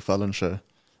called The Felon Show,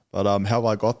 but how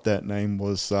I got that name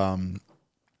was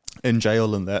in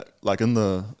jail, and that, like in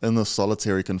the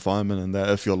solitary confinement, and that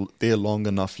if you're there long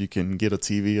enough, you can get a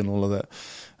TV and all of that,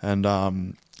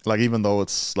 and like even though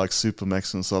it's like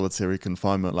supermax and solitary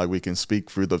confinement, like we can speak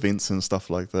through the vents and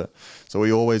stuff like that. So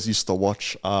we always used to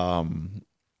watch Ellen,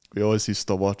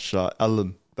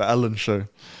 the Ellen Show.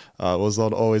 It was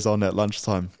always on at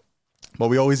lunchtime. But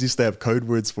we always used to have code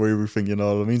words for everything, you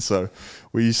know what I mean? So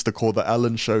we used to call the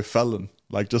Ellen Show Felon,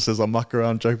 like just as a muck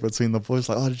around joke between the boys,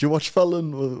 like, oh, did you watch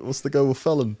Felon? What's the go with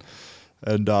Felon?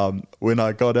 And when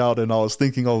I got out and I was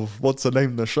thinking of what's the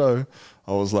name of the show,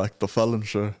 I was like, The Felon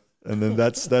Show. And then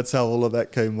that's how all of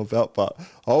that came about. But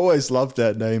I always loved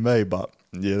that name, But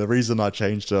yeah, the reason I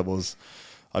changed it was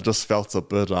I just felt a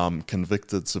bit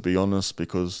convicted, to be honest,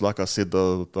 because like I said,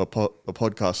 the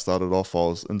podcast started off, I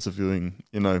was interviewing,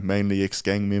 mainly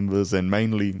ex-gang members and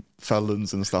mainly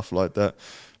felons and stuff like that.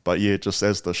 But yeah, just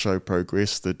as the show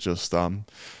progressed, it just I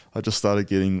I just started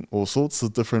getting all sorts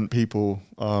of different people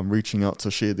reaching out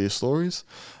to share their stories.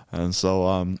 And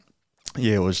so,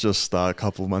 it was just a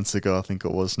couple of months ago, I think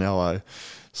it was now, I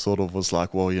sort of was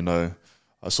like, well,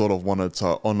 I sort of wanted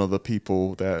to honor the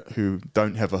people who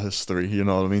don't have a history, you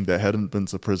know what I mean, that hadn't been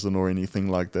to prison or anything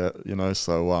like that,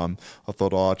 so I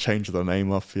thought, I'll change the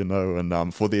name up,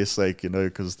 and for their sake,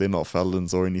 because they're not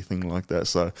felons or anything like that.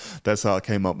 So that's how I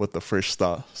came up with the Fresh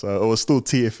Start. So it was still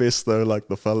TFS though, like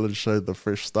the felon show, the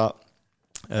Fresh Start.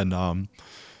 And I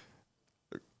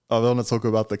want to talk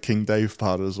about the King Dave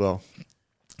part as well,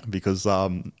 because I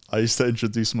used to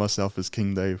introduce myself as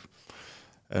King Dave.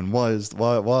 And why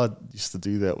I used to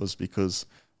do that was because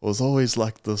it was always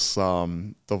like this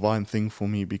divine thing for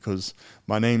me, because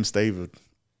my name's David,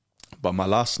 but my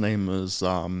last name is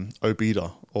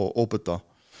Obeda or Obeda.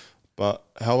 But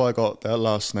how I got that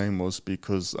last name was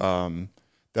because that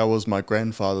was my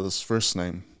grandfather's first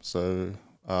name. So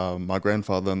my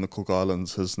grandfather in the Cook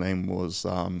Islands, his name was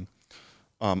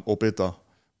Obeda,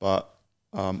 but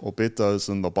Obeda is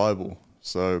in the Bible.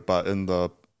 So, but in the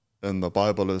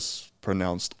Bible is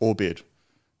pronounced Obed,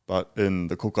 but in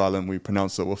the Cook Island we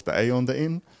pronounce it with the A on the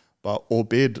end. But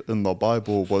Obed in the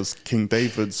Bible was King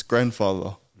David's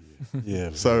grandfather. Yeah.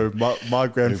 So my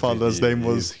grandfather's name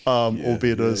was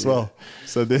Obeda as well.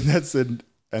 So then that's it.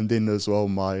 And then as well,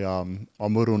 my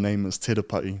middle name is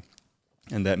Deportee,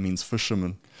 and that means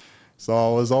fisherman. So I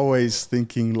was always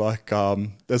thinking like,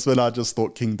 that's when I just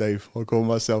thought King Dave. I call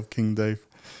myself King Dave.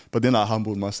 But then I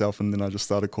humbled myself, and then I just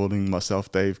started calling myself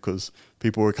Dave, because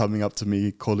people were coming up to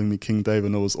me calling me King Dave,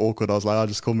 and it was awkward. I was like,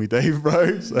 just call me Dave,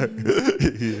 bro. So,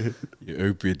 yeah,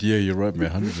 Obed. Yeah, you're right, man.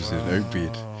 100%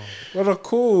 Obed. What a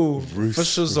cool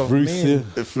Fishers of Men.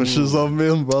 Yeah. Fishers of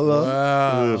Men, brother.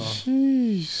 Wow.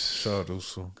 Jeez. Shout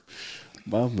also.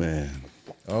 My man.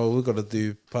 Oh, we got to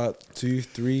do part 2,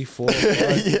 3, 4,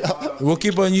 5. Yeah. We'll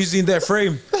keep on using that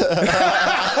frame.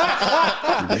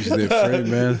 Using that frame,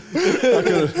 man.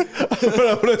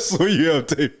 When I saw you up,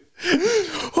 Dave.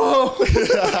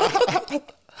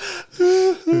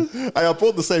 Hey, I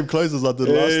brought the same clothes as I did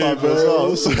last time bro, as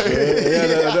well. Awesome,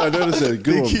 I noticed that.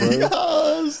 Good one, bro.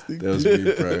 Yes, that was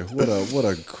me, bro. What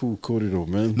a cool corridor,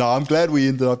 man. No, I'm glad we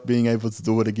ended up being able to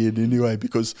do it again anyway,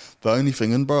 because the only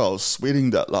thing in, bro, I was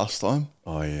sweating that last time.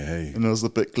 Oh, yeah, hey. And it was a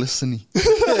bit glistening.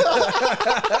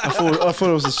 I thought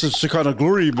it was the Shekinah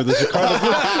glory, but the Shekinah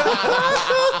glory.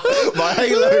 My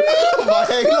halo.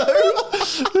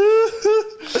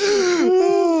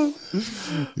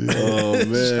 Oh,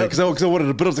 man. Because I wanted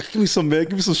a bit. I was like, give me some, man.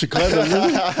 Give me some Shekinah,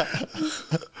 man.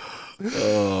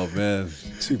 Oh, man.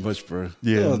 Too much, bro.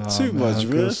 Yeah, too much,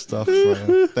 bro. Good stuff,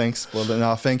 bro. Thanks, brother.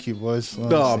 No, thank you, boys.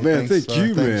 No, man, thank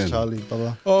you, man. Thanks, Charlie,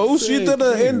 brother. Oh, also, you did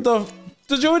end of...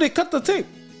 Did you already cut the tape?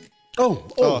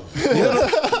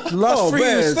 Last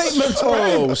three statements, bro.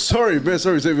 Oh, sorry, man.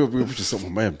 Sorry. We're just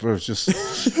something, man, bro. It's just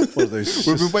one of those.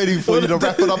 We've been waiting for you to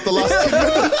wrap it up the last 10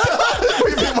 minutes.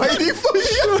 We've been waiting for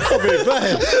you. I mean,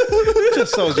 man.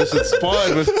 I was just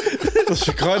inspired with the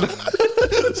Shekinah.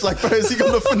 It's like, bro, is he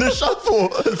going to finish up or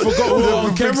forgot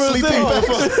the camera's there?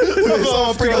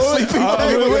 Someone bring a sleeping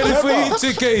bag. We're waiting for you,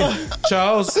 2K,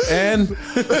 Charles, and...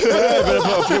 But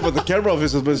I forget about the camera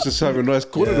office, but it's just having a nice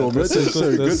corridor, man. That's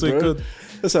so good, bro.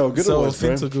 That's how good it was,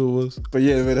 man. It was. But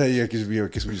yeah, man, hey, I guess we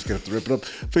just going to have to wrap it up.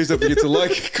 Please don't forget to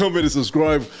like, comment, and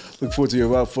subscribe. Look forward to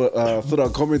your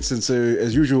foot-out comments. And so,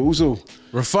 as usual, also...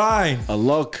 refine,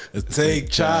 unlock, take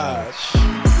charge.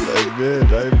 Amen.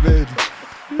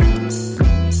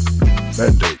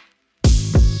 Mandate.